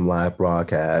Instagram live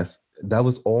broadcast. That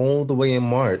was all the way in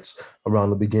March,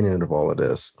 around the beginning of all of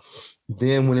this.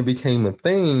 Then when it became a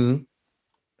thing,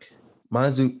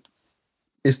 mind you,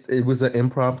 it was an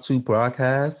impromptu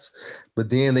broadcast, but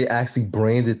then they actually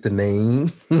branded the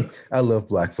name. I love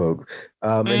Black folks.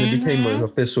 And it became an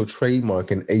official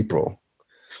trademark in April.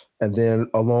 And then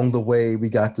along the way, we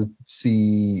got to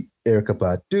see Erykah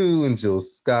Badu and Jill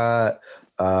Scott,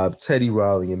 Teddy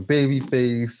Riley and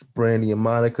Babyface, Brandy and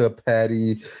Monica,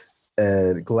 Patty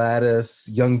and Gladys,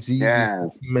 Young Jeezy,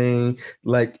 Maine,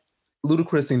 like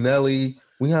Ludacris and Nelly.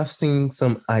 We have seen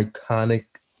some iconic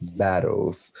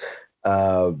battles.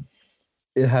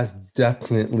 It has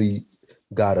definitely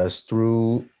got us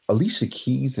through. Alicia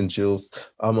Keys and Jill's,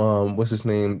 what's his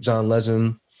name? John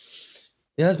Legend.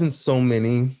 There has been so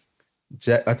many.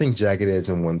 I think Jagged Edge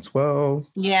in 112.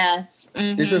 Yes.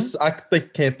 Mm-hmm. It's just,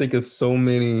 can't think of so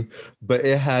many, but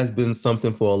it has been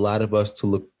something for a lot of us to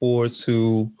look forward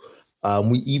to.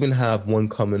 We even have one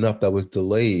coming up that was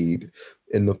delayed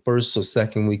in the first or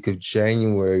second week of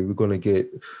January. We're going to get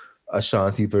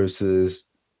Ashanti versus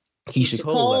Keisha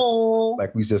Cole,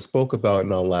 like we just spoke about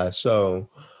in our last show.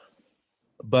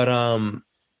 But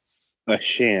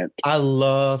Ashanti. I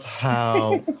love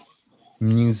how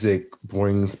music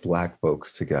brings Black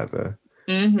folks together.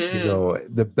 Mm-hmm. You know,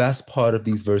 the best part of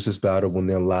these versus battle when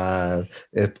they're live,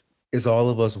 it's all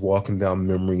of us walking down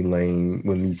memory lane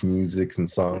when these musics and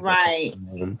songs right.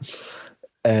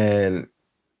 And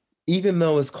even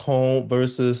though it's called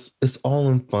Versus, it's all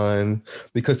in fun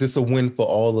because it's a win for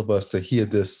all of us to hear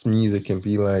this music and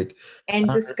be like, and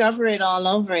discover it all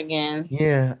over again.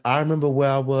 yeah, I remember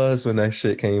where I was when that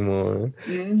shit came on.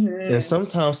 Mm-hmm. And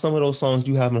sometimes some of those songs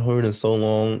you haven't heard in so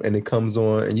long and it comes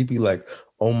on and you be like,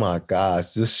 oh my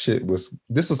gosh, this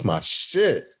is my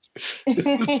shit. This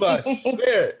is my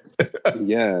shit.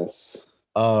 Yes.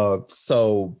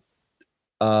 So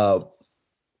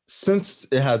since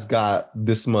it has got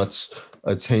this much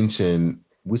attention,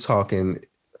 we're talking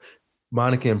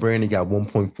Monica and Brandy got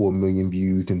 1.4 million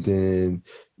views, and then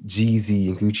Jeezy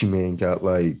and Gucci Mane got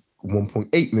like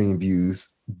 1.8 million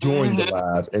views during the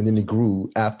live, and then it grew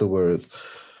afterwards.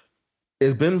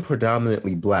 It's been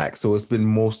predominantly Black, so it's been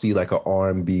mostly like a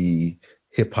R&B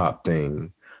hip hop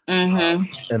thing. Mm-hmm.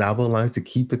 And I would like to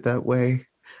keep it that way.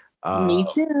 Me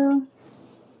too.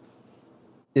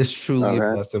 It's truly a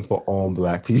blessing for all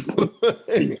Black people.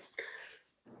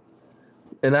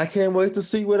 And I can't wait to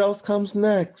see what else comes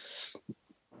next.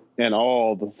 And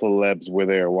all the celebs were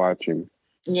there watching.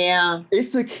 Yeah.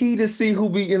 It's a key to see who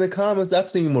be in the comments. I've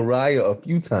seen Mariah a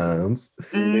few times.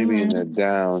 Mm-hmm. They be in there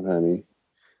down, honey.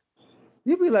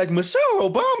 You be like, Michelle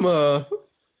Obama.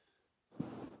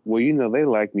 Well, you know, they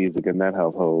like music in that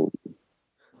household.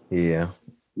 Yeah.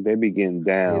 They be getting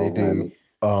down. Yeah, they do. Honey.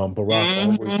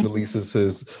 Barack always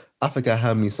releases I forgot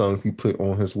how many songs he put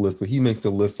on his list, but he makes a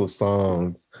list of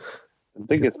songs. I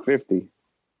think it's 50.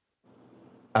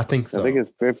 I think so. I think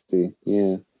it's 50.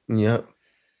 Yeah. Yep.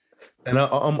 And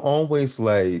I'm always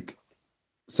like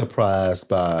surprised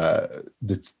by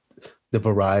the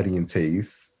variety in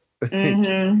taste.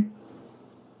 Mm-hmm.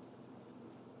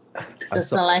 The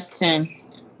selection.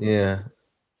 Yeah.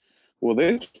 Well,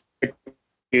 this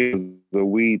is the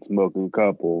weed smoking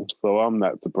couple, so I'm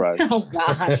not surprised. Oh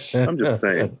gosh. I'm just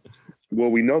saying. Well,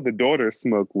 we know the daughters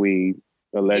smoke weed,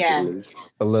 allegedly. Yes.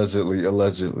 Allegedly.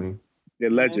 Allegedly.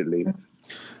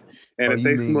 And Oh, if you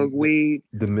they mean smoke weed,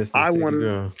 the Mississippi I want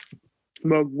girl. to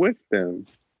smoke with them.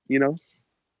 You know,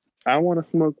 I want to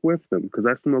smoke with them because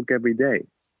I smoke every day.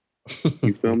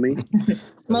 You feel me?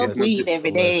 Smoke weed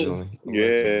every day. Allegedly.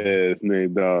 Yes,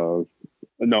 Nate Dogg.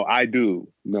 No, I do.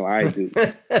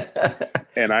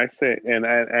 And I say, and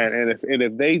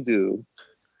if they do,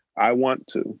 I want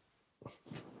to.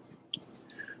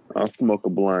 I'll smoke a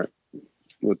blunt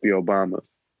with the Obamas.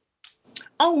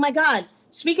 Oh my God.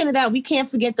 Speaking of that, we can't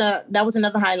forget that was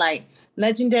another highlight.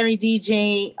 Legendary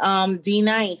DJ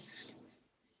D-Nice.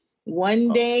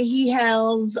 One day he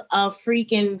held a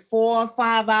freaking 4 or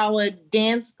 5 hour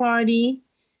dance party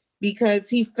because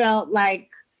he felt like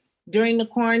during the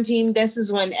quarantine, this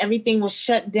is when everything was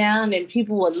shut down and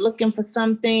people were looking for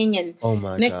something. And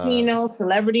next thing you know,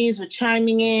 celebrities were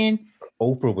chiming in.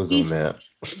 Oprah was on that.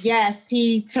 Yes,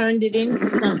 he turned it into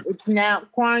some. It's now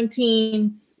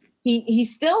quarantine. He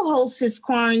still hosts his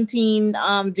quarantine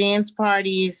dance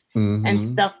parties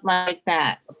and stuff like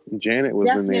that. Janet was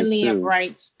definitely in there a too.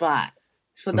 bright spot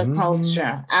for the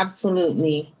culture.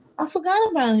 Absolutely. I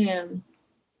forgot about him.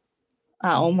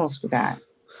 I almost forgot.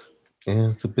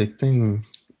 Yeah, it's a big thing.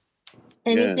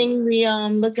 Anything we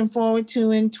looking forward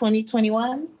to in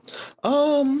 2021?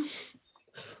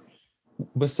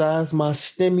 Besides my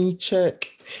STEMI check,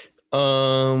 that's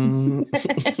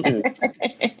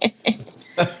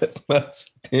my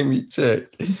STEMI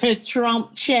check.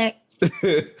 Trump check.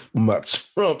 My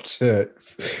Trump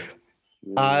checks.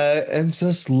 I am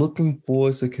just looking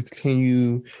forward to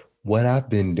continue what I've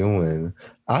been doing.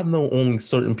 I know only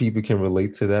certain people can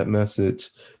relate to that message.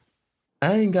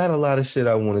 I ain't got a lot of shit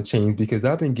I want to change because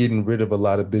I've been getting rid of a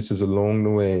lot of bitches along the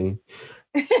way.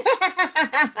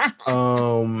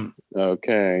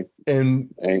 Okay.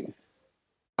 And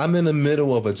I'm in the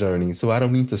middle of a journey, so I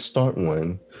don't need to start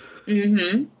one.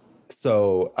 Mm-hmm.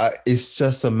 So it's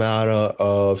just a matter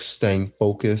of staying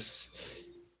focused,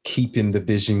 keeping the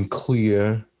vision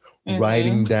clear,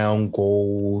 writing down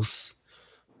goals,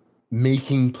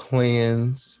 making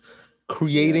plans,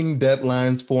 creating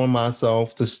deadlines for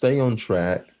myself to stay on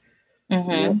track,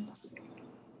 and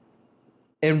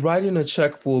writing a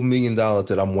check for $1 million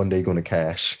that I'm one day going to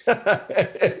cash.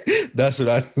 That's what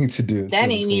I need to do.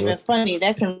 That ain't even funny.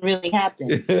 That can really happen.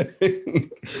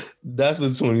 That's what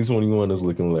 2021 is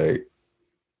looking like.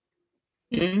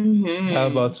 Mm-hmm. How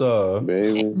about y'all?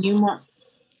 Baby. You,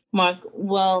 Mark,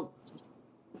 well,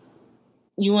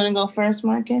 you want to go first,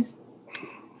 Marcus?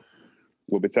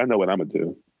 Well, bitch, I know what I'm going to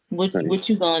do. What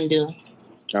you going to do?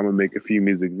 I'm going to make a few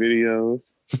music videos,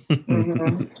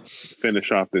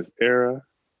 finish off this era,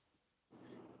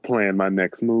 plan my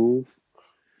next move,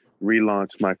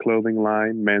 relaunch my clothing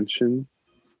line, Mention.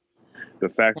 The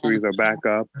factories are back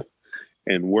up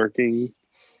and working.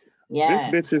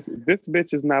 Yeah. This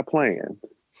bitch is not playing.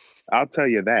 I'll tell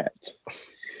you that.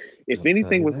 If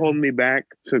anything was holding me back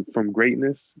from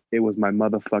greatness, it was my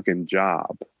motherfucking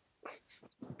job.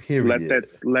 Period.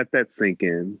 Let that sink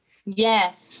in.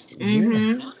 Yes.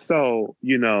 Mm-hmm. So,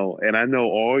 and I know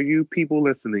all you people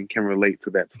listening can relate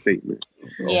to that statement.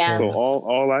 Yeah. So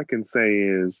all I can say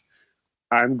is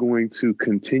I'm going to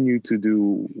continue to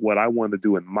do what I want to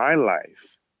do in my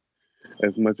life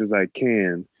as much as I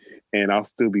can, and I'll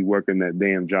still be working that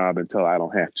damn job until I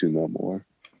don't have to no more.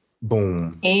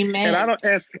 Boom. Amen.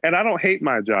 And I don't hate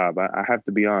my job. I have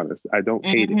to be honest. I don't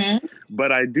hate it,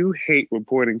 but I do hate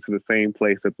reporting to the same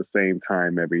place at the same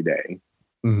time every day.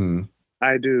 Mm-hmm.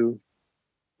 I do.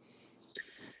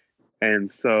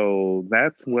 And so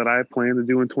that's what I plan to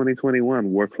do in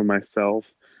 2021. Work for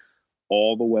myself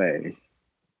all the way.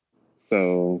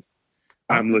 So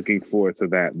I'm looking forward to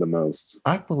that the most.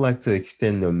 I would like to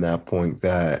extend on that point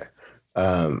that,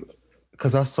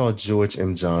 because I saw George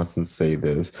M. Johnson say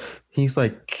this. He's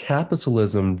like,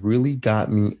 capitalism really got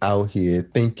me out here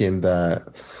thinking that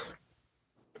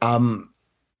I'm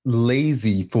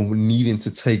lazy for needing to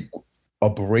take a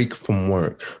break from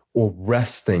work or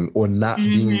resting or not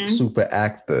being super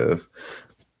active.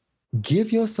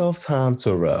 Give yourself time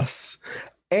to rest.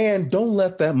 And don't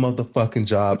let that motherfucking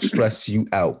job stress you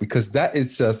out, because that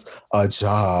is just a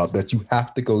job that you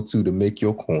have to go to make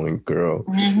your coin, girl.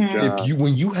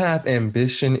 When you have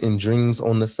ambition and dreams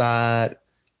on the side,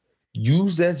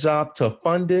 use that job to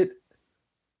fund it,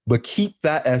 but keep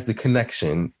that as the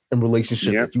connection and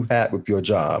relationship that you have with your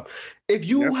job. If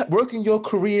you work in your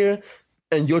career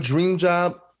and your dream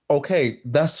job, okay,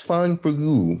 that's fine for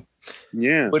you.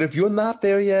 Yeah. But if you're not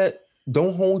there yet,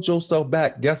 don't hold yourself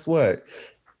back. Guess what?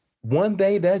 One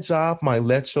day that job might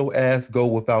let your ass go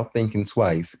without thinking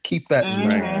twice. Keep that in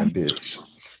mind, bitch.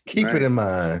 Keep it in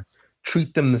mind.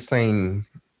 Treat them the same.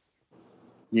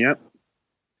 Yep.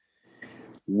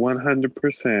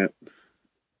 100%.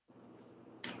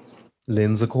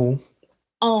 Linsacole?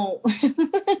 Oh,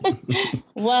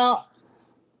 well,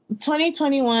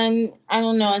 2021, I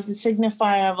don't know, is a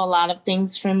signifier of a lot of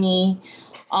things for me.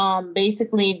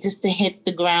 Basically, just to hit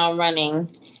the ground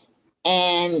running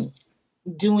and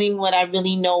doing what I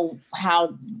really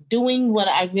doing what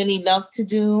I really love to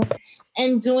do,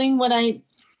 and doing what I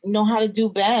know how to do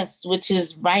best, which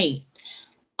is write.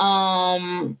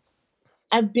 I've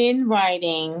been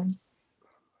writing,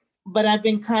 but I've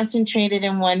been concentrated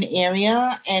in one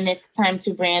area, and it's time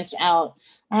to branch out.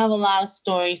 I have a lot of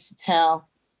stories to tell.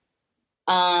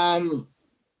 I'd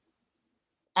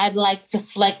like to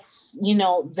flex,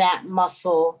 that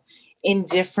muscle in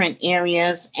different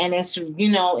areas, and it's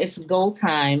go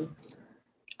time.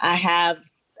 I have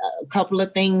a couple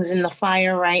of things in the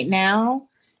fire right now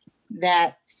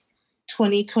that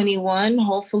 2021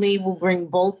 hopefully will bring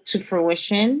both to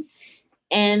fruition,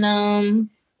 and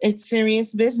it's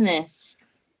serious business.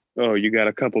 Oh, you got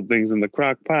a couple things in the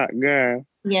crock pot, girl.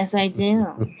 Yes, I do.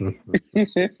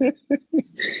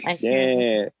 I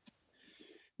sure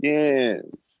do.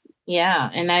 Yeah,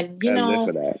 and I live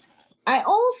for that. I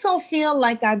also feel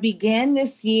like I began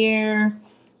this year,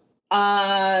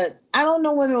 I don't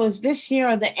know whether it was this year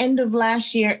or the end of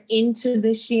last year into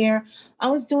this year, I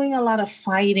was doing a lot of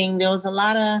fighting. There was a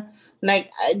lot of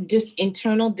just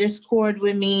internal discord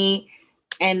with me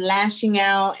and lashing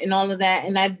out and all of that.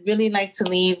 And I'd really like to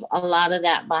leave a lot of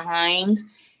that behind.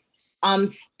 I'm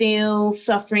still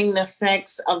suffering the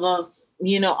effects of a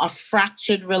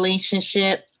fractured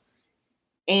relationship.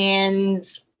 And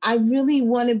I really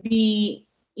want to be,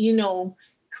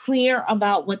 clear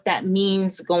about what that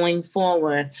means going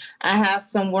forward. I have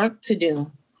some work to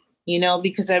do,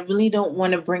 because I really don't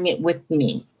want to bring it with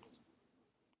me.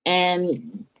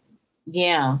 And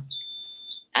yeah,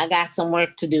 I got some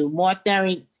work to do. More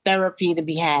therapy to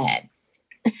be had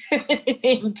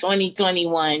in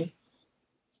 2021.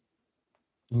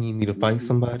 You need me to fight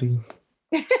somebody?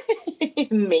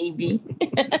 Maybe.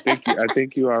 I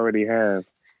think you already have.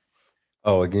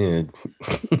 Oh, again.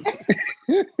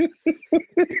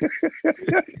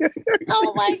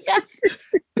 Oh my God.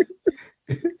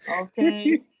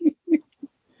 Okay.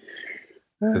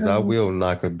 Because I will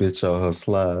knock a bitch on her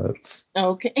slides.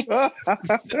 Okay.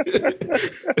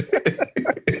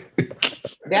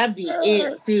 That'd be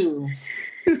it too.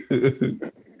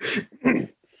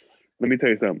 Let me tell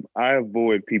you something. I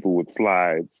avoid people with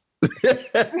slides.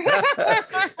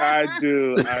 I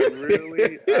do.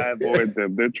 I avoid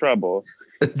them. They're trouble.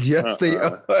 Yes, they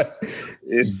are.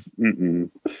 It's you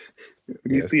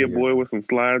see a boy with some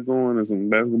slides on and some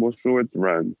basketball shorts,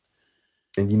 run.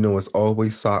 And it's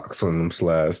always socks on them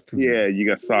slides too. Yeah, you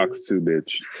got socks too,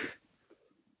 bitch.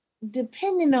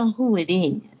 depending on who it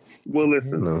is. Well, I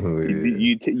listen, don't know who it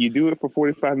is. you do it for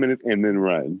 45 minutes and then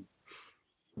run.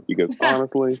 Because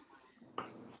honestly,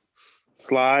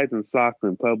 slides and socks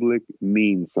in public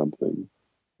mean something.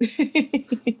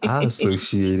 I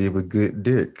associate it with good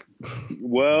dick.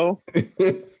 Well,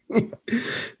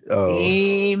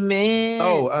 Amen.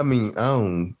 I mean,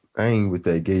 I ain't with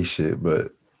that gay shit,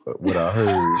 but what I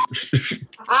heard.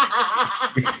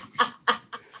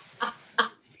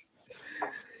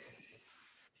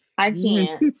 I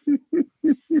can't.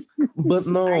 But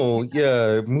no,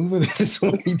 yeah, moving into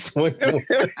 2021.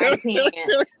 I can't.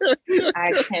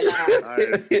 I cannot.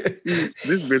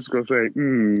 this bitch gonna say,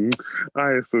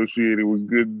 I associated with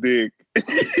good dick.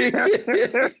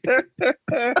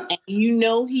 And you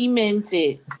know he meant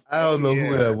it. I don't know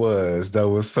who that was. That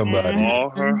was somebody All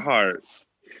her heart.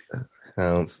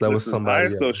 else. That was Listen, somebody I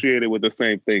else. associated with the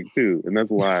same thing too, and that's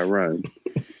why I run.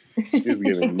 She's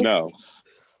giving no.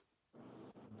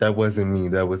 That wasn't me.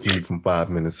 That was me from 5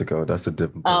 minutes ago. That's a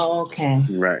different person. Oh, okay.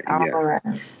 Right. All Yeah. right.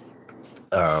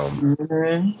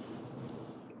 Mhm.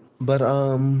 But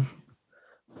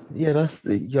yeah,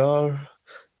 y'all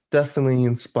definitely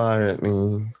inspired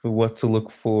me for what to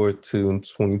look forward to in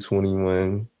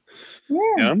 2021. Yeah.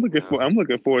 Yeah, I'm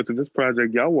looking forward to this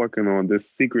project y'all working on. This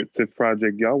secretive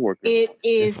project y'all working on. It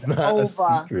is It's not over. a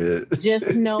secret.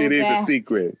 Just know It is that a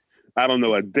secret. I don't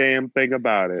know a damn thing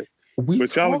about it. We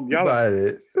But y'all- talked about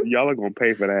it. Y'all are gonna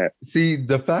pay for that. See,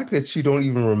 the fact that you don't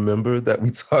even remember that we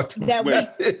talked about that we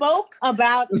it. spoke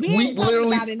about. We, We ain't talking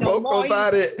literally about it no spoke more.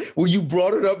 about it when you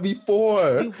brought it up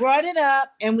before. You brought it up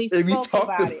and we And we spoke talked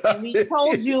about it. about And we it.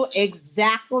 told you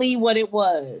exactly what it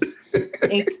was.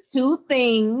 It's two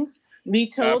things. We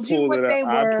told you what they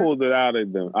I were, pulled it out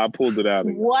of them. I pulled it out of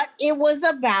them. what it was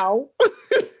about.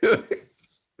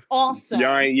 Also,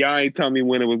 Y'all ain't tell me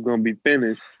when it was gonna be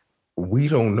finished. We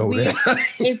don't know We- that.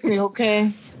 it's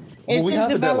okay. It's we in have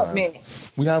a development.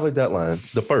 We have a deadline.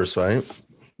 The first, right?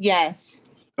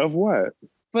 Yes. Of what?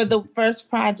 For the first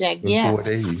project. In Yeah. 4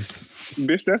 days.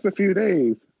 Bitch, that's a few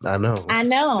days. I know. I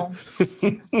know.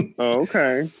 Oh,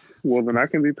 okay. Well, then I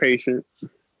can be patient.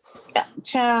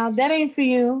 Child, that ain't for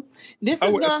you. This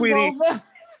is Oh, gonna sweetie. go over.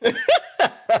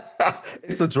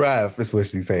 It's a draft, is what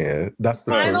she's saying. That's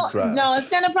the Final, first draft. no, it's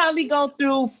gonna probably go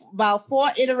through about 4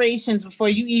 iterations before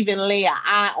you even lay an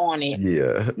eye on it.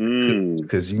 Yeah. Mm.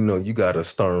 Because you got a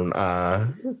stern eye.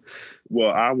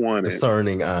 Well, I want it.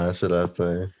 Discerning eye, should I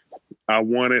say. I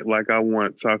want it like I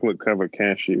want chocolate covered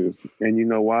cashews. And you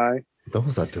know why?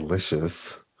 Those are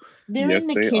delicious. They're Yes, in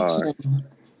the they kitchen.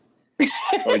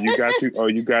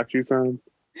 You got you some?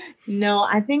 No,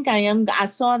 I think I am. I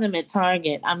saw them at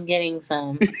Target. I'm getting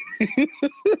some.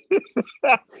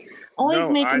 Always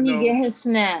No, making I me know. get his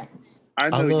snack. I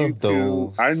know love you two.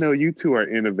 those. I know you two are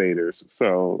innovators.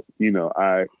 So,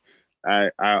 I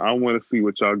want to see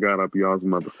what y'all got up y'all's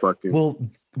motherfucking. Well,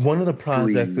 one of the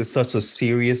projects Sleeve. is such a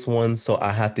serious one, so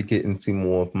I have to get into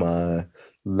more of my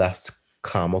less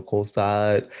comical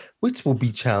side, which will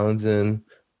be challenging.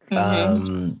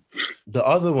 Mhm. The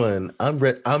other one, I'm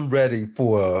ready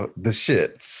for the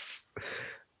shits.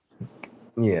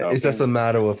 Yeah, Okay. it's just a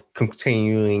matter of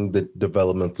continuing the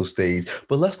developmental stage,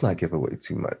 but let's not give away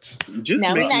too much. Just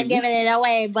Now, we're make not me- giving it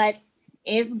away, but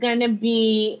it's going to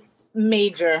be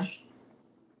major.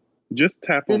 Just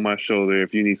tap on my shoulder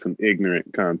if you need some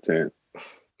ignorant content.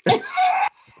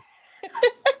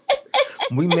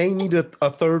 We may need a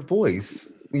third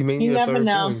voice. We may need You a never third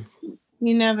know. voice.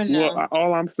 You never know. Well,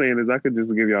 all I'm saying is I could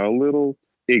just give y'all a little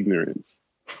ignorance,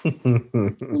 You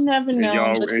never and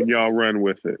know. But y'all run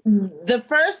with it. the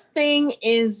first thing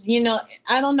is,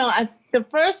 I don't know. The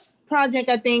first project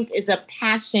I think is a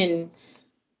passion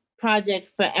project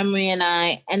for Emery and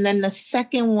I, and then the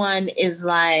second one is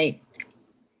like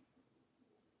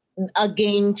a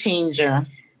game changer.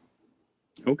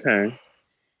 Okay.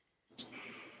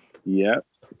 Yep.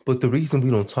 But the reason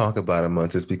we don't talk about it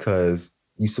much is because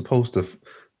you're supposed to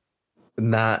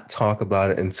not talk about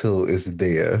it until it's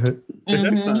there. That's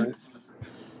Mhm. fine.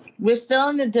 We're still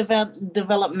in the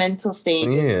developmental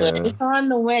stages, but Yeah. it's on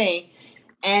the way.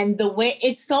 And the way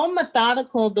it's so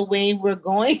methodical, the way we're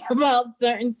going about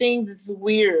certain things, it's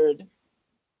weird.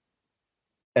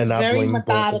 And It's I very blame both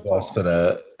methodical. of us for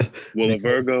that. Well, a Because-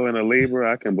 Virgo and a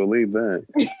Libra, I can believe that.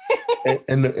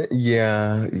 and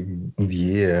yeah.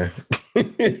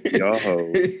 Y'all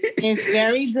hoes. It's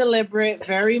very deliberate,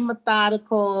 very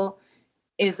methodical.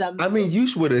 I mean, you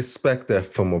would expect that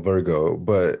from a Virgo,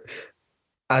 but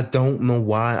I don't know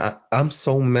why. I'm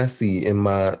so messy in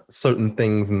my certain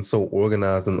things and so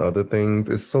organized in other things.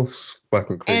 It's so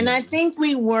fucking crazy. And I think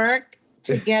we work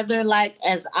together like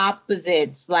as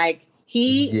opposites. Like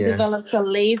He Yeah. develops a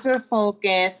laser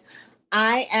focus.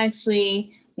 I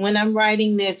actually, when I'm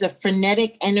writing, there's a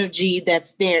frenetic energy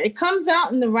that's there. It comes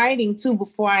out in the writing too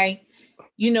before I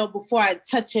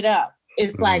touch it up.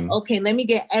 It's like, okay, let me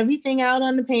get everything out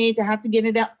on the page. I have to get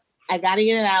it out. I got to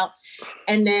get it out.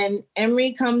 And then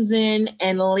Emery comes in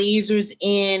and lasers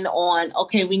in on,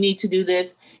 okay, we need to do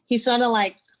this. He sort of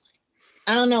like,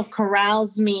 I don't know,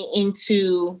 corrals me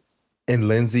into... And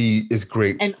Lindsay is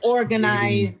great. An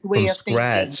organized way of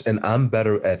scratch, thinking. and I'm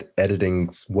better at editing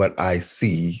what I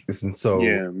see, and so me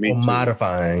or too.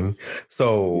 modifying.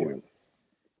 So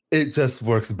it just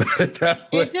works better that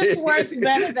way. It just works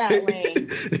better that way.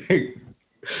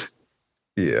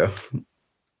 Yeah.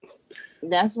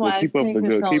 That's why it's taking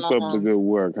so long. Keep up the good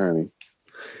work, honey.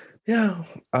 Yeah,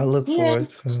 I look forward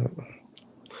to it.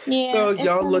 Yeah, so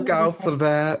y'all look out for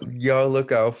that. Y'all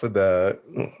look out for that.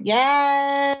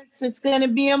 Yes, it's gonna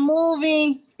be a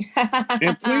movie.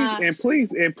 and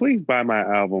please buy my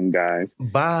album, guys.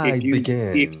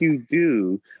 Begin. If you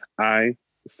do,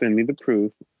 send me the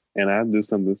proof, and I'll do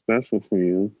something special for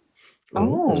you.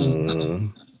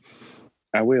 Oh,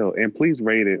 I will, and please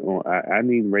rate it. I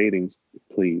need ratings,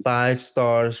 please. 5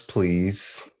 stars,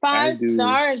 please. 5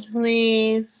 stars,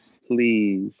 please.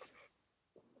 Please.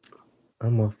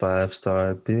 I'm a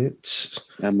 5-star bitch.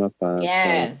 I'm a 5.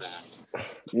 Yes.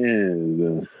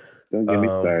 And don't get me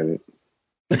started.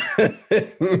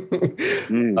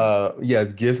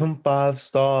 Yes, give him 5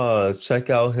 stars. Check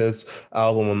out his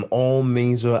album on all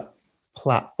major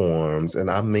platforms, and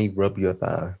I may rub your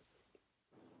thigh.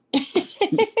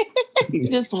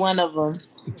 Just one of them.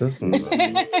 Just one of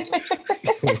them.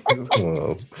 Just one of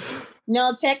them.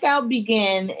 No, check out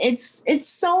Begin. It's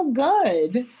so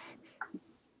good.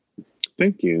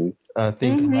 Thank you. I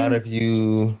think a lot of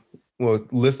you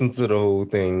listen to the whole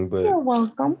thing, but you're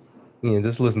welcome. Yeah,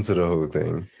 just listen to the whole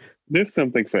thing. There's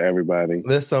something for everybody.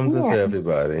 There's something for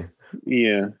everybody.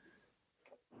 Yeah.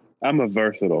 I'm a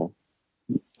versatile.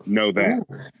 Know that.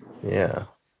 Yeah.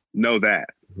 Know that.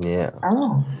 Yeah.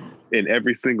 Oh. In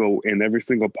every single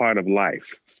part of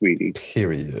life, sweetie.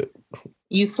 Period.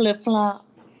 You flip-flop?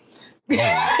 No,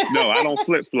 I don't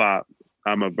flip-flop.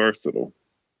 I'm a versatile.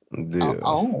 Yeah.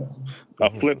 A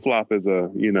flip-flop is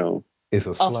it's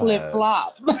a slide. A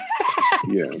flip-flop.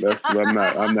 Yeah,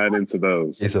 I'm not into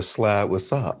those. It's a slide with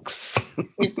socks.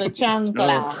 It's a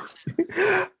chancla.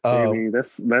 Baby,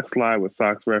 that slide with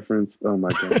socks reference. Oh my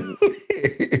god.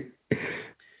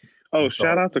 Oh,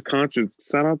 shout out to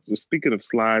speaking of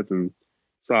slides and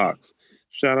socks,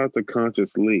 shout out to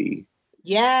Conscious Lee.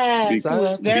 Yes, who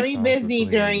was very busy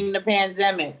during the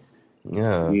pandemic.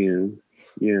 Yeah.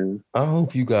 Yeah. I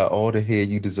hope you got all the hair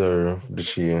you deserve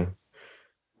this year.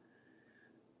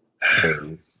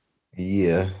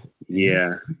 You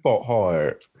fought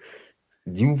hard.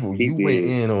 You went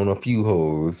in on a few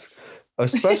hoes,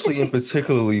 especially and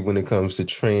particularly when it comes to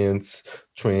trans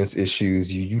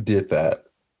issues. You did that.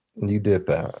 You did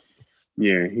that.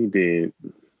 Yeah, he did.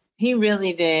 He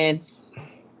really did.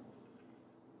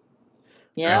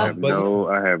 Yeah. I have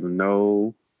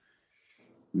no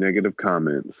negative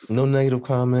comments. No negative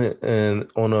comment. And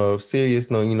on a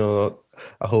serious note,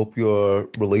 I hope your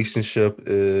relationship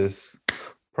is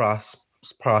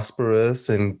prosperous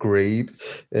and great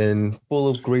and full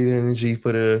of great energy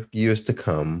for the years to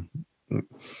come,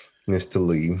 Mr.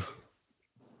 Lee.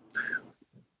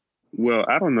 Well,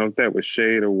 I don't know if that was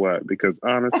shade or what, because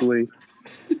honestly...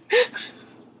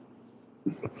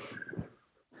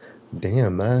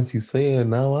 Damn, now that you say it,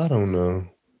 now I don't know.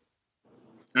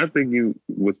 I think you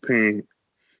was paying...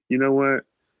 You know what?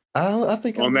 I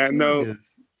think on that note...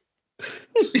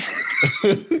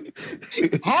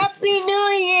 Happy New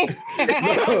Year!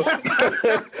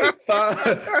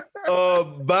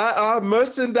 Buy our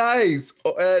merchandise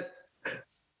at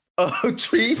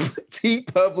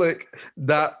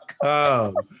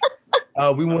tpublic.com.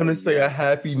 We want to say a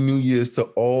Happy New Year to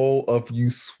all of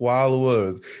you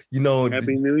swallowers.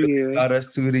 Happy New Year. Got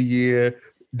us through the year.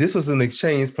 This was an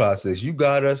exchange process. You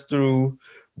got us through.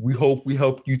 We hope we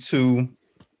helped you too.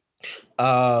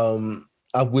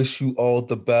 I wish you all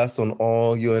the best on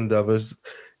all your endeavors.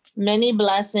 Many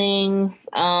blessings.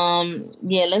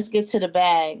 Let's get to the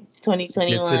bag. 2021.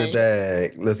 Get to the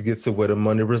bag. Let's get to where the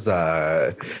money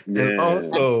resides. Yeah. And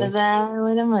also,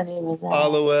 where the money resides.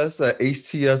 Follow us at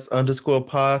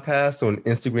HTS_podcast on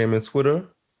Instagram and Twitter.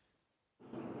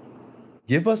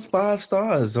 Give us 5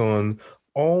 stars on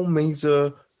all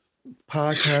major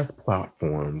podcast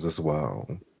platforms as well.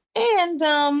 And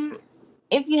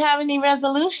if you have any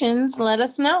resolutions, let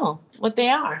us know what they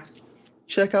are.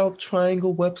 Check out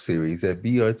Triangle Web Series at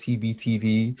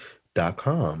brtbtv.com.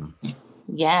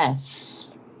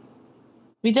 Yes.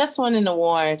 We just won an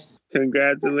award.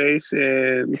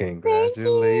 Congratulations.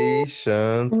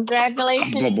 Congratulations.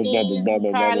 Congratulations, Ms.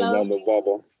 Carlos.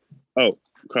 bubble. Oh,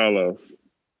 Carlos.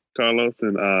 Carlos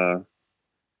and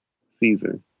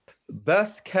Caesar.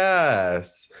 Best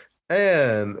cast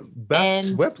and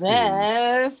best web series.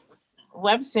 Best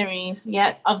web series,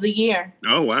 of the year.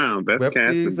 Oh wow, best Web cast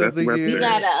and series best of the web year. We series.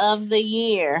 got a of the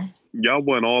year. Y'all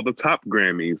won all the top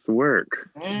Grammys. Work.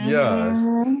 Yes.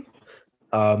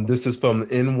 This is from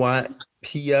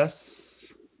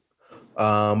NYPS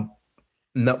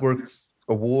Networks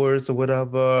Awards or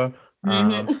whatever.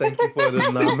 Thank you for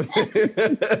the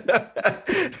nomination.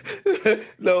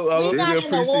 No, I We got really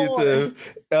an award.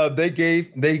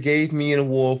 appreciative. They gave me an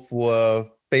award for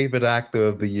favorite actor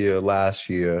of the year last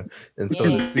year, and so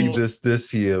to see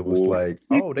this year was like,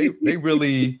 oh, they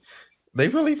really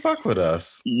fuck with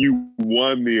us. You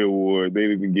won the award. They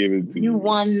didn't give it to you. You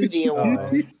won the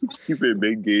award. He said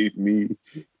they gave me.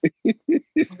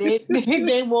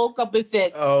 They woke up and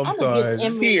said, Oh, I'm I'm sorry. gonna give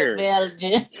Emery Here. Lavelle.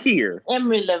 Here.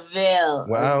 Emery Lavelle.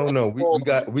 Well, I don't know. We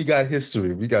got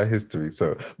history. We got history.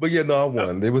 So, but yeah, no, I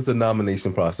won. It was a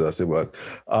nomination process. It was.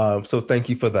 So thank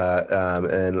you for that,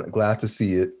 and glad to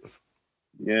see it.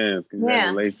 Yes,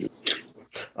 congratulations.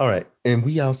 All right, and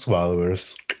we out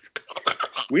swallowers.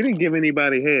 We didn't give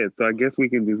anybody head, so I guess we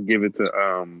can just give it to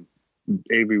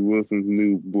Avery Wilson's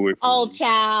new boyfriend. Oh,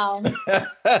 child.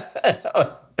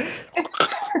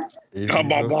 You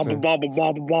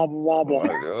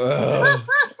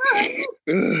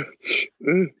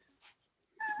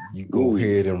go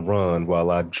ahead and run while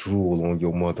I drool on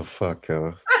your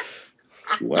motherfucker.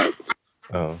 What?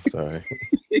 Oh, sorry.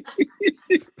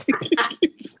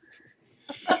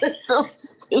 That's so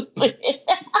stupid.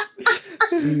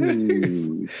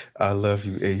 I love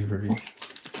you, Avery.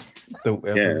 Don't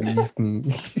ever leave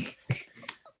me.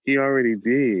 He already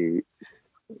did.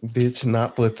 Bitch,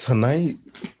 not for tonight.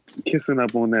 Kissing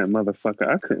up on that motherfucker.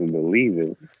 I couldn't believe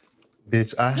it.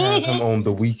 Bitch, I had him on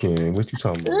the weekend. What you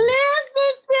talking about?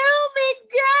 Listen to me,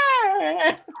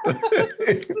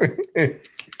 girl.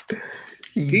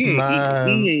 He's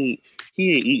mine.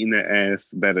 He ain't eating that ass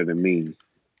better than me.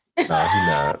 Nah, he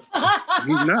not.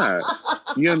 He's not.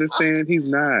 You understand? He's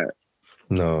not.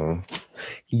 No.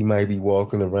 He might be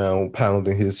walking around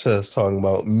pounding his chest talking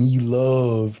about me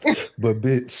loved, but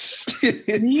bitch,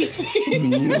 me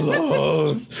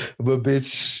loved, but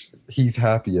bitch, he's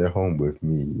happy at home with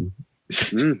me.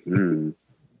 Mm-hmm.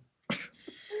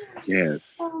 Yes.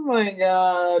 Oh my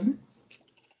God.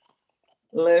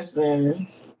 Listen,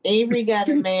 Avery got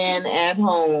a man at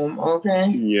home, okay?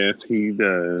 Yes, he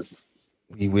does.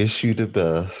 We wish you the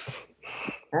best.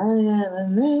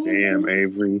 Damn,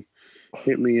 Avery.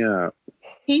 Hit me up.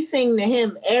 He sing to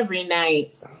him every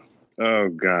night. Oh,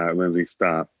 God, Lindsay,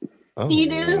 stop. Oh, He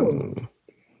do.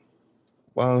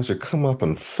 Why don't you come up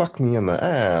and fuck me in the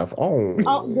ass? Oh,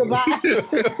 Goodbye.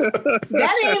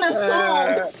 That ain't a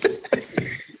song.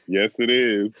 Yes, it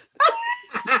is.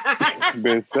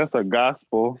 Bitch, that's a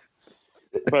gospel.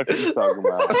 Fuck you talking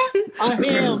about? A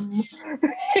hymn.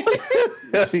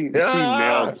 She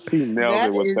nailed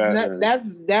it with that.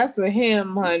 That's a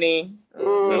hymn, honey.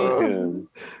 That's him.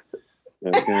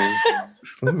 Okay.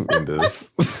 Let me end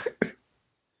this.